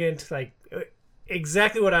an arrogant, like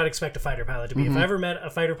exactly what I'd expect a fighter pilot to be. Mm-hmm. If I ever met a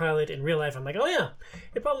fighter pilot in real life, I'm like, oh yeah,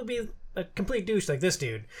 it'd probably be a complete douche like this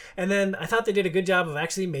dude. And then I thought they did a good job of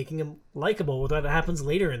actually making him likable with what happens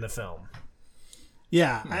later in the film.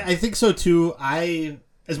 Yeah, I think so too.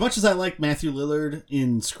 As much as I like Matthew Lillard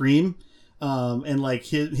in Scream, and like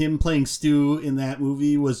him playing Stu in that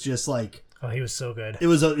movie was just like, oh, he was so good. It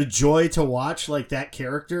was a joy to watch, like, that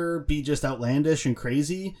character be just outlandish and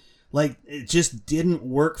crazy. Like, it just didn't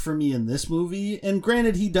work for me in this movie. And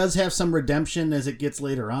granted, he does have some redemption as it gets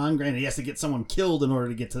later on. Granted, he has to get someone killed in order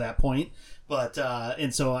to get to that point. But,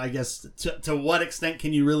 and so I guess to what extent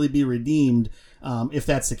can you really be redeemed if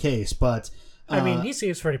that's the case? But... I mean, he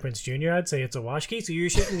saves Freddie Prinze Jr. I'd say it's a wash. Casey, you're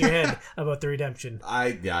shaking your head about the redemption.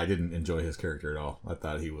 I didn't enjoy his character at all. I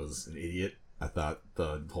thought he was an idiot. I thought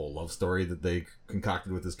the whole love story that they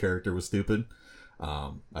concocted with his character was stupid.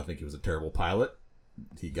 I think he was a terrible pilot.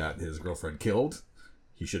 He got his girlfriend killed.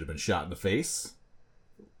 He should have been shot in the face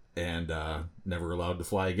and never allowed to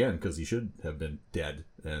fly again because he should have been dead.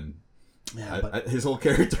 And his whole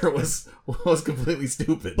character was completely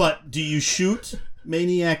stupid. But do you shoot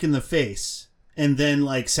Maniac in the face and then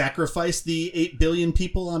like sacrifice the 8 billion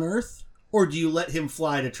people on Earth, or do you let him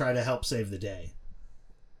fly to try to help save the day?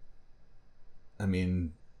 I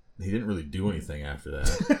mean, he didn't really do anything after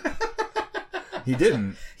that. He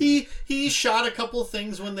didn't. He shot a couple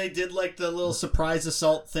things when they did like the little surprise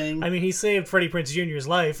assault thing. I mean, he saved Freddie Prinze Jr.'s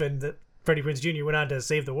life, and Freddie Prinze Jr. went on to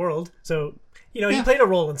save the world. So, he played a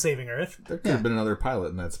role in saving Earth. There could have been another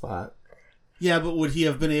pilot in that spot. Yeah, but would he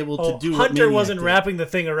have been able to do what Hunter Maniac wasn't did? wrapping the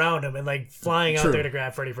thing around him and like flying out there to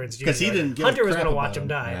grab Freddie Prinze Jr. Because he didn't give Hunter a was crap going to watch about him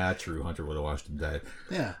die. Yeah, true. Hunter would have watched him die.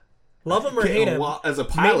 Yeah. Love him or hate him. Well, as a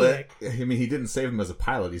pilot, Maniac. I mean, he didn't save him as a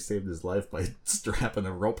pilot. He saved his life by strapping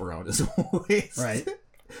a rope around his waist. Right.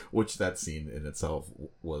 Which that scene in itself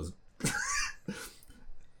was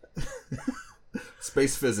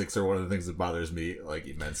Space physics are one of the things that bothers me like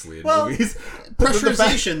immensely in Well, movies.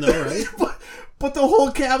 pressurization, though, right? But the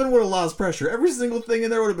whole cabin would have lost pressure. Every single thing in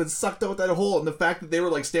there would have been sucked out that hole. And the fact that they were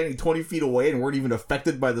like standing 20 feet away and weren't even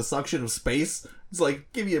affected by the suction of space, it's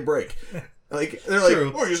like, give me a break. Like, they're like,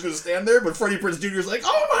 True. oh, you're just going to stand there? But Freddie Prinze Jr. is like,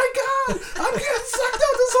 oh my God, I'm getting sucked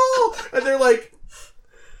out this hole. And they're like,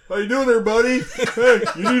 how you doing there, buddy? Hey,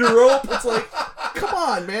 you need a rope? It's like, come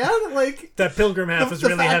on, man. Like, That pilgrim half is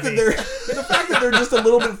really fact heavy. The fact that they're just a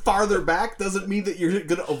little bit farther back doesn't mean that you're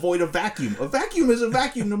going to avoid a vacuum. A vacuum is a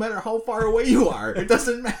vacuum no matter how far away you are. It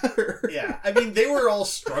doesn't matter. Yeah, I mean, they were all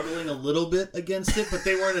struggling a little bit against it, but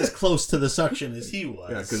they weren't as close to the suction as he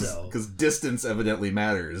was. Yeah, because distance evidently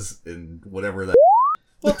matters in whatever that...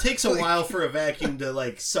 Well, it takes a while for a vacuum to,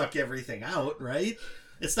 like, suck everything out, right?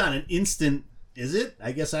 It's not an instant... Is it?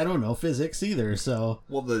 I guess I don't know physics either, so...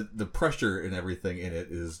 Well, the pressure and everything in it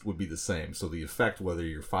would be the same. So the effect, whether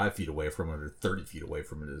you're 5 feet away from it or 30 feet away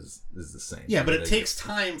from it, is the same. Yeah, but it takes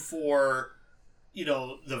time for,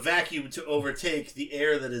 the vacuum to overtake the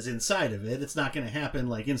air that is inside of it. It's not going to happen,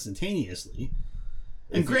 like, instantaneously.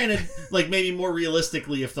 And granted, like, maybe more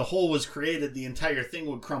realistically, if the hole was created, the entire thing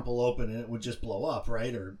would crumple open and it would just blow up,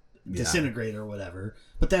 right? Or disintegrate or whatever.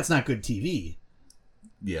 But that's not good TV.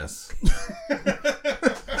 Yes.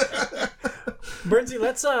 Bernsey,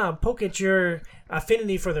 let's poke at your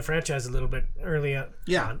affinity for the franchise a little bit earlier.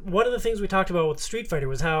 Yeah. One of the things we talked about with Street Fighter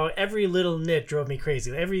was how every little nit drove me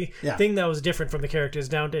crazy. Everything that was different from the characters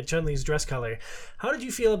down to Chun-Li's dress color. How did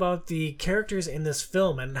you feel about the characters in this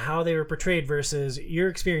film and how they were portrayed versus your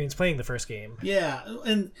experience playing the first game? Yeah,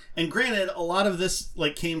 and granted, a lot of this,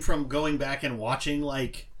 like, came from going back and watching,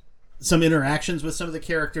 like, some interactions with some of the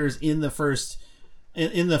characters in the first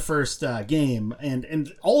game,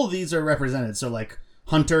 and all of these are represented. So, like,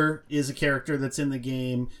 Hunter is a character that's in the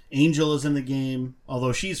game. Angel is in the game,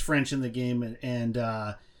 although she's French in the game, and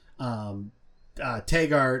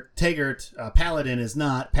Taggart, Paladin is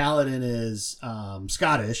not. Paladin is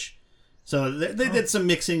Scottish. So they did some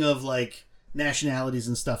mixing of, like, nationalities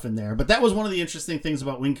and stuff in there. But that was one of the interesting things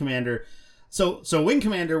about Wing Commander. So Wing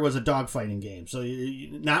Commander was a dogfighting game. So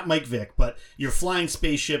not Mike Vick, but you're flying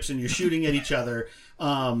spaceships and you're shooting at each other,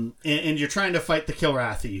 and you're trying to fight the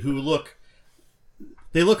Kilrathi, who look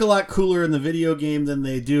a lot cooler in the video game than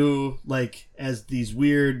they do, like, as these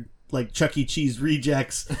weird, like, Chuck E. Cheese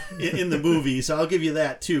rejects in the movie. So I'll give you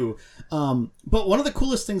that too. But one of the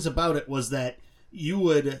coolest things about it was that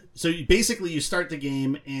you start the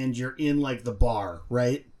game and you're in, like, the bar,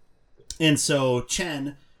 right? And so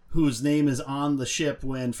Chen, whose name is on the ship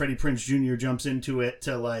when Freddie Prinze Jr. jumps into it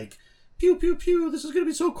to, like, pew, pew, pew, this is going to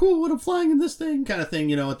be so cool when I'm flying in this thing, kind of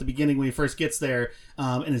thing, at the beginning when he first gets there,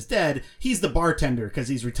 and is dead. He's the bartender because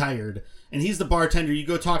he's retired. And he's the bartender. You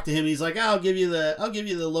go talk to him. He's like, I'll give you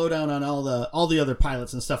the lowdown on all the other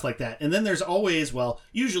pilots and stuff like that. And then there's always,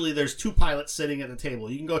 usually there's 2 pilots sitting at a table.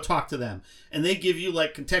 You can go talk to them, and they give you,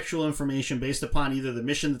 like, contextual information based upon either the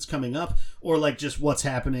mission that's coming up or, like, just what's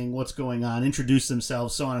happening, what's going on, introduce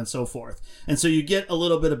themselves, so on and so forth. And so you get a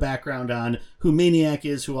little bit of background on who Maniac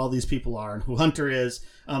is, who all these people are, and who Hunter is.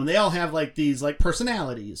 They all have, like, these, like,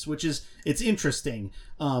 personalities, it's interesting.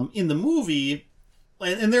 In the movie.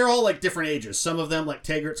 And they're all, like, different ages. Some of them, like,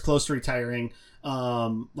 Taggart's close to retiring.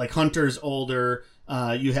 Like, Hunter's older.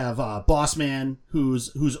 You have Bossman,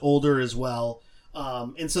 who's older as well.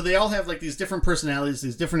 And so they all have, like, these different personalities,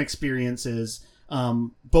 these different experiences,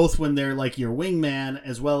 both when they're, like, your wingman,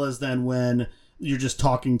 as well as then when you're just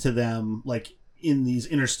talking to them, like, in these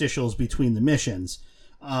interstitials between the missions.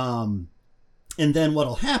 And then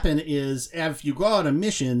what'll happen is, if you go out on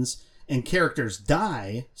missions and characters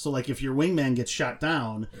die, so, like, if your wingman gets shot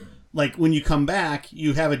down, like, when you come back,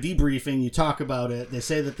 you have a debriefing, you talk about it, they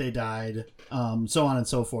say that they died, so on and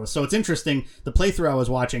so forth. So it's interesting. The playthrough I was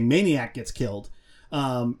watching, Maniac gets killed,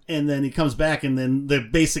 and then he comes back, and then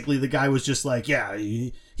basically the guy was just like, yeah,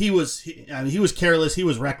 he was careless, he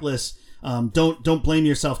was reckless. Don't blame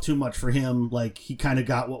yourself too much for him. Like, he kind of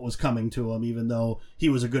got what was coming to him, even though he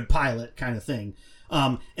was a good pilot, kind of thing.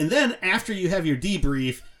 And then after you have your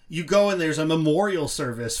debrief, you go and there's a memorial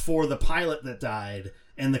service for the pilot that died,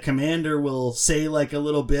 and the commander will say, like, a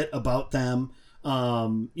little bit about them.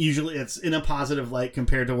 Usually it's in a positive light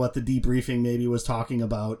compared to what the debriefing maybe was talking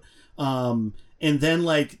about. And then,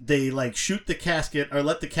 like, they, like, shoot the casket or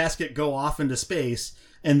let the casket go off into space,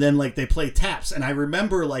 and then, like, they play taps. And I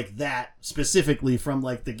remember, like, that specifically from,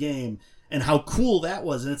 like, the game and how cool that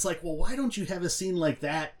was. And it's like, well, why don't you have a scene like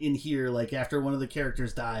that in here, like, after one of the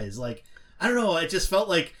characters dies? Like, I don't know. I just felt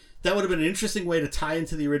like that would have been an interesting way to tie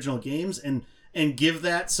into the original games and give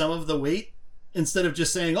that some of the weight instead of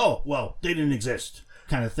just saying, oh, well, they didn't exist.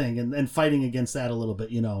 kind of thing, and fighting against that a little bit,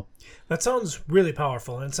 you know. That sounds really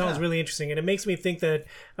powerful, and it sounds really interesting, and it makes me think that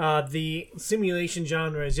the simulation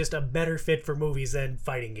genre is just a better fit for movies than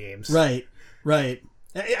fighting games. Right.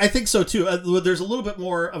 I think so too. There's a little bit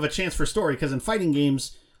more of a chance for story, because in fighting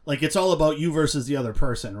games, like, it's all about you versus the other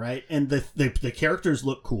person, right? And the characters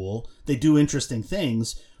look cool, they do interesting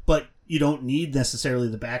things, but you don't need necessarily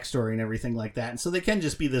the backstory and everything like that. And so they can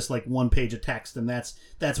just be this like one page of text, and that's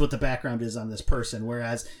what the background is on this person.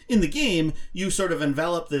 Whereas in the game, you sort of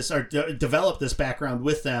envelop this or develop this background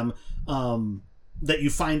with them, that you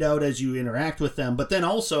find out as you interact with them. But then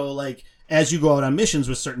also, like, as you go out on missions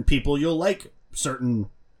with certain people, you'll like certain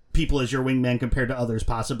people as your wingman compared to others,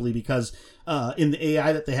 possibly because in the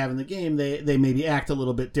AI that they have in the game, they maybe act a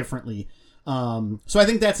little bit differently. So I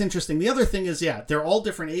think that's interesting. The other thing is, they're all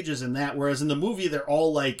different ages in that, whereas in the movie, they're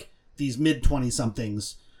all like these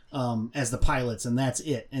mid-20-somethings as the pilots, and that's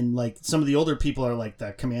it. And like some of the older people are like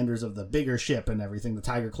the commanders of the bigger ship and everything, the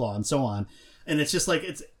Tiger Claw and so on. And it's just like,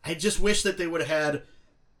 I just wish that they would have had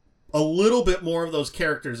a little bit more of those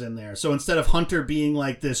characters in there. So instead of Hunter being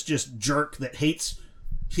like this just jerk that hates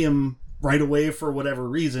him right away for whatever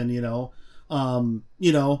reason,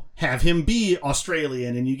 have him be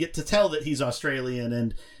Australian, and you get to tell that he's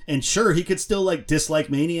Australian, and sure, he could still like dislike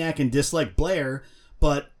Maniac and dislike Blair,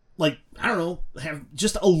 but like, I don't know, have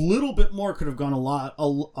just a little bit more, could have gone a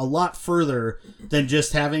lot further than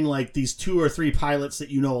just having like these 2 or 3 pilots that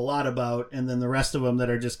you know a lot about, and then the rest of them that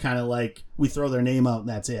are just kind of like, we throw their name out and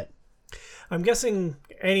that's it. I'm guessing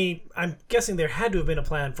there had to have been a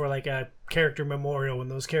plan for like a character memorial when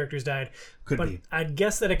those characters died. Could but be. I'd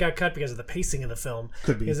guess that it got cut because of the pacing of the film.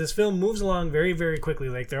 Could be. Because this film moves along very, very quickly.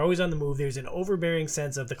 Like, they're always on the move. There's an overbearing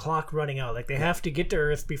sense of the clock running out. Like, they have to get to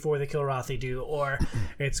Earth before the Kilrathi do, or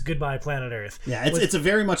it's goodbye planet Earth. Yeah, it's a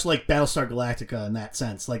very much like Battlestar Galactica in that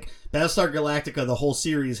sense. Like, Battlestar Galactica, the whole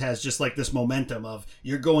series has just like this momentum of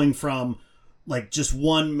you're going from like just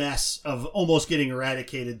one mess of almost getting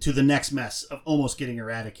eradicated to the next mess of almost getting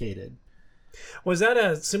eradicated. Was that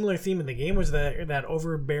a similar theme in the game? Was that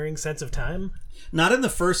overbearing sense of time? Not in the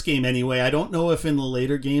first game anyway. I don't know if in the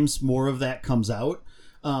later games more of that comes out.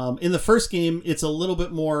 In the first game, it's a little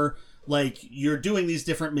bit more like you're doing these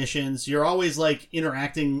different missions. You're always like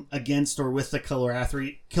interacting against or with the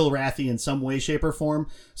Kilrathi in some way, shape, or form.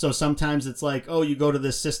 So sometimes it's like, oh, you go to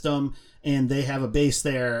this system and they have a base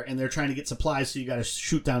there and they're trying to get supplies, so you got to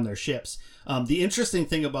shoot down their ships. The interesting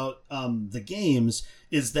thing about the games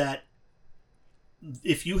is that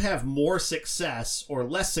if you have more success or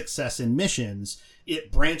less success in missions,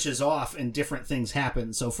 it branches off and different things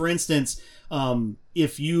happen. So for instance,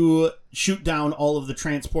 if you shoot down all of the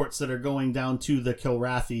transports that are going down to the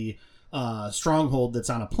Kilrathi stronghold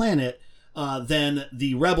that's on a planet, then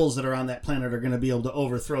the rebels that are on that planet are going to be able to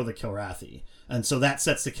overthrow the Kilrathi. And so that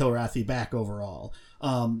sets the Kilrathi back overall.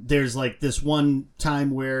 There's like this one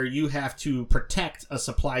time where you have to protect a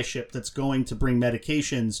supply ship that's going to bring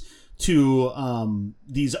medications to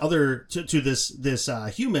these other to this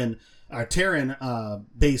human Terran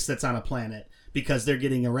base that's on a planet, because they're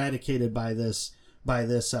getting eradicated by this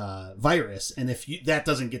virus, and if that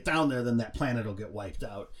doesn't get down there, then that planet will get wiped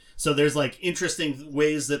out. So there's like interesting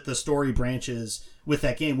ways that the story branches with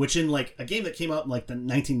that game, which in like a game that came out in like the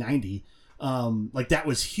 1990, like that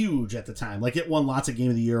was huge at the time. Like it won lots of Game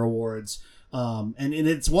of the Year awards, and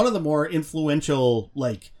it's one of the more influential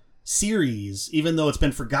like series, even though it's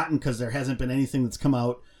been forgotten because there hasn't been anything that's come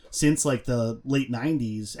out since like the late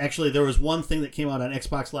 90s. Actually, there was one thing that came out on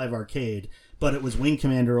Xbox Live Arcade, but it was Wing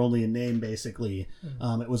Commander only in name, basically.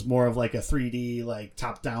 It was more of like a 3D like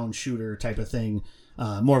top-down shooter type of thing,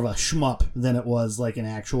 more of a shmup than it was like an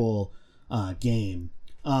actual game.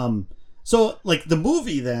 So like the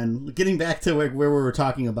movie, then getting back to like where we were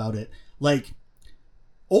talking about it, like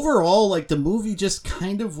overall, like the movie just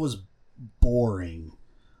kind of was boring.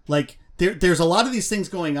 Like there's a lot of these things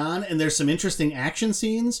going on, and there's some interesting action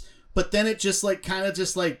scenes, but then it just like kind of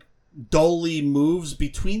just like dully moves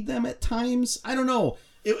between them at times. I don't know.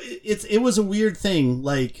 It was a weird thing.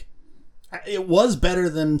 Like it was better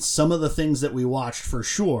than some of the things that we watched for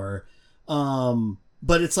sure.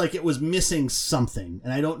 But it's like it was missing something,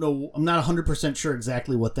 and I don't know. I'm not 100% sure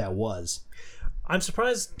exactly what that was. I'm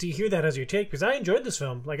surprised to hear that as your take, because I enjoyed this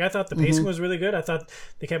film. Like, I thought the pacing was really good. I thought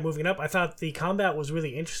they kept moving up. I thought the combat was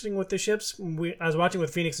really interesting with the ships. I was watching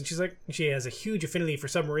with Phoenix, and she has a huge affinity for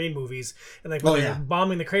submarine movies. And like when they're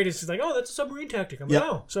bombing the craters, she's like, "Oh, that's a submarine tactic." I'm like,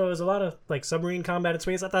 "Oh." So there's a lot of like submarine combat in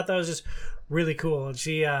space. I thought that was just really cool. And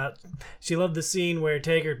she loved the scene where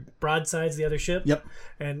Taggart broadsides the other ship. Yep.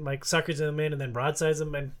 And like suckers them in and then broadsides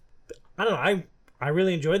them. And I don't know. I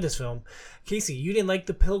really enjoyed this film. Casey, you didn't like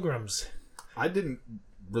The Pilgrims. I didn't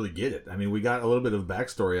really get it. I mean, we got a little bit of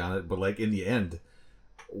backstory on it, but like in the end,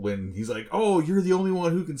 when he's like, "Oh, you're the only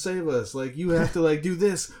one who can save us. Like, you have to like do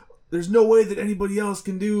this. There's no way that anybody else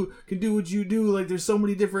can do what you do. Like, there's so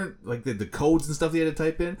many different like the codes and stuff he had to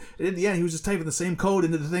type in. And in the end, he was just typing the same code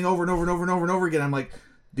into the thing over and over and over and over and over again. I'm like,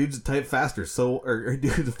 dude's type faster, or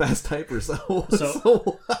dude's a fast typer.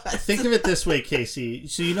 So think of it this way, Casey.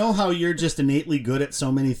 So you know how you're just innately good at so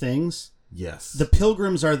many things? Yes. The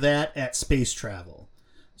Pilgrims are that at space travel.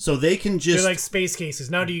 So they can just... They're like space cases.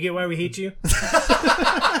 Now do you get why we hate you?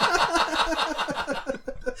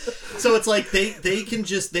 So it's like they can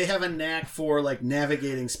just... They have a knack for like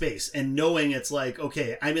navigating space and knowing it's like,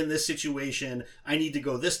 okay, I'm in this situation. I need to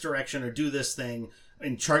go this direction or do this thing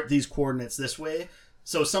and chart these coordinates this way.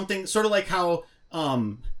 So something sort of like how...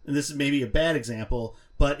 and this is maybe a bad example,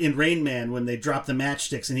 but in Rain Man, when they drop the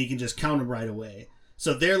matchsticks and he can just count them right away.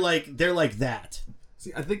 So they're like that.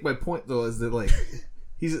 See, I think my point though is that like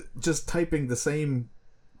he's just typing the same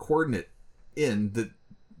coordinate in that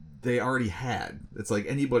they already had. It's like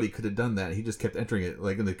anybody could have done that. He just kept entering it,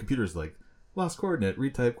 like, and the computer's like, lost coordinate,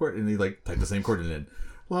 retype coordinate, and he like typed the same coordinate in.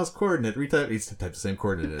 Lost coordinate, retype. He typed the same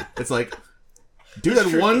coordinate in. It's like, dude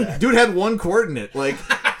had one coordinate. Like,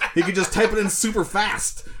 he could just type it in super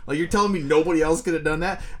fast. Like, you're telling me nobody else could have done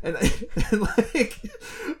that? And like,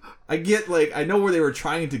 I get, like, I know where they were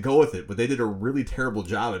trying to go with it, but they did a really terrible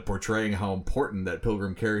job at portraying how important that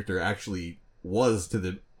Pilgrim character actually was to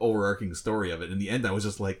the overarching story of it. In the end, I was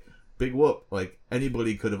just like, big whoop. Like,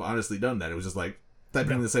 anybody could have honestly done that. It was just like,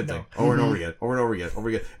 typing the same thing over and over again, over and over again, over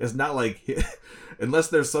again. It's not like, unless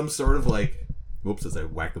there's some sort of like, whoops, as I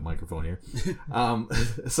whack the microphone here,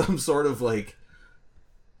 some sort of like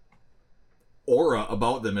aura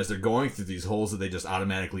about them as they're going through these holes that they just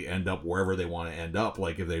automatically end up wherever they want to end up.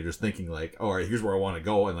 Like, if they're just thinking like, all right, here's where I want to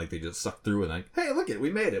go, and like they just suck through and like, hey, look it, we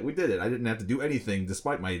made it, we did it. I didn't have to do anything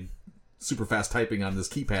despite my super fast typing on this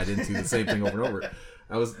keypad into the same thing over and over.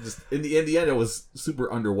 I was just in the end, I was super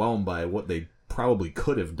underwhelmed by what they probably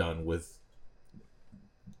could have done with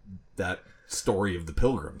that story of the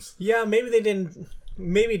Pilgrims. Yeah, maybe it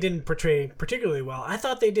didn't portray particularly well. I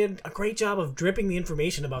thought they did a great job of dripping the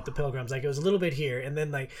information about the Pilgrims. Like, it was a little bit here, and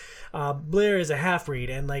then like Blair is a half-breed,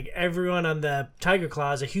 and like everyone on the Tiger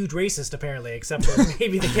Claw is a huge racist apparently, except for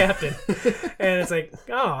maybe the captain. And it's like,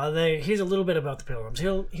 oh, here's a little bit about the Pilgrims.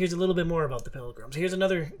 Here's a little bit more about the Pilgrims. Here's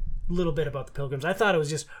another little bit about the Pilgrims. I thought it was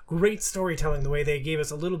just great storytelling the way they gave us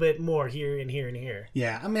a little bit more here and here and here.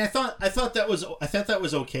 Yeah, I mean, I thought that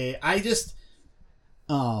was okay. I just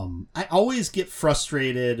I always get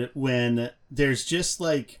frustrated when there's just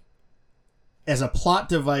like, as a plot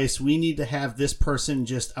device, we need to have this person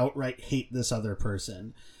just outright hate this other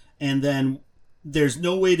person, and then there's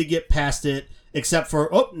no way to get past it except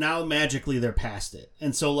for, oh, now magically they're past it.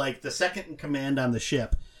 And so like the second in command on the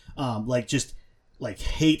ship like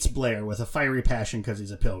hates Blair with a fiery passion because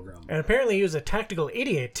he's a Pilgrim. And apparently he was a tactical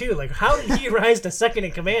idiot too. Like, how did he rise to second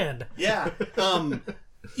in command? Yeah.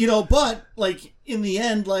 But like in the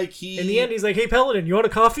end, like he's like, hey Paladin, you want a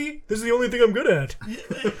coffee? This is the only thing I'm good at.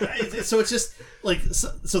 So it's just like,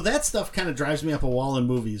 so that stuff kind of drives me up a wall in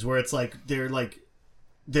movies where it's like they're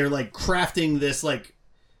crafting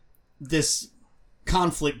this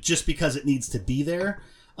conflict just because it needs to be there.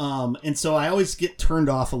 And so I always get turned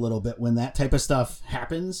off a little bit when that type of stuff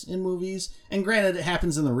happens in movies. And granted, it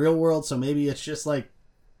happens in the real world, so maybe it's just like,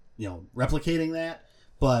 replicating that.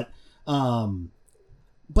 But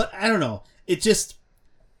I don't know. It just,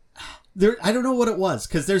 I don't know what it was,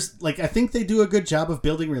 because there's like, I think they do a good job of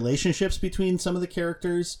building relationships between some of the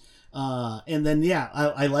characters. And then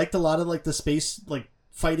I liked a lot of like the space like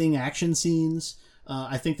fighting action scenes.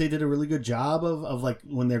 I think they did a really good job of like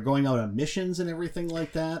when they're going out on missions and everything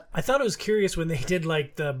like that. I thought it was curious when they did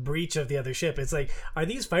like the breach of the other ship. It's like, are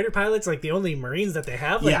these fighter pilots like the only Marines that they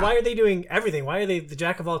have? Like, why are they doing everything? Why are they the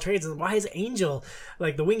jack of all trades? And why is Angel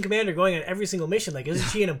like the wing commander going on every single mission? Like, isn't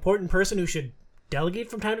she an important person who should delegate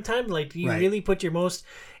from time to time? Like, do you really put your most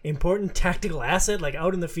important tactical asset like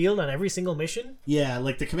out in the field on every single mission? Yeah,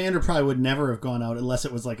 like the commander probably would never have gone out unless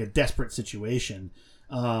it was like a desperate situation.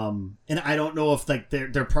 And I don't know if like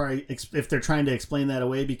they're probably if they're trying to explain that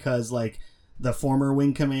away because like the former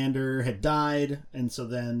wing commander had died, and so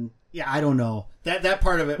then I don't know that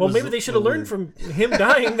part of it. Well, maybe they should have learned from him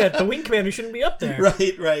dying that the wing commander shouldn't be up there.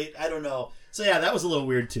 Right. I don't know. So that was a little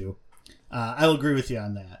weird too. I'll agree with you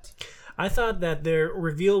on that. I thought that their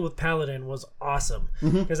reveal with Paladin was awesome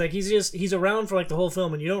because like he's around for like the whole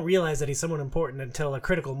film, and you don't realize that he's someone important until a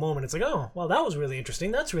critical moment. It's like, oh, well, that was really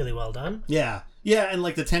interesting. That's really well done. Yeah, and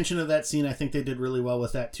like the tension of that scene, I think they did really well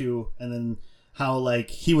with that too. And then how like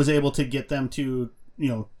he was able to get them to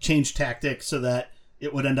change tactic so that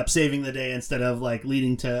it would end up saving the day instead of like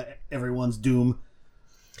leading to everyone's doom.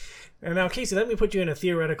 And now, Casey, let me put you in a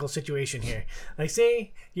theoretical situation here. Like,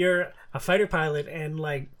 say you're a fighter pilot and,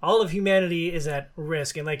 like, all of humanity is at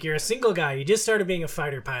risk. And, like, you're a single guy. You just started being a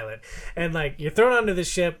fighter pilot. And, like, you're thrown onto this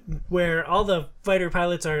ship where all the fighter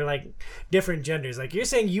pilots are, like, different genders. Like, you're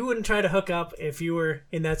saying you wouldn't try to hook up if you were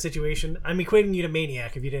in that situation. I'm equating you to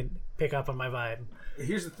Maniac if you didn't pick up on my vibe.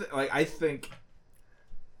 Here's the thing. Like, I think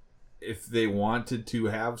if they wanted to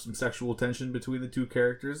have some sexual tension between the two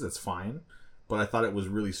characters, that's fine. But I thought it was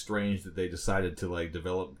really strange that they decided to like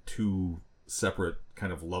develop two separate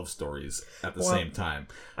kind of love stories at the same time.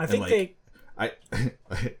 I think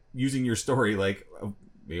using your story, like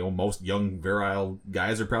most young virile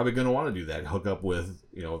guys are probably going to want to do that, hook up with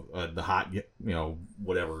the hot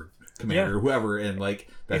whatever commander or whoever, and like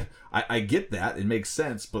that. I get that, it makes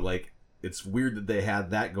sense, but like it's weird that they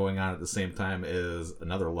had that going on at the same time as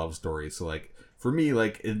another love story. So like for me,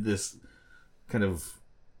 like in this kind of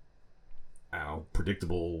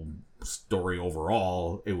predictable story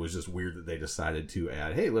overall, it was just weird that they decided to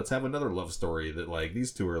add, hey, let's have another love story that like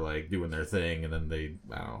these two are like doing their thing, and then they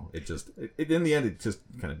in the end it just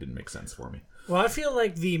kind of didn't make sense for me. Well, I feel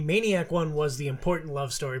like the Maniac one was the important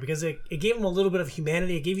love story because it gave him a little bit of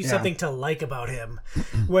humanity. It gave you something to like about him.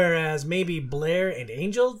 Whereas maybe Blair and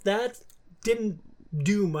Angel, that didn't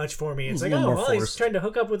do much for me. It's like, he's trying to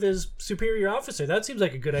hook up with his superior officer. That seems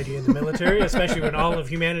like a good idea in the military, especially when all of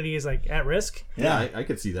humanity is like at risk. Yeah, I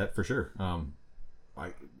could see that for sure.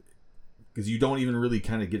 Because you don't even really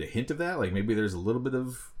kind of get a hint of that. Like maybe there's a little bit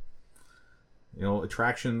of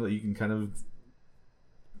attraction that you can kind of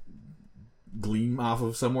gleam off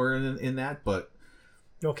of somewhere in that, but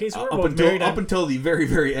okay, so we're both married up until the very,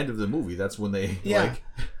 very end of the movie. That's when they like.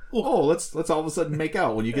 Oh, let's all of a sudden make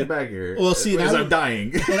out when you get back here. Well, see, as I'm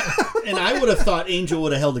dying. and I would have thought Angel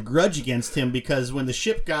would have held a grudge against him because when the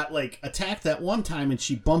ship got like attacked that one time and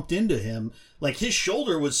she bumped into him, like his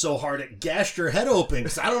shoulder was so hard it gashed her head open.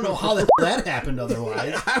 Because I don't know how the hell that happened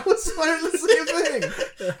otherwise. I was wondering the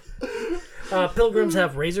same thing. Pilgrims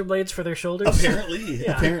have razor blades for their shoulders.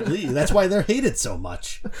 Apparently, that's why they're hated so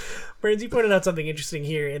much. Burns, you pointed out something interesting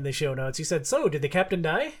here in the show notes. You said, "So, did the captain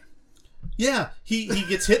die?" Yeah, he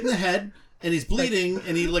gets hit in the head and he's bleeding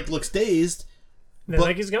and he like looks dazed. And but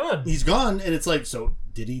like he's gone. He's gone, and it's like, so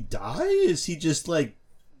did he die? Is he just like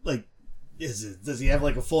does he have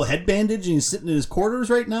like a full head bandage and he's sitting in his quarters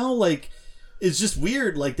right now? Like, it's just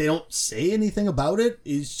weird. Like they don't say anything about it.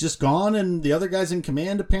 He's just gone, and the other guy's in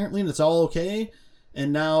command apparently, and it's all okay.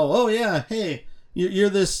 And now, oh yeah, hey, you're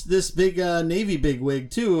this big Navy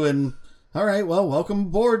bigwig too, and all right, well, welcome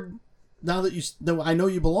aboard. Now that I know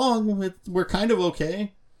you belong, we're kind of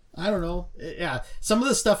okay. I don't know. Yeah, some of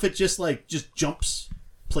the stuff it just jumps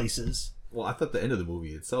places. Well, I thought the end of the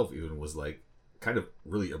movie itself even was like kind of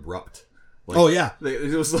really abrupt. Like, oh yeah,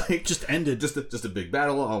 it was like just ended. Just a big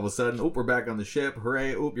battle. All of a sudden, we're back on the ship.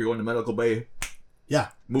 Hooray! You're going to medical bay. Yeah,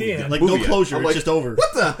 movie, like no closure. It's just over.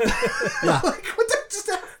 What the? Yeah, like what the just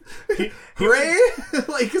happened? Hooray!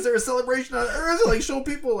 Like, is there a celebration on Earth? Like, show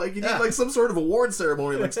people like you need like some sort of award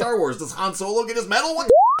ceremony, like Star Wars. Does Han Solo get his medal? What?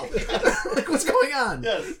 Like, what's going on?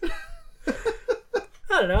 Yes.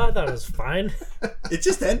 I don't know. I thought it was fine. It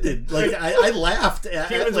just ended. Like I laughed.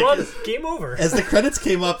 Game over. As the credits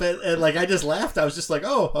came up, and like I just laughed. I was just like,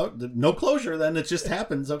 oh, no closure. Then it just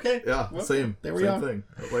happens. Okay. Yeah. Well, same. There we are. Thing.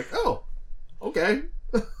 I was like, oh, okay.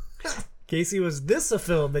 Casey, was this a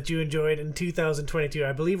film that you enjoyed in 2022?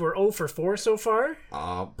 I believe we're 0 for 4 so far.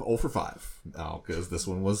 0 for 5. Oh, because this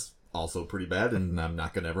one was also pretty bad, and I'm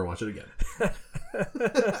not going to ever watch it again.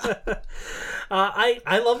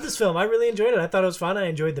 I love this film. I really enjoyed it. I thought it was fun. I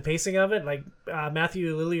enjoyed the pacing of it. Like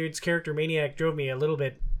Matthew Lilliard's character Maniac drove me a little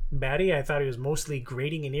bit batty. I thought he was mostly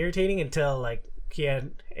grating and irritating until like he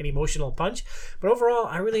had an emotional punch. But overall,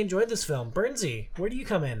 I really enjoyed this film. Burnsy, where do you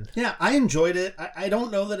come in? Yeah, I enjoyed it. I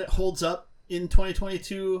don't know that it holds up in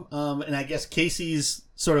 2022. And I guess Casey's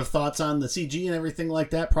sort of thoughts on the CG and everything like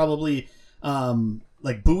that probably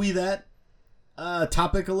like buoy that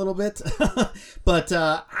topic a little bit. But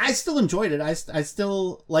I still enjoyed it. I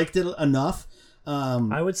still liked it enough.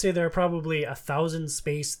 I would say there are probably 1,000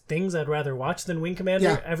 space things I'd rather watch than Wing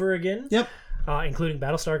Commander ever again. Yep. Including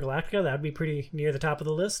Battlestar Galactica. That would be pretty near the top of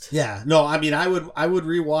the list. Yeah. No, I mean, I would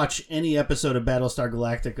rewatch any episode of Battlestar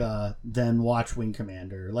Galactica than watch Wing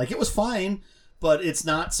Commander. Like, it was fine, but it's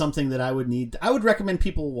not something that I would need. I would recommend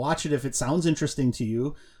people watch it if it sounds interesting to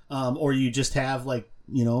you, or you just have,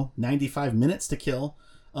 95 minutes to kill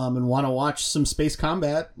and want to watch some space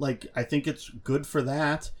combat. Like, I think it's good for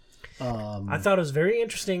that. I thought it was very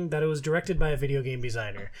interesting that it was directed by a video game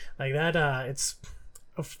designer. Like that,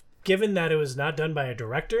 given that it was not done by a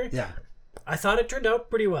director, Yeah. I thought it turned out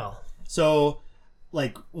pretty well. So,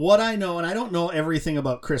 like, what I know, and I don't know everything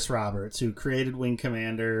about Chris Roberts, who created Wing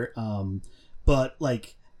Commander, but,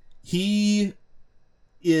 like, he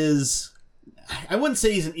is... I wouldn't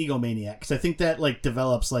say he's an egomaniac, because I think that, like,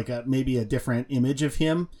 develops, like, maybe a different image of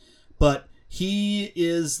him, but he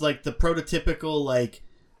is, like, the prototypical,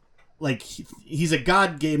 like he's a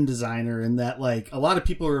god game designer in that, like, a lot of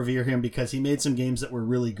people revere him because he made some games that were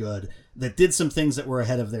really good, that did some things that were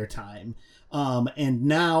ahead of their time. And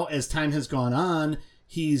now, as time has gone on,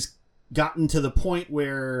 he's gotten to the point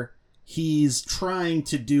where he's trying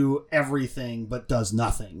to do everything but does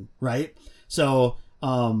nothing, right? So,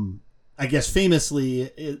 I guess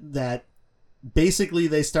famously, that basically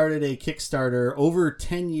they started a Kickstarter over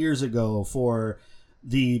 10 years ago for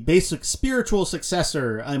the basic spiritual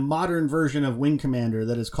successor, a modern version of Wing Commander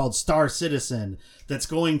that is called Star Citizen, that's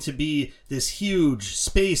going to be this huge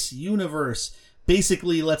space universe.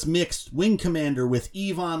 Basically, let's mix Wing Commander with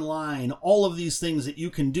EVE Online, all of these things that you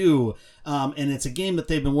can do. And it's a game that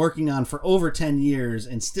they've been working on for over 10 years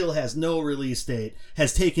and still has no release date,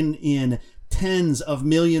 has taken in tens of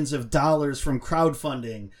millions of dollars from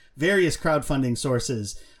crowdfunding, various crowdfunding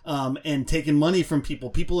sources, and taken money from people.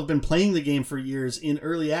 People have been playing the game for years in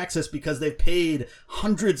early access because they've paid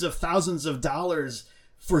hundreds of thousands of dollars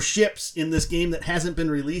for ships in this game that hasn't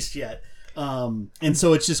been released yet. And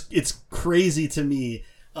so it's crazy to me,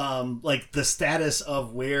 like, the status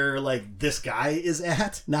of where, like, this guy is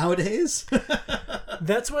at nowadays.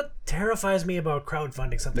 That's what terrifies me about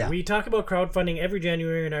crowdfunding something. Yeah. We talk about crowdfunding every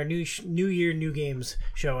January in our New Year, New Games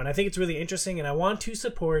show, and I think it's really interesting, and I want to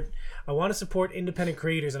support independent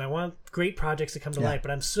creators, and I want great projects to come to light, but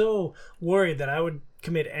I'm so worried that I would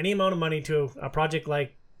commit any amount of money to a project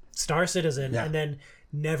like Star Citizen and then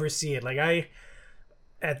never see it. Like,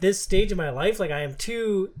 at this stage of my life, like, I am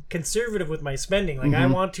too conservative with my spending. Like, I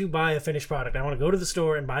want to buy a finished product. I want to go to the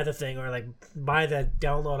store and buy the thing, or, like, buy the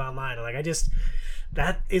download online. Like,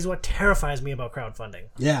 that is what terrifies me about crowdfunding.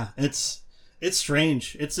 Yeah, it's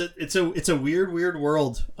strange. It's a weird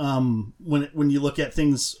world when you look at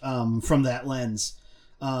things from that lens.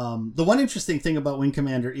 The one interesting thing about Wing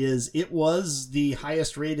Commander is it was the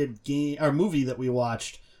highest rated game or movie that we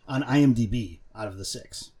watched on IMDb out of the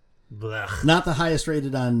 6. Blech. Not the highest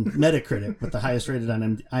rated on Metacritic, but the highest rated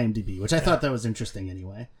on IMDb, which I thought that was interesting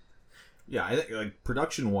anyway. Yeah, I think, like,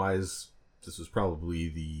 production-wise, this was probably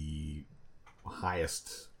the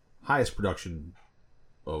highest production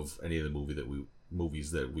of any of the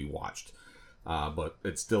movies that we watched. But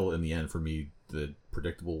it's still, in the end, for me, the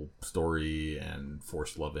predictable story and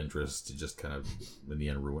forced love interest just kind of, in the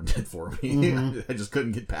end, ruined it for me. I just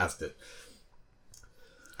couldn't get past it.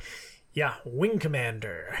 Yeah, Wing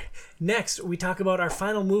Commander. Next, we talk about our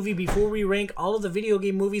final movie before we rank all of the video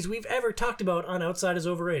game movies we've ever talked about on Outside is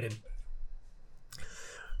Overrated.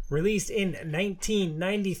 Released in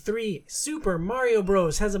 1993, Super Mario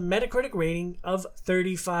Bros. Has a Metacritic rating of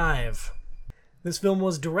 35. This film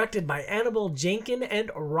was directed by Annabelle Jankin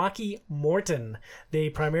and Rocky Morton. They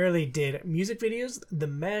primarily did music videos, The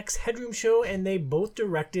Max Headroom Show, and they both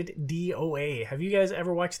directed DOA. Have you guys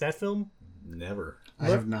ever watched that film? Never. I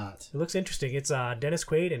have not. It looks interesting. It's Dennis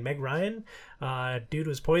Quaid and Meg Ryan. Dude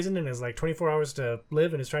was poisoned and has like 24 hours to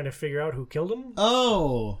live and is trying to figure out who killed him.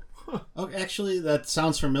 Oh. Okay, actually, that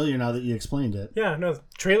sounds familiar now that you explained it. Yeah, no, the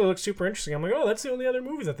trailer looks super interesting. I'm like, oh, that's the only other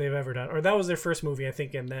movie that they've ever done. Or that was their first movie, I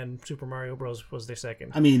think, and then Super Mario Bros. Was their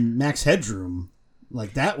second. I mean, Max Headroom,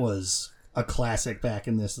 like, that was a classic back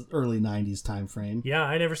in this early 90s time frame. Yeah,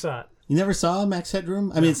 I never saw it. You never saw Max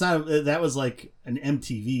Headroom? I mean, it's not. That was like an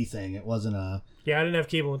MTV thing. It wasn't a. Yeah, I didn't have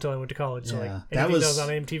cable until I went to college. So, Yeah, like, that anything was- that was on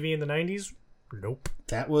MTV in the 90s? Nope.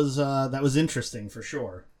 That was interesting for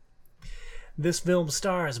sure. This film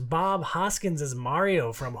stars Bob Hoskins as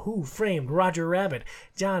Mario from Who Framed Roger Rabbit,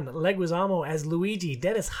 John Leguizamo as Luigi,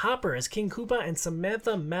 Dennis Hopper as King Koopa, and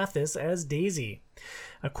Samantha Mathis as Daisy.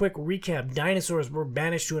 A quick recap: dinosaurs were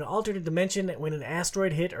banished to an alternate dimension when an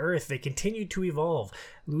asteroid hit Earth. They continued to evolve.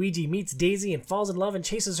 Luigi meets Daisy and falls in love and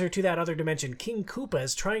chases her to that other dimension. King Koopa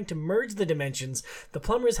is trying to merge the dimensions. The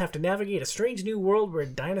plumbers have to navigate a strange new world where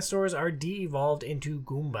dinosaurs are de-evolved into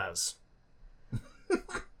Goombas.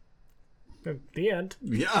 The end.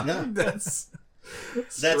 Yeah. That's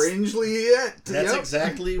strangely it. That's Yep.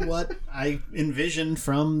 exactly what I envisioned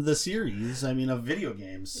from the series. I mean, of video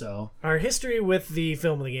games. So Our history with the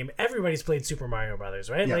film and the game, everybody's played Super Mario Brothers,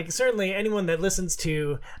 right? Yeah. Like, certainly anyone that listens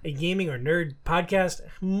to a gaming or nerd podcast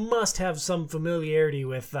must have some familiarity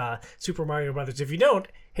with Super Mario Brothers. If you don't,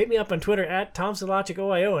 hit me up on Twitter at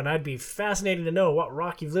TomSolochicOIO, and I'd be fascinated to know what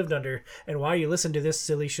rock you've lived under and why you listen to this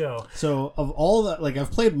silly show. So of all the, like,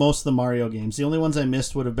 I've played most of the Mario games. The only ones I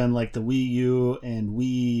missed would have been like the Wii U and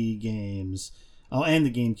Wii games. Oh, and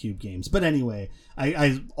the GameCube games. But anyway,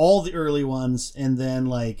 I all the early ones, and then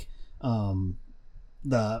like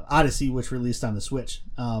the Odyssey, which released on the Switch.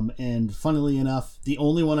 And funnily enough, the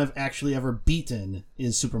only one I've actually ever beaten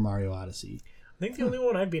is Super Mario Odyssey. I think the only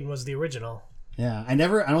one I've beaten was the original. Yeah, I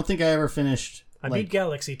don't think I ever finished. I beat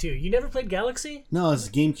Galaxy too. You never played Galaxy? No, it's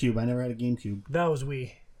GameCube. I never had a GameCube. That was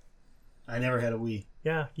Wii. I never had a Wii.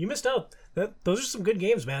 Yeah, you missed out. Those are some good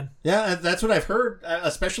games, man. Yeah, that's what I've heard.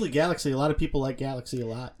 Especially Galaxy. A lot of people like Galaxy a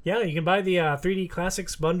lot. Yeah, you can buy the 3D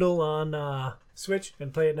Classics bundle on Switch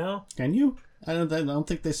and play it now. Can you? I don't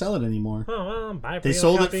think they sell it anymore. Oh, well, buy a They pre-owned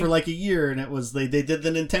sold copy. it for like a year, and it was they did the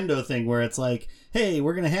Nintendo thing where it's like, hey,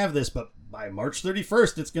 we're gonna have this, but by March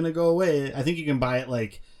 31st, it's gonna go away. I think you can buy it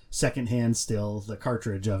like secondhand still, the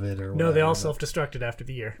cartridge of it, or whatever. No, they all self-destructed after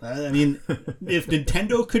the year. I mean, if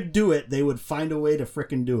Nintendo could do it, they would find a way to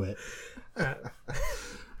frickin' do it.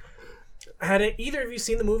 Had either of you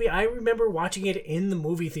seen the movie? I remember watching it in the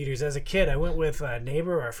movie theaters as a kid. I went with a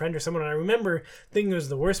neighbor or a friend or someone, and I remember thinking it was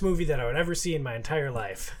the worst movie that I would ever see in my entire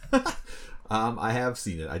life. I have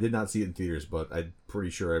seen it. I did not see it in theaters, but I'm pretty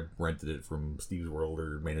sure I rented it from Steve's World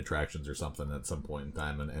or Main Attractions or something at some point in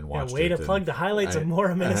time and watched it. Way to plug the highlights of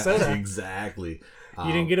Mora, Minnesota. Exactly.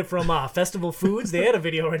 You didn't get it from Festival Foods? They had a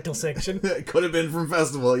video rental section. It could have been from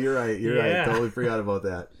Festival. You're right. You're Yeah. right. Totally forgot about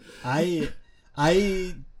that.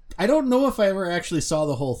 I don't know if I ever actually saw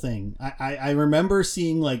the whole thing. I remember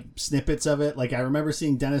seeing like snippets of it. Like I remember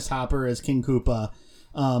seeing Dennis Hopper as King Koopa.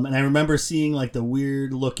 And I remember seeing like the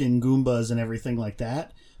weird looking Goombas and everything like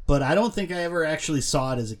that. But I don't think I ever actually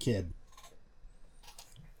saw it as a kid.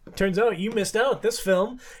 Turns out you missed out. This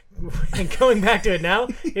film, and going back to it now,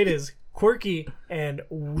 it is quirky and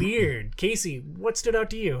weird. Casey, what stood out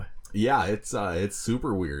to you? Yeah, it's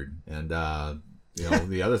super weird. And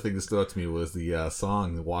the other thing that stood out to me was the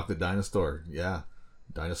song "Walk the Dinosaur." Yeah,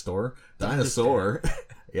 dinosaur.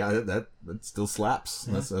 Yeah, that still slaps.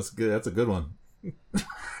 Yeah. That's good. That's a good one.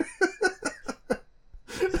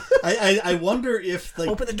 I wonder if like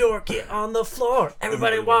open the door, get on the floor,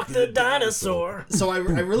 everybody walk the dinosaur. So I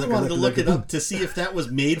really wanted to look it up to see if that was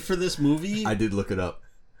made for this movie. I did look it up.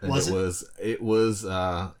 And it was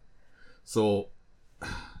so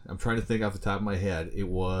I'm trying to think off the top of my head. It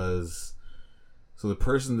was so the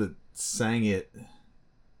person that sang it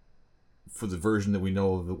for the version that we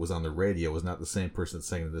know of it was on the radio was not the same person that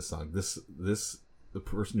sang this song. The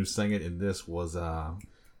person who sang it in this was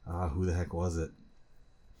who the heck was it?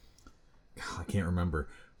 I can't remember.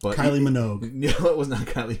 But Kylie Minogue. No, it was not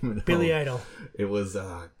Kylie Minogue. Billy Idol. It was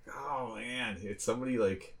oh man, it's somebody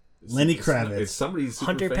like Lenny Kravitz. It's somebody super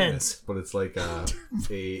Hunter famous, Pence. but it's like a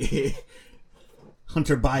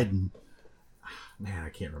Hunter Biden. Man, I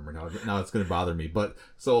can't remember now. Now it's going to bother me. But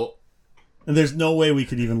so. And there's no way we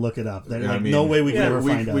could even look it up. There's I mean, no way we could ever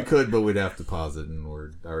find out. We could, but we'd have to pause it, and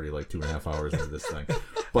we're already like 2.5 hours into this thing.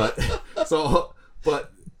 But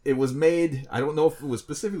it was made. I don't know if it was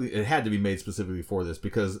specifically. It had to be made specifically for this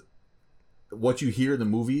because what you hear in the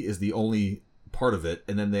movie is the only part of it,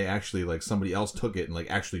 and then they actually like somebody else took it and like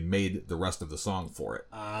actually made the rest of the song for it.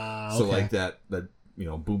 Okay. So like that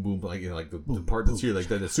boom boom like like the part that's here like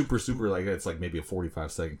that is super like it's like maybe a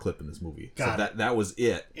 45-second clip in this movie. That was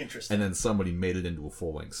it. Interesting. And then somebody made it into a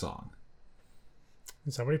full-length song.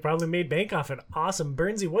 Somebody probably made bank off it. Awesome.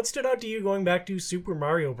 Burnsy, what stood out to you going back to Super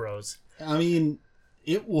Mario Bros? I mean,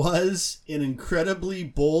 it was an incredibly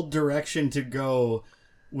bold direction to go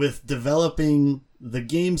with developing the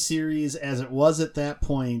game series as it was at that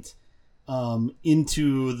point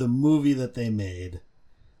into the movie that they made.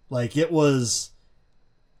 Like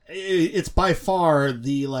it's by far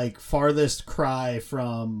the like farthest cry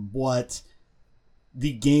from what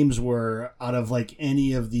the games were out of like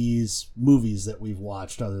any of these movies that we've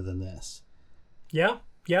watched other than this. Yeah,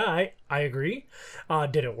 I agree.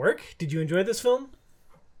 Did it work? Did you enjoy this film?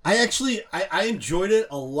 I enjoyed it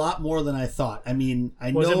a lot more than I thought. I mean,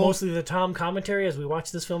 Was it mostly the Tom commentary as we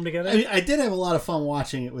watched this film together? I mean, I did have a lot of fun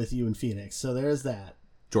watching it with you and Phoenix, so there's that.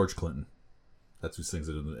 George Clinton. That's who sings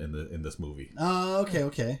it in this movie. Oh,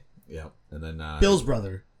 okay. Yeah, and then Bill's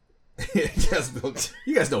brother. Yes, Bill.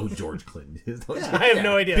 You guys know who George Clinton is, don't you? I have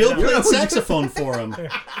no idea. Bill No. played saxophone for him.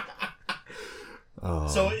 Oh.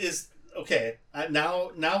 So okay. Now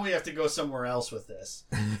we have to go somewhere else with this.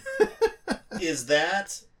 Is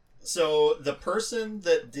that so? The person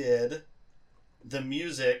that did the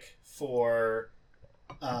music for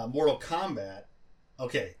Mortal Kombat,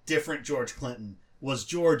 okay, different George Clinton. was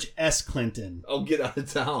George S. Clinton. Oh, get out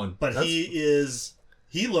of town. But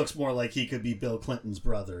he looks more like he could be Bill Clinton's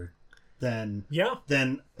brother than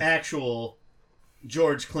actual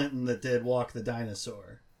George Clinton that did Walk the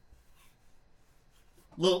Dinosaur.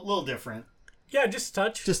 Little different. Yeah, just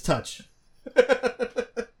touch. Just touch.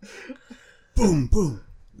 Boom, boom.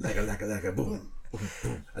 Like a boom. Boom,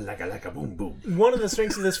 boom. Like a boom, boom. One of the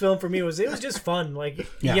strengths of this film for me was it was just fun. Like,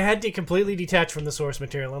 you had to completely detach from the source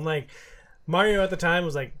material. And, like, Mario at the time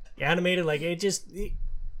was, like, animated. Like,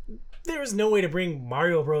 there was no way to bring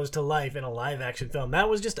Mario Bros. To life in a live-action film. That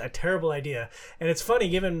was just a terrible idea. And it's funny,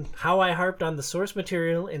 given how I harped on the source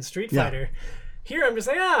material in Street Fighter. Here I'm just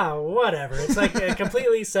like, whatever. It's like a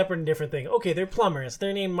completely separate and different thing. Okay, they're plumbers.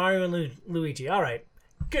 They're named Mario and Luigi. All right,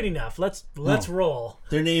 good enough. Let's roll.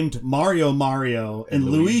 They're named Mario and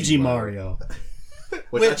Luigi Mario.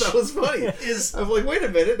 Which I thought was funny. I'm like, wait a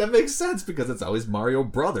minute, that makes sense because it's always Mario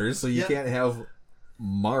Brothers, so you can't have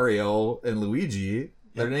Mario and Luigi.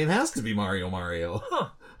 Their name has to be Mario. Huh.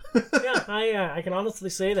 Yeah, I can honestly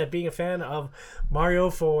say that being a fan of Mario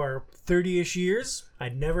for 30-ish years,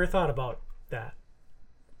 I'd never thought about that.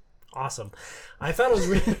 Awesome. I thought it was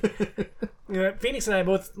really... Phoenix and I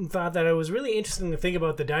both thought that it was really interesting to think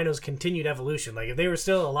about the dinos' continued evolution. Like, if they were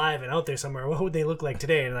still alive and out there somewhere, what would they look like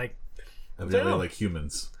today? And, like... Evidently like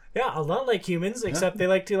humans. Yeah, a lot like humans, except they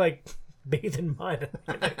like to, like, bathe in mud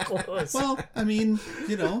in their clothes. Well, I mean,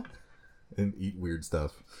 And eat weird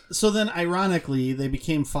stuff. So then, ironically, they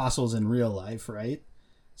became fossils in real life, right?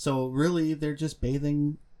 So really, they're just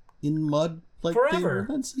bathing in mud like forever. They were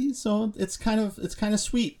meant to. So it's kind of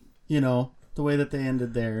sweet, the way that they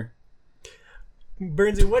ended there.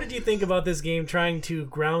 Burnsy, what did you think about this game trying to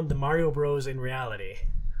ground the Mario Bros. In reality?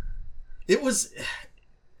 It was,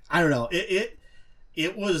 I don't know.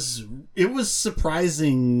 It was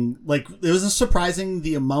surprising. Like, it was surprising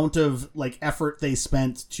the amount of like effort they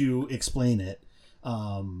spent to explain it.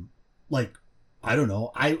 Like, I don't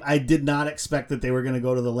know. I did not expect that they were going to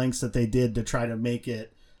go to the lengths that they did to try to make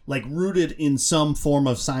it like rooted in some form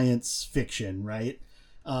of science fiction, right?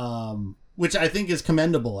 Which I think is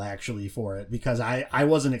commendable actually for it, because I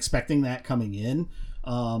wasn't expecting that coming in.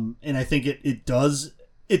 And I think it does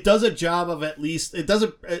a job of at least it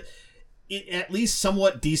at least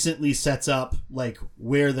somewhat decently sets up like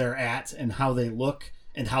where they're at and how they look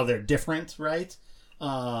and how they're different, right?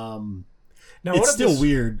 Now, it's still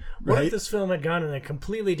weird, right? What if this film had gone in a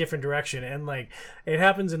completely different direction and like it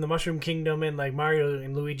happens in the Mushroom Kingdom and like Mario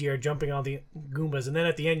and Luigi are jumping all the Goombas, and then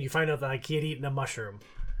at the end you find out that like he had eaten a mushroom.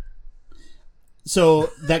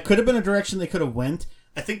 So that could have been a direction they could have went.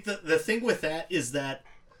 I think the thing with that is that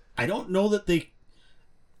I don't know that they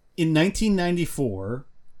in 1994,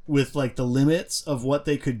 with like the limits of what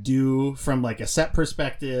they could do from like a set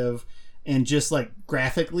perspective and just like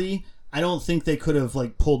graphically, I don't think they could have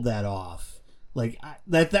like pulled that off. Like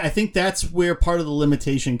I think that's where part of the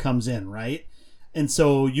limitation comes in, right? And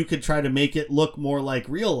so you could try to make it look more like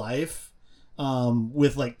real life,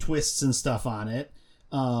 with like twists and stuff on it.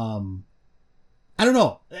 I don't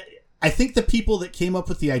know. I think the people that came up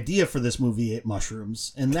with the idea for this movie ate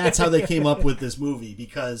mushrooms, and that's how they came up with this movie,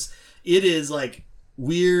 because it is like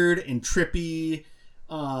weird and trippy.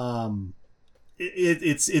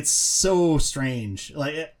 It's so strange.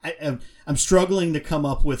 Like I'm struggling to come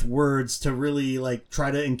up with words to really like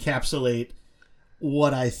try to encapsulate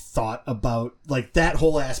what I thought about like that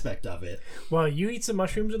whole aspect of it. Well, you eat some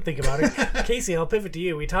mushrooms and think about it. Casey, I'll pivot to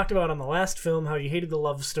you. We talked about on the last film how you hated the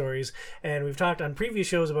love stories, and we've talked on previous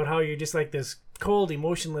shows about how you're just like this cold,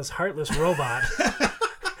 emotionless, heartless robot.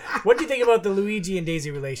 What do you think about the Luigi and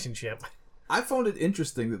Daisy relationship? I found it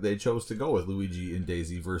interesting that they chose to go with Luigi and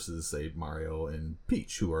Daisy versus, say, Mario and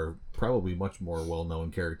Peach, who are probably much more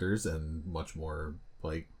well-known characters and much more,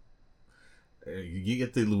 like... You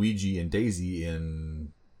get the Luigi and Daisy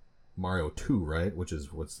in Mario 2, right? Which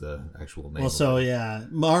is, what's the actual name? Well, so, yeah.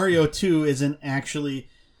 Mario 2 isn't actually...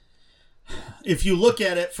 If you look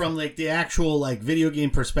at it from like the actual like video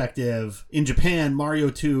game perspective, in Japan, Mario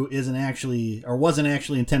 2 isn't actually, or wasn't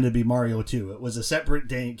actually intended to be Mario 2. It was a separate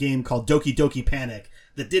game called Doki Doki Panic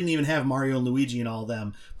that didn't even have Mario and Luigi and all of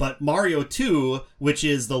them. But Mario 2, which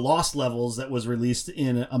is the Lost Levels that was released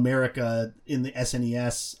in America in the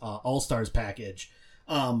SNES All-Stars package,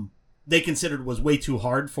 they considered was way too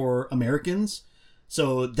hard for Americans.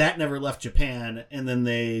 So that never left Japan, and then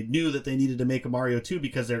they knew that they needed to make a Mario 2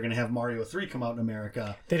 because they were going to have Mario 3 come out in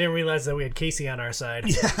America. They didn't realize that we had Casey on our side.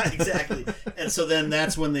 Yeah, exactly. And so then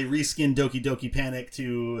that's when they reskinned Doki Doki Panic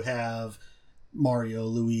to have Mario,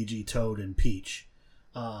 Luigi, Toad, and Peach.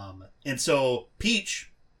 And so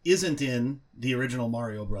Peach isn't in the original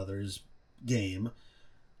Mario Brothers game.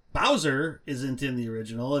 Bowser isn't in the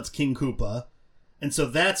original. It's King Koopa. And so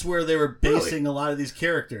that's where they were basing a lot of these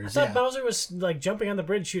characters. I thought Bowser was like jumping on the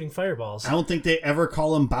bridge shooting fireballs. I don't think they ever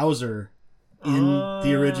call him Bowser in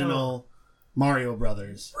the original Mario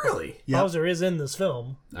Brothers. Really? Yep. Bowser is in this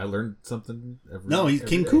film. I learned something every No, he's every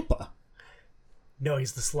King day. Koopa. No,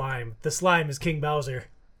 he's the slime. The slime is King Bowser.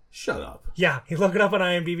 Shut up. Yeah, you look it up on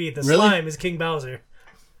IMDb. The Really? slime is King Bowser.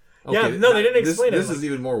 Yeah, Okay, no, they didn't explain this it. is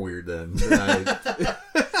even more weird than I...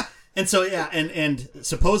 And so, yeah, and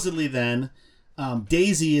supposedly then,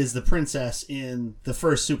 Daisy is the princess in the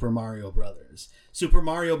first Super Mario Brothers. Super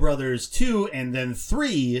Mario Brothers 2 and then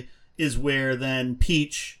 3 is where then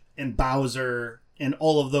Peach and Bowser and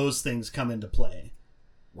all of those things come into play.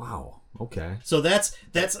 Wow. Okay. So that's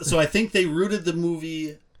so I think they rooted the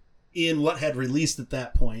movie in what had released at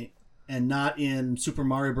that point and not in Super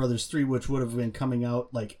Mario Brothers 3, which would have been coming out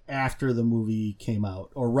like after the movie came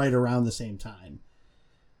out or right around the same time.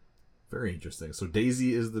 Very interesting. So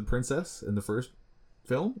Daisy is the princess in the first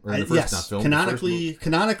film? Or in the first, Yes, not film, the first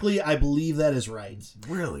canonically, I believe that is right.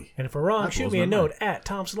 movie? Really? And if we're wrong, That shoot blows me a my note mind. at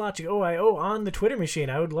Tom Solacci OIO on the Twitter machine.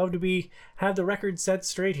 I would love to have the record set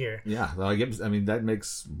straight here. Yeah. Well, I mean, that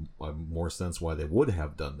makes more sense why they would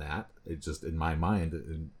have done that. It just, in my mind,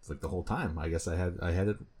 it's like the whole time, I guess I had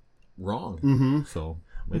it wrong. Mm-hmm. So,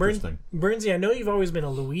 interesting. Burnsy, I know you've always been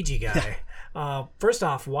a Luigi guy. First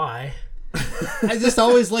off, why? I just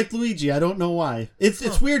always liked Luigi. I don't know why.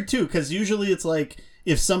 It's weird too because usually it's like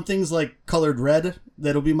if something's like colored red,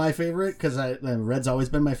 that'll be my favorite because red's always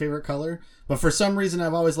been my favorite color. But for some reason,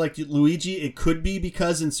 I've always liked Luigi. It could be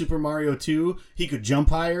because in Super Mario 2 he could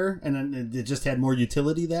jump higher and it just had more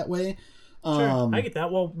utility that way. Sure, I get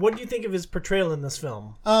that. Well, what do you think of his portrayal in this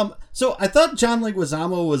film? So I thought John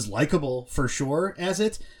Leguizamo was likable for sure as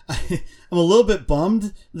it. I'm a little bit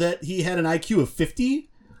bummed that he had an IQ of 50.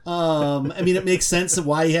 I mean, it makes sense of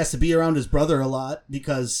why he has to be around his brother a lot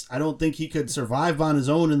because I don't think he could survive on his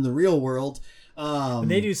own in the real world. And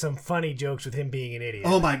they do some funny jokes with him being an idiot.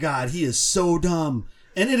 Oh my God, he is so dumb.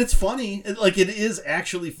 And it's funny. Like, it is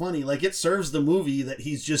actually funny. Like, it serves the movie that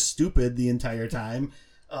he's just stupid the entire time.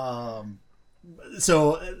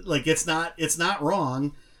 So, like, it's not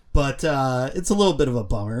wrong, but it's a little bit of a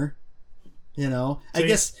bummer. You know, I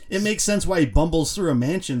guess it makes sense why he bumbles through a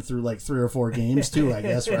mansion through like 3 or 4 games too, I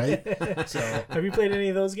guess, right? So Have you played any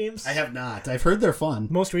of those games? I have not. I've heard they're fun.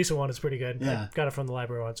 Most recent one is pretty good. Yeah. I got it from the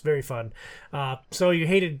library once. Very fun. So you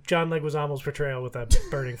hated John Leguizamo's portrayal with a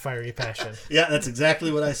burning, fiery passion. Yeah, that's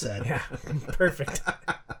exactly what I said. Yeah, perfect.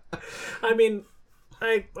 I mean,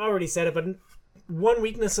 I already said it, but one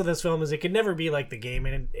weakness of this film is it could never be like the game,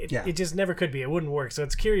 and it just never could be. It wouldn't work. So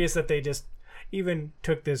it's curious that they just even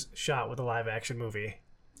took this shot with a live action movie.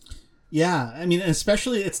 Yeah, I mean,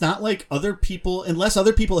 especially it's not like other people, unless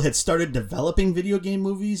other people had started developing video game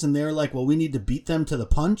movies and they're like, well, we need to beat them to the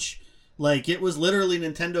punch. Like, it was literally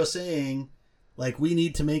Nintendo saying, like, we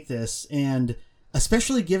need to make this. And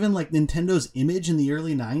especially given, like, Nintendo's image in the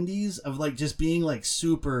early 90s of, like, just being, like,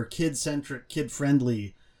 super kid-centric,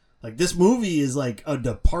 kid-friendly. Like, this movie is, like, a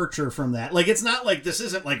departure from that. Like, it's not like, this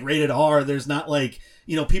isn't, like, rated R. There's not, like,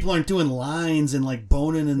 you know, people aren't doing lines and, like,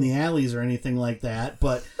 boning in the alleys or anything like that.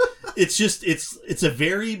 But it's just, it's a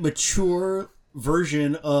very mature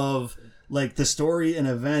version of, like, the story and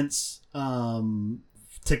events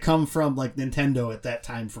to come from, like, Nintendo at that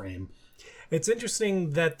time frame. It's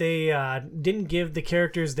interesting that they didn't give the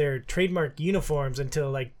characters their trademark uniforms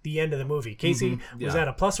until like the end of the movie. Casey, was that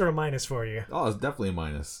a plus or a minus for you? Oh, it's definitely a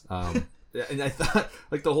minus. And I thought,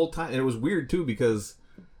 like, the whole time, and it was weird too because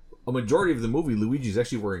a majority of the movie, Luigi's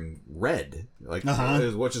actually wearing red, like,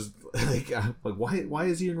 which is like why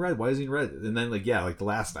is he in red? Why is he in red? And then, like, yeah, like the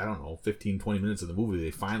last, I don't know, 15, 20 minutes of the movie,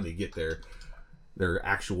 they finally get their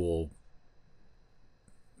actual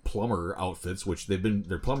plumber outfits, which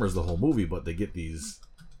they're plumbers the whole movie, but they get these,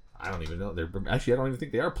 I don't even know, I don't even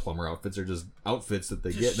think they are plumber outfits. They're just outfits that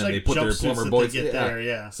they get, and then like they put their plumber boys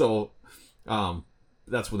there. So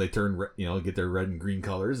that's when they turn, get their red and green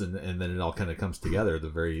colors, and then it all kind of comes together at the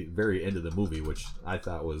very, very end of the movie, which I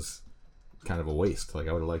thought was kind of a waste. Like,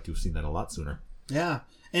 I would have liked to have seen that a lot sooner. Yeah.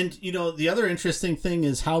 And, you know, the other interesting thing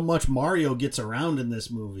is how much Mario gets around in this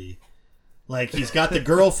movie. Like, he's got the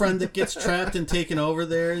girlfriend that gets trapped and taken over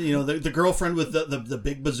there. You know, the girlfriend with the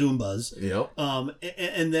big bazoombas. Yep.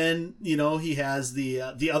 And then, you know, he has the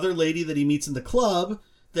other lady that he meets in the club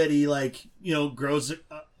that he, like, you know, grows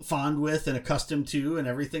fond with and accustomed to and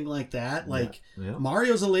everything like that. Like, Yeah.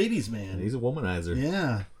 Mario's a ladies' man. He's a womanizer.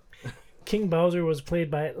 Yeah. King Bowser was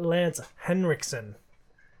played by Lance Henriksen.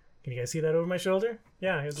 Can you guys see that over my shoulder?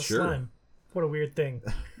 Yeah, here's a Sure. slime. What a weird thing.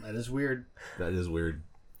 That is weird. That is weird.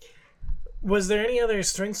 Was there any other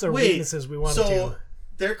strengths or Wait, weaknesses we wanted so to?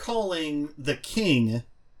 they're calling the king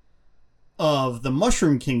of the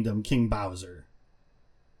Mushroom Kingdom King Bowser.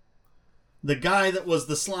 The guy that was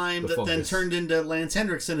the slime that then fungus. turned into Lance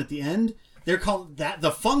Henriksen at the end, they're called that. The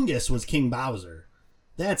fungus was King Bowser.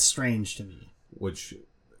 That's strange to me. Which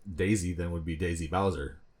Daisy then would be Daisy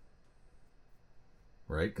Bowser.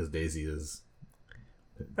 Right? Because Daisy is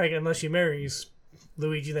Like, unless she marries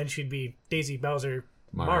Luigi, then she'd be Daisy Bowser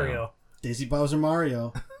Mario. Daisy Bowser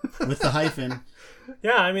Mario with the hyphen.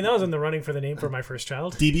 Yeah, I mean, that was in the running for the name for my first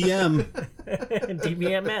child. DBM.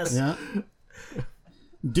 DBMS. Yeah.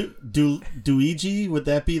 Luigi, would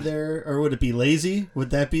that be their, or would it be Lazy?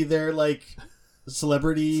 Would that be their like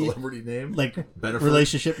celebrity name? like Benefit.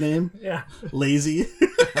 relationship name? Yeah. Lazy.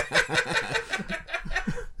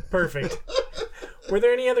 Perfect. Were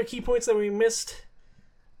there any other key points that we missed?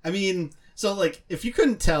 I mean, so like if you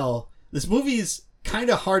couldn't tell, this movie's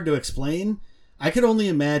kind of hard to explain. I could only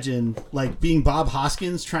imagine like being Bob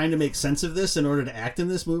Hoskins trying to make sense of this in order to act in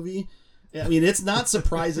this movie. I mean, it's not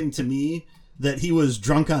surprising to me that he was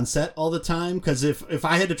drunk on set all the time, because if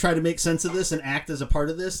I had to try to make sense of this and act as a part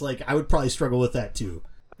of this, like I would probably struggle with that too.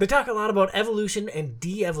 They talk a lot about evolution and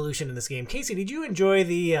de-evolution in this game. Casey, did you enjoy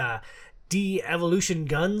the de-evolution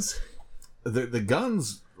guns? The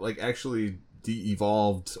guns like actually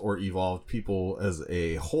de-evolved or evolved people as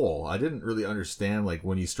a whole. I didn't really understand like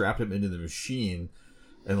when you strapped them into the machine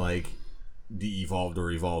and like de-evolved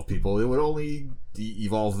or evolved people, it would only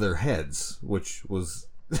de-evolve their heads, which was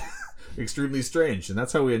extremely strange. And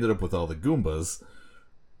that's how we ended up with all the Goombas,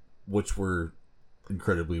 which were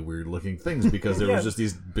incredibly weird looking things because there was just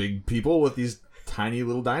these big people with these tiny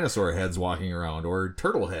little dinosaur heads walking around, or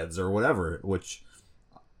turtle heads or whatever, which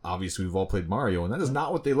obviously we've all played Mario, and that is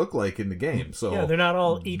not what they look like in the game. So Yeah, they're not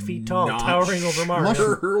all 8 feet tall, not towering over Mario.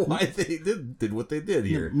 sure why they did what they did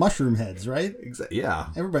here. Mushroom heads, right? Yeah.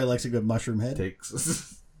 Everybody likes a good mushroom head.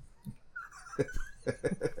 Takes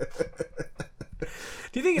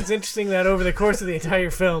Do you think it's interesting that over the course of the entire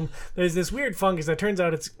film, there's this weird fungus that turns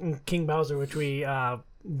out it's King Bowser, which we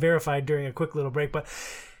verified during a quick little break, but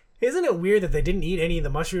isn't it weird that they didn't eat any of the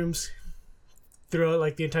mushrooms throughout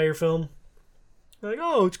like the entire film? Like,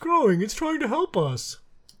 oh, it's growing, it's trying to help us.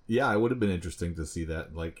 Yeah, it would have been interesting to see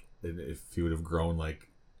that, like, if he would have grown like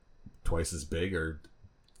twice as big or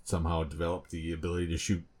somehow developed the ability to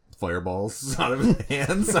shoot fireballs out of his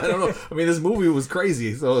hands. I don't know. I mean, this movie was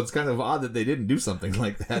crazy, so it's kind of odd that they didn't do something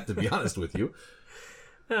like that, to be honest with you.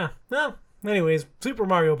 Yeah, well, anyways, Super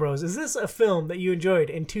Mario Bros. Is this a film that you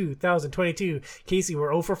enjoyed in 2022? Casey,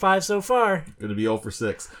 we're 0 for 5 so far. Gonna be 0 for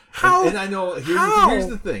 6. How? And I know, here's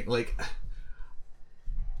the thing, like,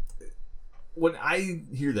 when I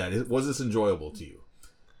hear that, was this enjoyable to you?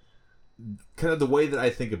 Kind of the way that I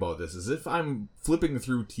think about this is if I'm flipping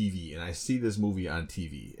through TV and I see this movie on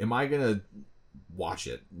TV, am I going to watch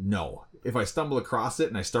it? No. If I stumble across it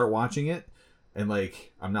and I start watching it and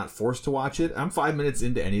like I'm not forced to watch it, I'm 5 minutes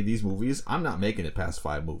into any of these movies, I'm not making it past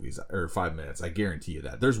 5 minutes. I guarantee you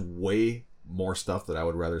that. There's way more stuff that I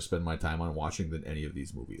would rather spend my time on watching than any of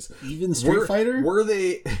these movies. Even Street Fighter? Were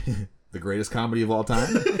they the greatest comedy of all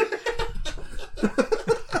time?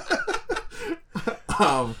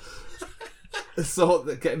 So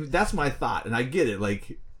that's my thought, and I get it.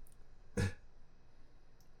 Like,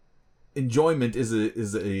 enjoyment is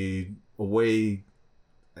a way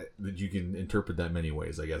that you can interpret that many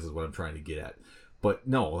ways, I guess is what I'm trying to get at. But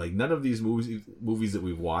no, like none of these movies that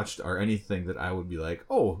we've watched are anything that I would be like,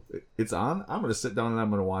 oh, it's on, I'm going to sit down and I'm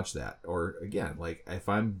going to watch that. Or again, like if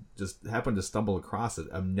I'm just happen to stumble across it,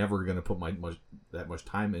 I'm never going to put that much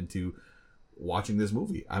time into watching this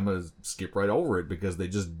movie. I'm going to skip right over it because they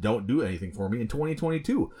just don't do anything for me in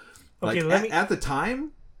 2022. Okay, like at the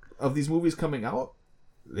time of these movies coming out,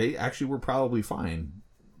 they actually were probably fine.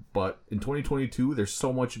 But in 2022, there's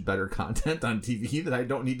so much better content on TV that I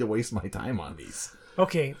don't need to waste my time on these.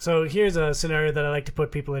 Okay, so here's a scenario that I like to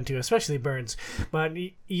put people into, especially Burns. But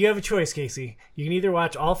you have a choice, Casey. You can either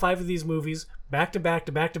watch all 5 of these movies back to back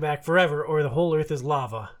to back to back forever, or the whole Earth is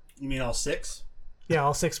lava. You mean all 6? Yeah,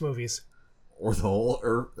 all 6 movies. Or the whole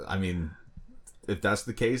Earth. I mean, if that's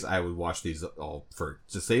the case, I would watch these all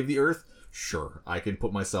to save the Earth. Sure, I can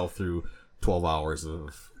put myself through 12 hours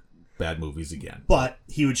of bad movies again. But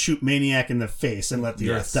he would shoot Maniac in the face and let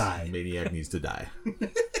the Earth die. Maniac needs to die.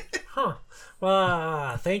 Huh.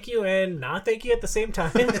 Well, thank you and not thank you at the same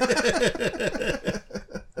time.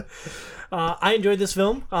 I enjoyed this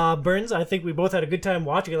film. Burns, I think we both had a good time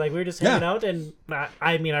watching it. Like, we were just hanging out, and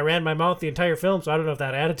I ran my mouth the entire film, so I don't know if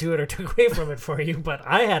that added to it or took away from it for you, but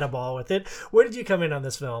I had a ball with it. Where did you come in on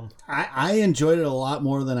this film? I enjoyed it a lot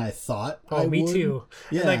more than I thought. Oh, me would. too.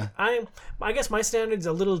 Yeah. Like, I guess my standard's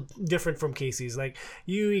a little different from Casey's. Like,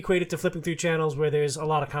 you equate it to flipping through channels where there's a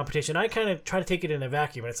lot of competition. I kind of try to take it in a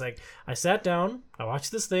vacuum. It's like, I sat down, I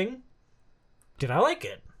watched this thing. Did I like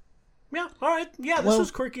it? Yeah, all right. Yeah, this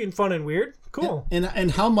was quirky and fun and weird. Cool.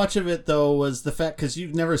 And how much of it, though, was the fact, because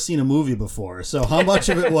you've never seen a movie before, so how much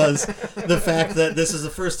of it was the fact that this is the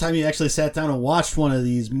first time you actually sat down and watched one of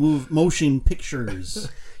these motion pictures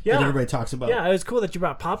that everybody talks about? Yeah, it was cool that you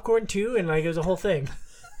brought popcorn, too, and like it was a whole thing.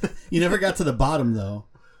 You never got to the bottom, though.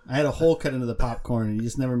 I had a hole cut into the popcorn, and you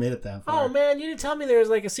just never made it that far. Oh, man, you didn't tell me there was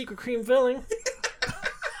like a secret cream filling.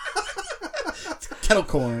 Kettle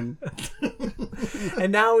corn.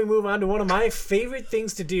 And now we move on to one of my favorite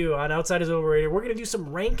things to do on Outside is Overrated. We're going to do some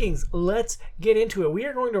rankings. Let's get into it. We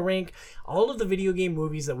are going to rank all of the video game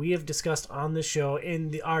movies that we have discussed on the show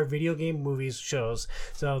in our video game movies shows.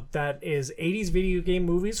 So that is 80s video game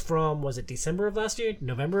movies from, was it December of last year?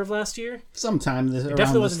 November of last year? Sometime this It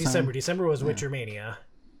definitely wasn't December. December was Witcher Mania.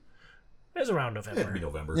 It was around November. It'd be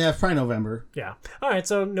November. Yeah, probably November. Yeah. All right.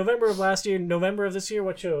 So November of last year, November of this year.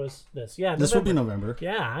 What show is this? Yeah, This will be November.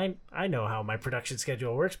 Yeah, I know how my production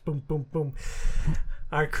schedule works. Boom, boom, boom.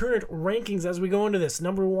 Our current rankings as we go into this: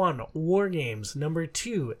 number 1, War Games; number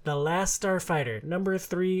 2, The Last Starfighter; number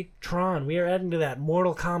 3, Tron. We are adding to that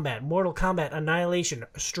Mortal Kombat Annihilation,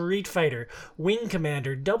 Street Fighter, Wing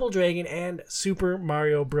Commander, Double Dragon, and Super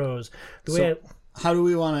Mario Bros. How do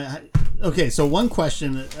we want to... Okay, so one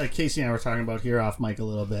question that Casey and I were talking about here off mic a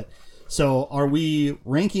little bit. So are we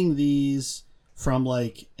ranking these from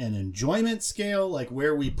like an enjoyment scale, like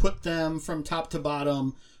where we put them from top to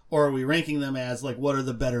bottom, or are we ranking them as like what are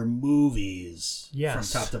the better movies from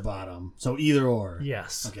top to bottom? So either or.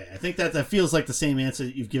 Yes. Okay, I think that feels like the same answer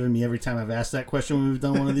that you've given me every time I've asked that question when we've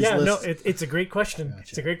done one of these lists. No, it's a great question. Gotcha.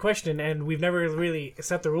 It's a great question, and we've never really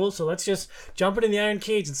set the rules, so let's just jump it in the iron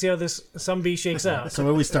cage and see how this some bee shakes out. So what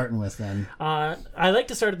are we starting with then? I like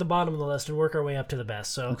to start at the bottom of the list and work our way up to the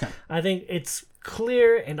best. So I think it's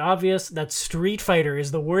clear and obvious that Street Fighter is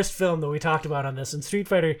the worst film that we talked about on this, and Street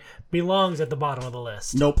Fighter belongs at the bottom of the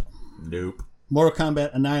list. Nope. Mortal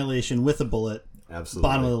Kombat Annihilation with a bullet. Absolutely.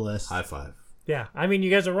 Bottom of the list. High five. Yeah, I mean, you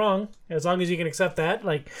guys are wrong. As long as you can accept that.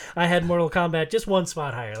 Like, I had Mortal Kombat just one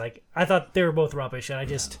spot higher. Like, I thought they were both rubbish, and I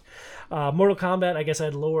just... Mortal Kombat, I guess I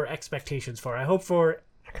had lower expectations for. I hope for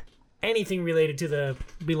anything related to the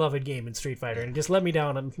beloved game in Street Fighter, and just let me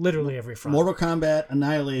down on literally every front. Mortal Kombat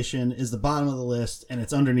Annihilation is the bottom of the list, and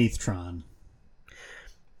it's underneath Tron.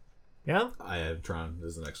 Yeah? I have Tron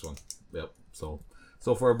as the next one. Yep.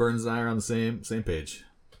 So far, Burns and I are on the same page.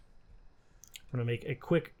 I'm going to make a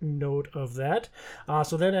quick note of that.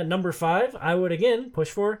 So then at number 5, I would again push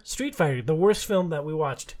for Street Fighter, the worst film that we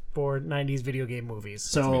watched for 90s video game movies.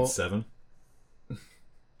 So which means 7.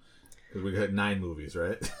 Because we had 9 movies,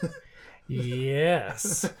 right?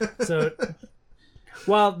 Yes. So,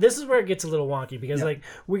 well, this is where it gets a little wonky because, like,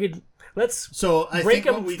 we could... I break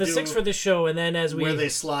up the 6 for this show, and then as we... Where they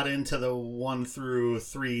slot into the 1 through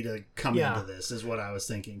 3 to come into this is what I was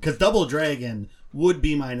thinking. Because Double Dragon would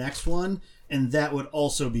be my next one, and that would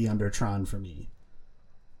also be under Tron for me.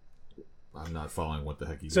 I'm not following what the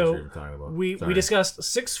heck you guys are even talking about. We discussed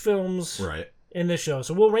 6 films in this show,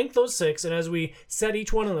 so we'll rank those 6, and as we set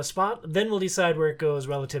each one on the spot, then we'll decide where it goes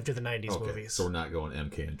relative to the 90s movies. So we're not going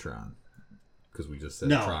MK and Tron. Because we just said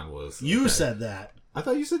No, Tron was... You said that. I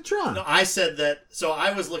thought you said Tron. No, I said that. So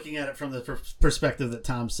I was looking at it from the perspective that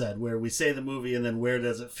Tom said, where we say the movie and then where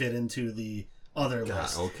does it fit into the other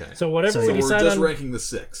list. Okay. So whatever we decide we're just ranking the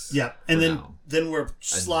 6. Yeah, and then we're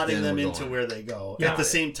slotting them into where they go at the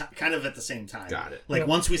same time, kind of at the same time. Got it. Like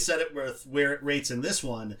once we set it with where it rates in this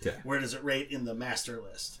one, where does it rate in the master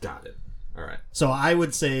list? Got it. All right. So I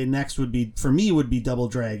would say next would be Double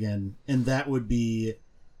Dragon, and that would be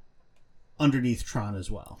underneath Tron as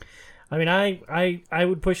well. I mean, I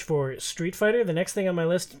would push for Street Fighter. The next thing on my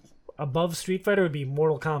list above Street Fighter would be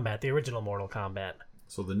Mortal Kombat, the original Mortal Kombat.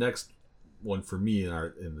 So the next one for me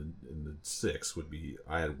in the 6 would be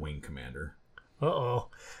I had Wing Commander.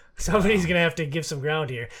 Somebody's gonna have to give some ground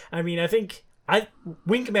here. I mean, I think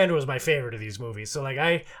Wing Commander was my favorite of these movies, so like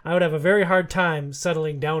I would have a very hard time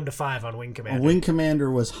settling down to 5 on Wing Commander. Wing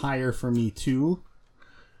Commander was higher for me too.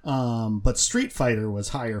 But Street Fighter was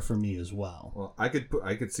higher for me as well. Well, I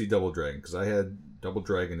could see Double Dragon because I had Double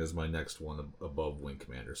Dragon as my next one above Wing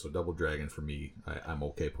Commander. So Double Dragon for me, I'm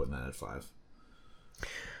okay putting that at 5.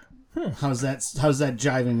 How's that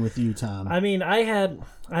jiving with you, Tom? I mean, I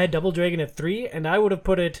had Double Dragon at 3, and I would have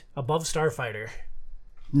put it above Starfighter.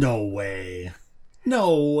 No way.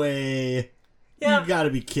 Yeah. You gotta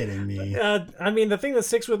be kidding me. I mean, the thing that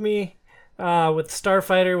sticks with me with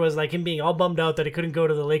Starfighter was like him being all bummed out that he couldn't go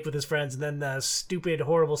to the lake with his friends, and then the stupid,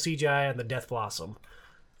 horrible CGI and the Death Blossom.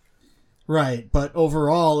 Right, but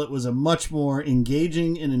overall, it was a much more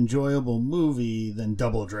engaging and enjoyable movie than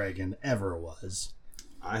Double Dragon ever was.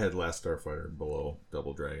 I had Last Starfighter below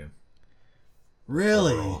Double Dragon.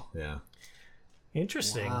 Really? Overall, yeah.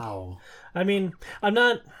 Interesting. Wow. I mean, I'm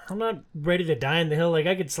not ready to die in the hill. Like,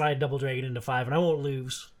 I could slide Double Dragon into 5, and I won't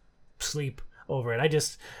lose sleep over it. I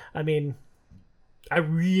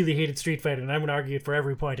really hated Street Fighter, and I'm going to argue it for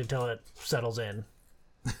every point until it settles in.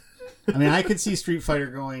 I mean, I could see Street Fighter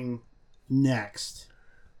going next,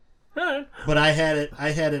 All right. but I had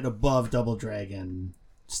it above Double Dragon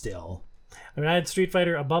still. I mean, I had Street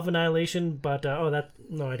Fighter above Annihilation, but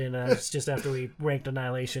no, I didn't. It's just after we ranked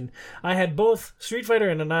Annihilation. I had both Street Fighter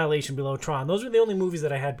and Annihilation below Tron. Those were the only movies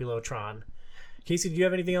that I had below Tron. Casey, do you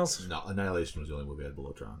have anything else? No, Annihilation was the only movie I had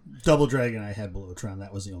below Tron. Double Dragon I had below Tron.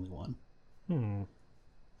 That was the only one.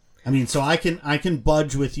 I mean, so I can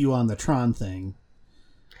budge with you on the Tron thing.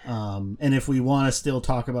 And if we want to still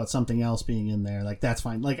talk about something else being in there, like, that's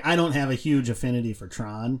fine. Like, I don't have a huge affinity for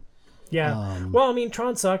Tron. Yeah. Well, I mean,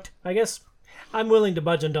 Tron sucked. I guess I'm willing to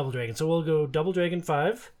budge on Double Dragon. So we'll go Double Dragon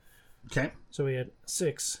 5. Okay. So we had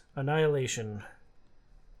 6, Annihilation.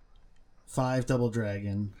 5, Double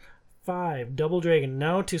Dragon. 5, Double Dragon.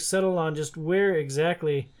 Now to settle on just where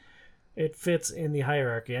exactly it fits in the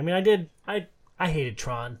hierarchy. I mean, I hated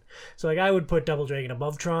Tron. So, like, I would put Double Dragon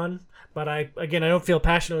above Tron. But I don't feel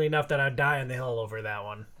passionately enough that I'd die on the hill over that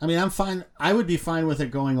one. I mean, I'm fine. I would be fine with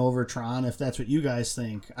it going over Tron if that's what you guys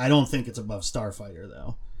think. I don't think it's above Starfighter,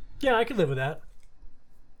 though. Yeah, I could live with that.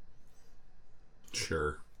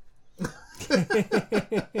 Sure.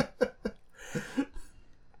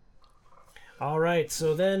 All right,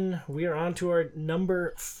 so then we are on to our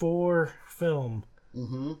number 4 film.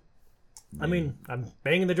 Mm-hmm. I mean, I'm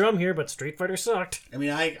banging the drum here, but Street Fighter sucked. I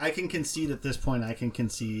mean, I can concede at this point. I can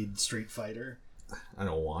concede Street Fighter. I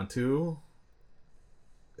don't want to.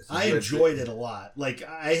 I enjoyed it a lot. Like,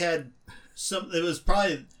 I had some. It was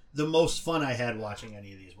probably the most fun I had watching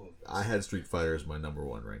any of these movies. I had Street Fighter as my number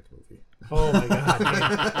 1 ranked movie. Oh my god,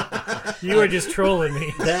 man. You are just trolling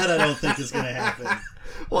me. That I don't think is going to happen.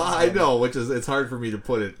 Well, I know, which is it's hard for me to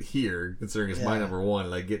put it here, considering it's my Yeah. number 1,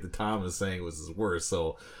 and I get that Tom is saying it was his worst.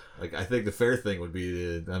 So, like, I think the fair thing would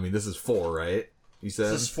be to, I mean, this is 4, right? You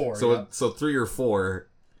said This is 4. So, yeah. so 3 or 4,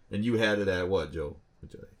 and you had it at what, Joe?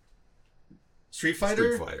 Street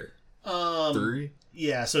Fighter. Street Fighter. 3.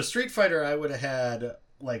 Yeah. So Street Fighter, I would have had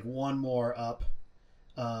like one more up.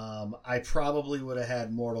 I probably would have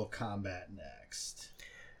had Mortal Kombat next.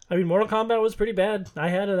 I mean, Mortal Kombat was pretty bad. I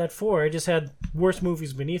had it at 4. I just had worse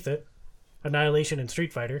movies beneath it. Annihilation and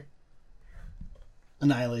Street Fighter.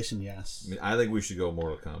 Annihilation, yes. I mean, I think we should go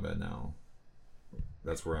Mortal Kombat now.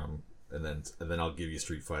 That's where I'm, and then I'll give you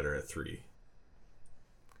Street Fighter at 3.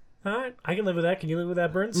 All right, I can live with that. Can you live with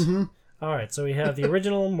that, Burns? Mm-hmm. All right, so we have the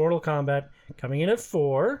original Mortal Kombat coming in at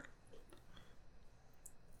 4.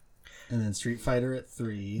 And then Street Fighter at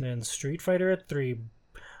 3. And then Street Fighter at 3.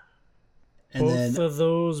 And Both then of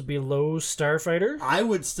those below Starfighter. I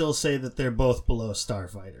would still say that they're both below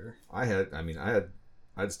Starfighter. I had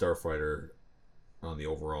Starfighter on the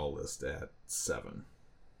overall list at 7.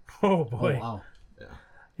 Oh boy. Oh, wow.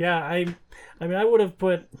 Yeah, I mean, I would have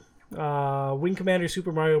put Wing Commander,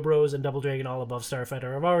 Super Mario Bros., and Double Dragon all above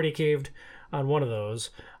Starfighter. I've already caved on one of those,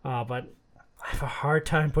 but I have a hard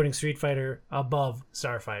time putting Street Fighter above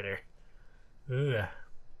Starfighter.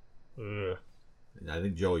 Ugh. And I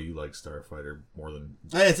think, Joe, you like Starfighter more than...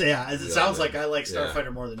 It sounds like I like Yeah.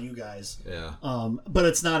 Starfighter more than you guys. Yeah. But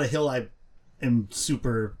it's not a hill I am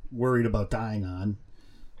super worried about dying on.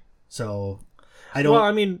 So I don't... Well,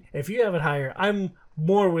 I mean, if you have it higher, I'm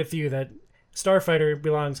more with you that Starfighter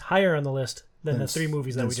belongs higher on the list than the 3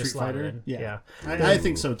 movies that we just slotted in. Yeah. I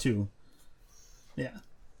think so too. Yeah.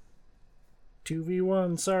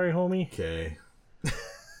 2v1, sorry, homie. Okay.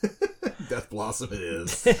 Death Blossom it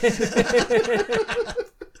is.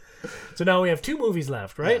 So now we have 2 movies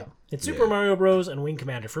left, right? Yeah. It's Super Mario Bros. And Wing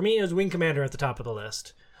Commander. For me, it was Wing Commander at the top of the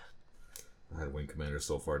list. I had Wing Commander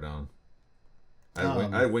so far down.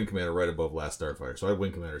 I had Wing Commander right above Last Starfighter, so I had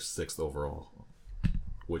Wing Commander 6th overall,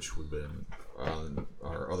 which would have been on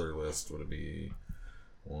our other list. Would it be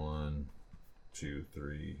 1, 2,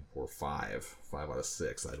 3, 4, 5? 5 out of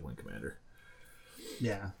 6. I had Wing Commander.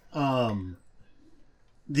 Yeah.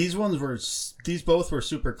 These both were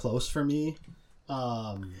super close for me.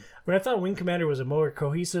 But I thought Wing Commander was a more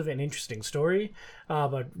cohesive and interesting story,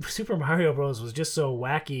 but Super Mario Bros. Was just so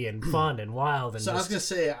wacky and fun and wild. And So I was gonna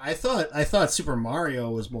say, I thought Super Mario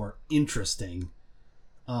was more interesting.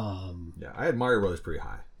 Yeah, I had Mario Brothers pretty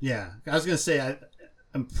high. Yeah, I was gonna say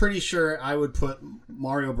I'm pretty sure I would put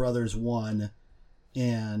Mario Brothers 1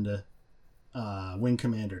 and Wing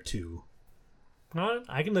Commander 2.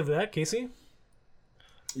 I can live with that, Casey.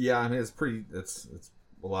 Yeah, I mean it's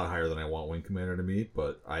a lot higher than I want Wing Commander to be,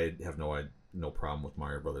 but I have no problem with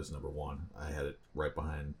Mario Brothers number 1. I had it right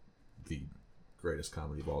behind the greatest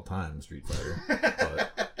comedy of all time, Street Fighter.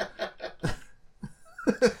 But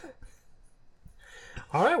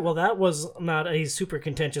All right, well, that was not a super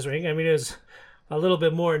contentious ring. I mean, it was a little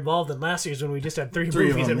bit more involved than last year's when we just had three Of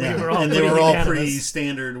movies them, and yeah. we were all and they pretty were all unanimous. pretty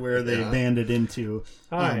standard where they banded into.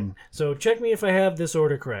 All right, so check me if I have this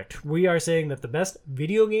order correct. We are saying that the best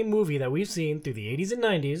video game movie that we've seen through the 80s and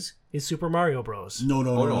 90s is Super Mario Bros. No.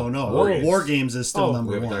 War War Games. Games is still Oh, number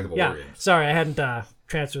we haven't talked one. about Yeah, War Games. sorry, I hadn't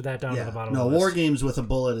transferred that down to Yeah, the bottom no, of the War list. Games with a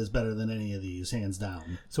bullet is better than any of these, hands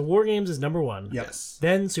down. So War Games is number 1. Yep. Yes.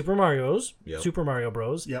 Then Super Mario's, Yep. Super Mario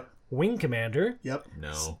Bros. Yep. Wing Commander, Yep.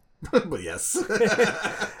 No. But yes.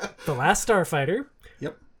 The Last Starfighter,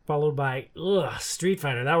 Yep. followed by Street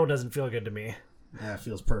Fighter. That one doesn't feel good to me. That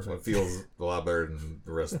feels It perfect. feels a lot better than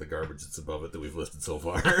the rest of the garbage that's above it that we've listed so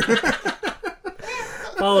far.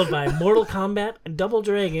 Followed by Mortal Kombat, Double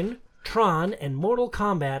Dragon, Tron, and Mortal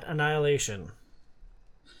Kombat Annihilation.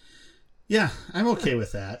 Yeah, I'm okay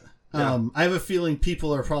with that. Yeah. I have a feeling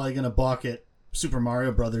people are probably going to balk at Super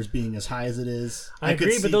Mario Brothers being as high as it is. I could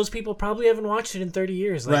agree, see- but those people probably haven't watched it in 30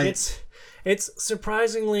 years. Like Right. it's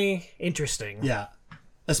surprisingly interesting. Yeah,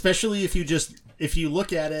 especially if you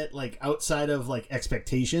look at it like outside of like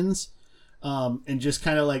expectations, and just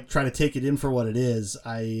kind of like try to take it in for what it is.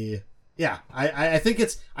 I think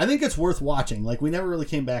it's worth watching. Like we never really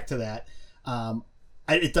came back to that.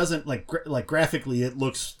 It doesn't like graphically it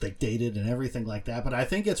looks like dated and everything like that, but I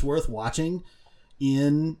think it's worth watching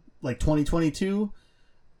in like 2022.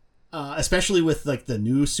 Especially with like the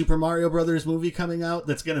new Super Mario Brothers movie coming out,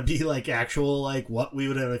 that's going to be like actual like what we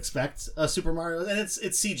would have expect a Super Mario, and it's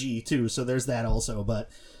CG too, so there's that also. But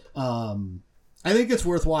I think it's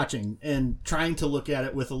worth watching and trying to look at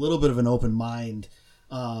it with a little bit of an open mind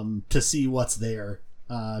to see what's there,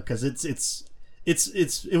 because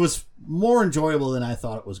it was more enjoyable than I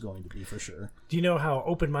thought it was going to be for sure. Do you know how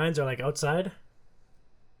open minds are like outside?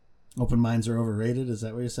 Open minds are overrated. Is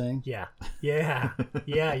that what you're saying? Yeah.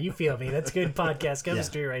 You feel me. That's good podcast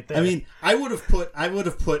chemistry right there. I mean, I would have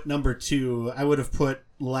put number 2. I would have put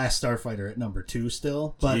Last Starfighter at number 2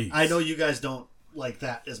 still, but Jeez. I know you guys don't like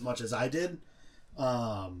that as much as I did.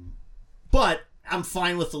 But I'm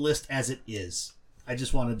fine with the list as it is. I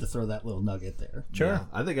just wanted to throw that little nugget there. sure. Yeah,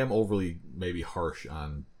 I think I'm overly maybe harsh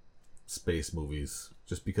on space movies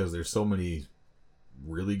just because there's so many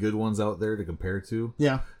really good ones out there to compare to.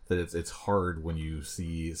 Yeah. That it's hard when you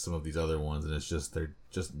see some of these other ones and they're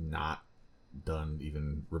just not done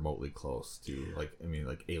even remotely close to like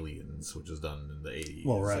Aliens, which was done in the 80s.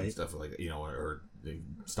 Well, right. And stuff like or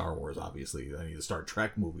Star Wars, obviously. I mean, the Star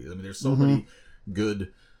Trek movies. I mean, there's so many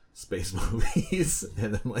good space movies,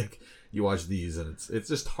 and then like you watch these, and it's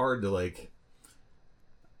just hard to like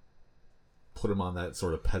put them on that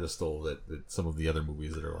sort of pedestal that some of the other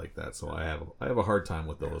movies that are like that. So I have a hard time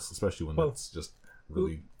with those, especially when it's just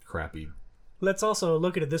really crappy. Let's also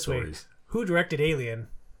look at it this way. Stories. Who directed Alien?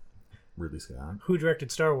 Ridley Scott, Who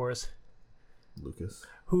directed Star Wars? Lucas.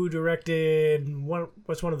 Who directed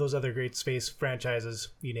what's one of those other great space franchises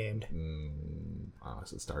you named? I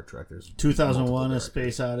said Star Trek. There's 2001: A multiple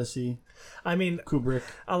Space Odyssey. I mean, Kubrick.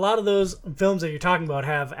 a lot of those films that you're talking about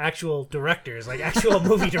have actual directors, like actual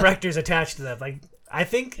movie directors attached to them. Like, I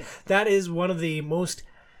think that is one of the most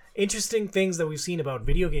interesting things that we've seen about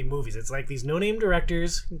video game movies. It's like these no-name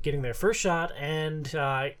directors getting their first shot, and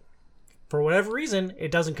for whatever reason, it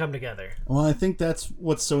doesn't come together. Well, I think that's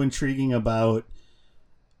what's so intriguing about,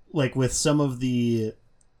 like, with some of the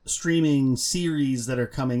streaming series that are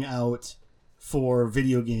coming out for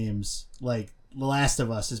video games, like The Last of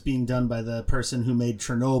Us is being done by the person who made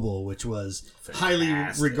Chernobyl, which was highly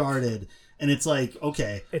regarded. And it's like,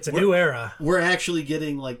 okay, It's a new era. we're actually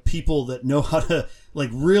getting like people that know how to like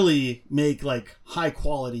really make like high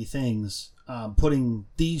quality things, putting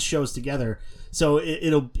these shows together. So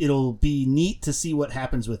it'll be neat to see what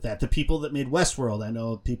happens with that. The people that made Westworld, I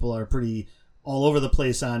know people are pretty all over the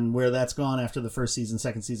place on where that's gone after the first season,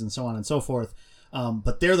 second season, so on and so forth.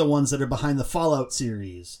 But they're the ones that are behind the Fallout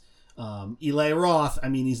series. Eli Roth, I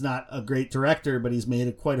mean, he's not a great director, but he's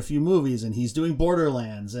made quite a few movies, and he's doing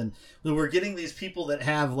Borderlands. And we're getting these people that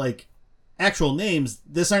have like actual names.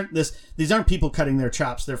 These aren't people cutting their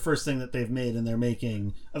chops. Their first thing that they've made, and they're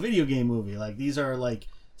making a video game movie. Like, these are like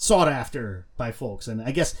sought after by folks, and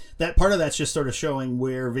I guess that part of that's just sort of showing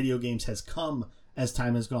where video games has come as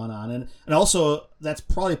time has gone on, and also that's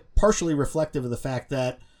probably partially reflective of the fact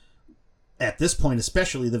that at this point,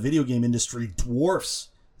 especially, the video game industry dwarfs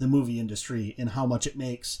the movie industry in how much it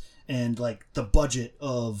makes and like the budget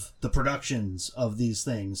of the productions of these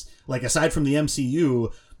things. Like, aside from the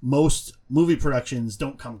MCU, most movie productions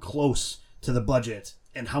don't come close to the budget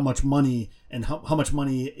and how much money and how much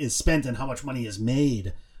money is spent and how much money is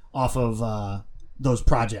made off of those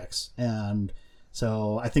projects. And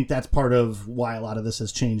so I think that's part of why a lot of this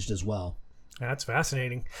has changed as well. That's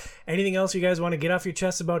fascinating. Anything else you guys want to get off your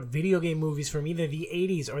chest about video game movies from either the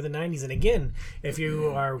 80s or the 90s? And again, if you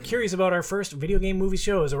are curious about our first video game movie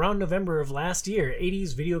show, it was around November of last year,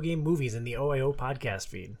 80s video game movies in the OIO podcast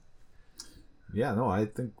feed. Yeah, no, I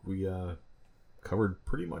think we covered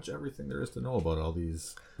pretty much everything there is to know about all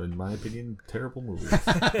these, in my opinion, terrible movies.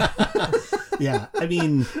 Yeah, I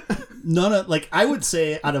mean, I would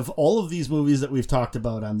say out of all of these movies that we've talked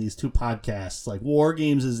about on these two podcasts, like, War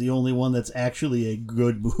Games is the only one that's actually a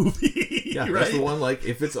good movie. Yeah, right? That's the one, like,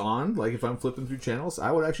 if it's on, like, if I'm flipping through channels,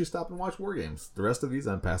 I would actually stop and watch War Games. The rest of these,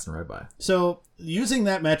 I'm passing right by. So, using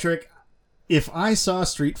that metric, if I saw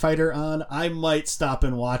Street Fighter on, I might stop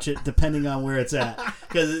and watch it, depending on where it's at.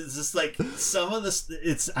 Because it's just like, some of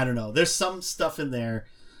the, I don't know, there's some stuff in there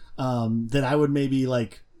that I would maybe,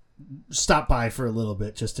 like, stop by for a little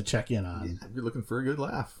bit just to check in on. Yeah, you're looking for a good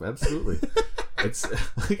laugh. Absolutely. It's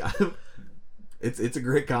like, it's a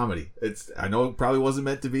great comedy. I know it probably wasn't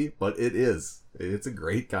meant to be, but it is. It's a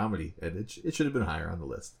great comedy, and it should have been higher on the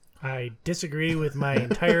list. I disagree with my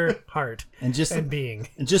entire heart and being.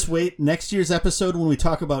 And just wait, next year's episode when we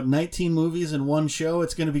talk about 19 movies in one show,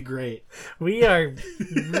 it's going to be great. We are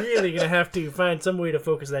really going to have to find some way to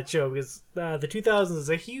focus that show, because the 2000s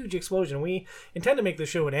is a huge explosion. We intend to make the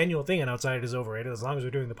show an annual thing on Outside Is Overrated as long as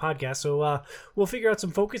we're doing the podcast. So we'll figure out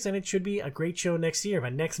some focus, and it should be a great show next year.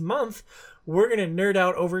 But next month, we're going to nerd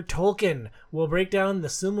out over Tolkien. We'll break down the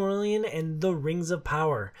Silmarillion and the Rings of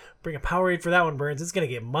Power. Bring a Powerade for that one, Burns. It's going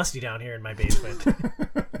to get musty down here in my basement. I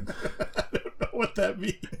don't know what that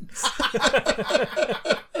means.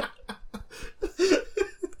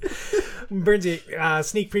 Burnsy,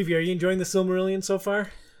 sneak preview. Are you enjoying the Silmarillion so far?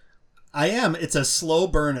 I am. It's a slow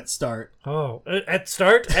burn at start. Oh, at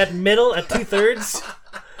start? At middle? At 2/3?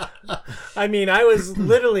 I mean,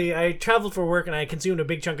 I traveled for work and I consumed a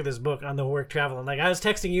big chunk of this book on the work travel. And like, I was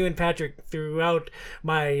texting you and Patrick throughout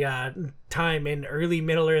my time in early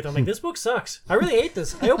Middle Earth. I'm like, this book sucks. I really hate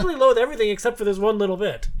this. I openly loathe everything except for this one little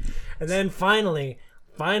bit. And then finally,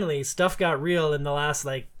 stuff got real in the last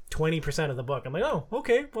like 20% of the book. I'm like, oh,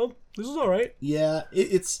 okay, well, this is all right. Yeah,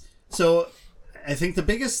 it's so. I think the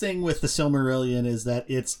biggest thing with the Silmarillion is that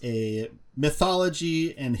it's a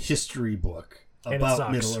mythology and history book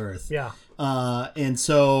about Middle Earth. Yeah. And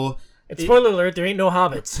so... Spoiler alert, there ain't no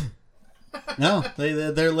hobbits. No,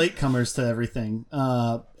 they're latecomers to everything.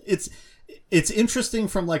 It's interesting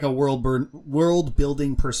from like a world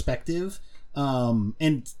building perspective.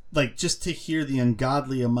 And like just to hear the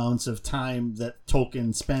ungodly amounts of time that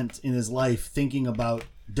Tolkien spent in his life thinking about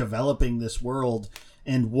developing this world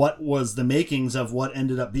and what was the makings of what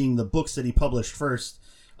ended up being the books that he published first.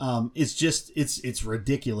 It's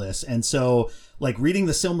ridiculous. And so like reading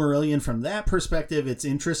the Silmarillion from that perspective, it's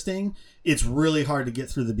interesting. It's really hard to get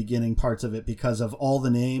through the beginning parts of it because of all the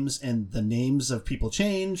names, and the names of people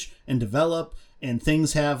change and develop, and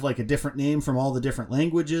things have like a different name from all the different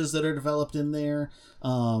languages that are developed in there.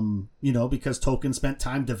 Because Tolkien spent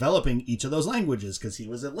time developing each of those languages because he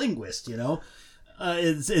was a linguist,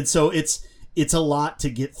 It's a lot to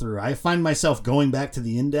get through. I find myself going back to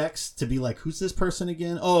the index to be like, who's this person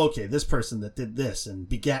again? Oh, okay, this person that did this and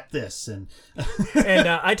begat this. And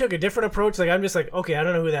I took a different approach. Like, I'm just like, okay, I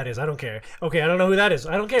don't know who that is. I don't care. Okay, I don't know who that is.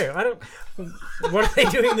 I don't care. What are they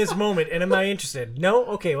doing in this moment? And am I interested? No?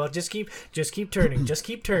 Okay, well, just keep turning. Just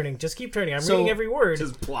keep turning. I'm reading every word.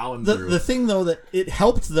 Just plowing through. The thing, though, that it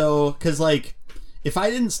helped, though, because, like, if I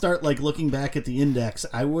didn't start like looking back at the index,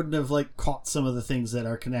 I wouldn't have like caught some of the things that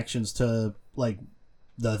are connections to like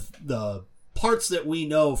the parts that we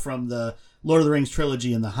know from the Lord of the Rings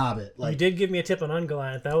trilogy and The Hobbit. Like, you did give me a tip on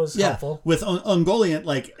Ungoliant. That was helpful. With Ungoliant,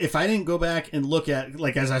 like if I didn't go back and look at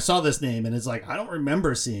like as I saw this name and it's like I don't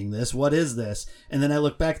remember seeing this. What is this? And then I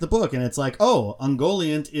look back at the book and it's like, oh,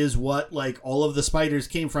 Ungoliant is what like all of the spiders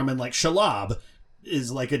came from, and like Shelob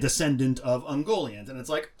is like a descendant of Ungoliant, and it's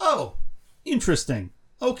like, oh, interesting.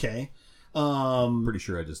 Okay. Pretty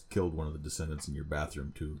sure I just killed one of the descendants in your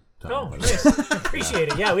bathroom too. Tom. Oh, but- nice. Appreciate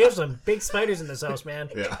it. Yeah, we have some big spiders in this house, man.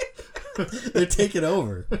 Yeah. They're taking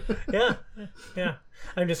over. Yeah. Yeah.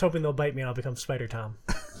 I'm just hoping they'll bite me and I'll become Spider Tom.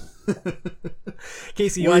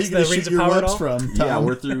 Casey, you Where are watched you the going to Rings shoot of your Power at webs all? from, Tom? Yeah,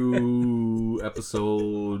 we're through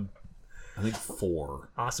episode, I think 4.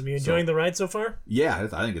 Awesome. You enjoying the ride so far? Yeah,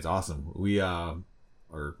 I think it's awesome. We,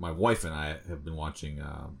 or my wife and I have been watching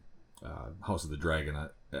House of the Dragon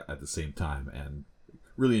at the same time, and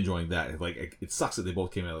really enjoying that. Like, it sucks that they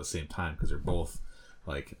both came out at the same time because they're both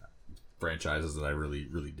like franchises that I really,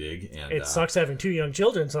 really dig. And It sucks having 2 young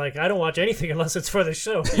children, so like I don't watch anything unless it's for the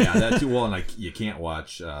show. yeah, that too. Well, and like you can't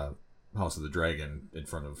watch House of the Dragon in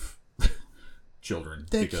front of children.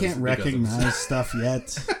 They can't recognize stuff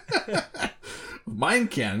yet. Mine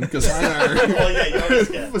can, because mine are Well, yeah, yours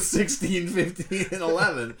can. 16, 15, and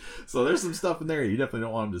 11. So there's some stuff in there you definitely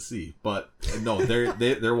don't want them to see. But no,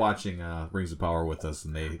 they're watching Rings of Power with us,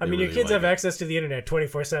 and they I mean, really your kids like have it. access to the internet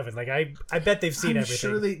 24/7. Like I bet they've seen I'm everything.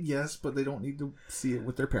 sure yes, but they don't need to see it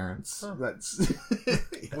with their parents. Oh. That's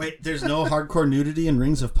Wait, there's no hardcore nudity in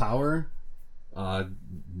Rings of Power?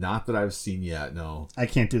 not that I've seen yet. No, I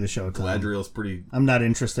can't do the show, Tom. Galadriel's pretty. I'm not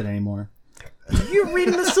interested anymore. You're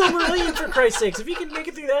reading the Silmarillion, for Christ's sakes. If you can make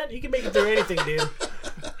it through that, you can make it through anything, dude.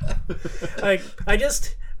 Like,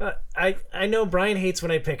 I know Brian hates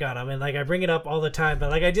when I pick on him, and like I bring it up all the time, but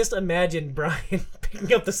like I just imagine Brian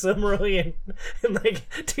picking up the Silmarillion in like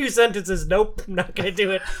 2 sentences. Nope, I'm not gonna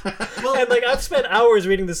do it. And like I've spent hours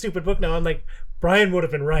reading the stupid book now. I'm like, Brian would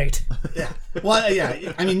have been right. Yeah. Well,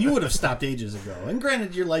 yeah. I mean, you would have stopped ages ago. And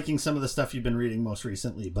granted, you're liking some of the stuff you've been reading most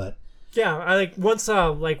recently, but Yeah, I like once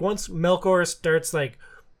Melkor starts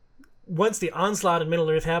once the onslaught in Middle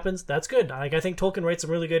Earth happens, that's good. Like I think Tolkien writes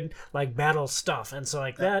some really good like battle stuff, and so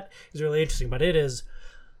like that is really interesting. But it is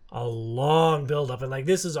a long build up, and like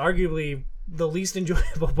this is arguably the least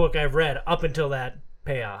enjoyable book I've read up until that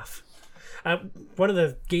payoff. One of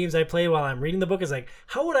the games I play while I'm reading the book is like,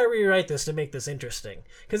 how would I rewrite this to make this interesting?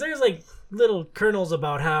 Because there's like little kernels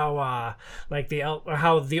about how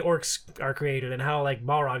how the orcs are created and how like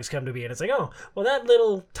Balrogs come to be, and it's like, oh, well, that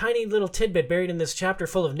little tiny little tidbit buried in this chapter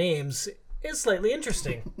full of names is slightly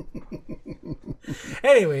interesting.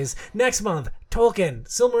 Anyways, next month, Tolkien,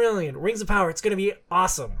 Silmarillion, Rings of Power. It's gonna be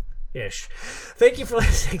awesome. Ish. Thank you for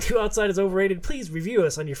listening to Outside is Overrated. Please review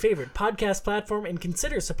us on your favorite podcast platform and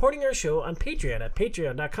consider supporting our show on Patreon at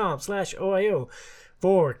patreon.com/OIO.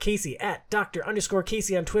 For Casey at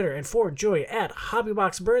Dr_Casey on Twitter, and for Joy at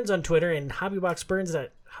HobbyBoxBurns on Twitter, and HobbyBoxBurns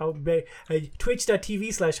at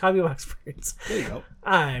twitch.tv/HobbyBoxBurns. there you go.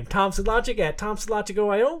 I'm Tom Sidlogic at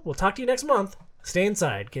TomSidlogicOIO. We'll talk to you next month. Stay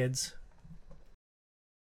inside, kids.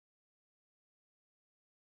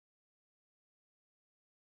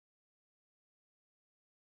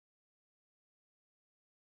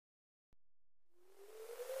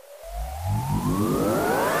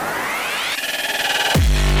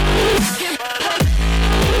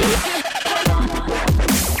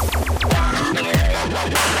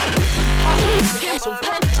 So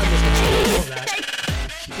far, I'm just gonna say all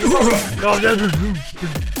that.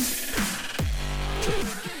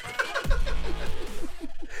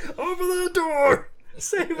 Open the door!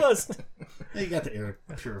 Save us! Hey, you got the air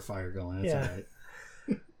purifier going. That's Yeah. all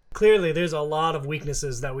right. Clearly, there's a lot of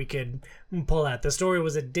weaknesses that we could pull at. The story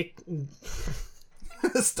was a dick.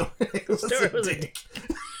 The story was Story was a dick.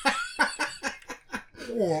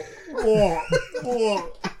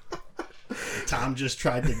 Tom just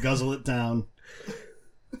tried to guzzle it down.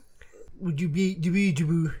 Would you be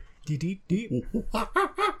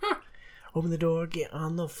open the door, get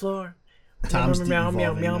on the floor. Tom's meow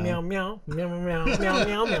meow de-evolving meow now. meow meow meow meow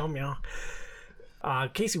meow meow meow meow.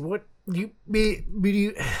 Casey, what you be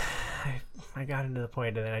you? I got into the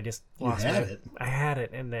point and then I just lost had my- it. I had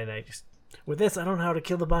it, and then I just with this I don't know how to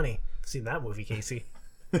kill the bunny. I've seen that movie, Casey.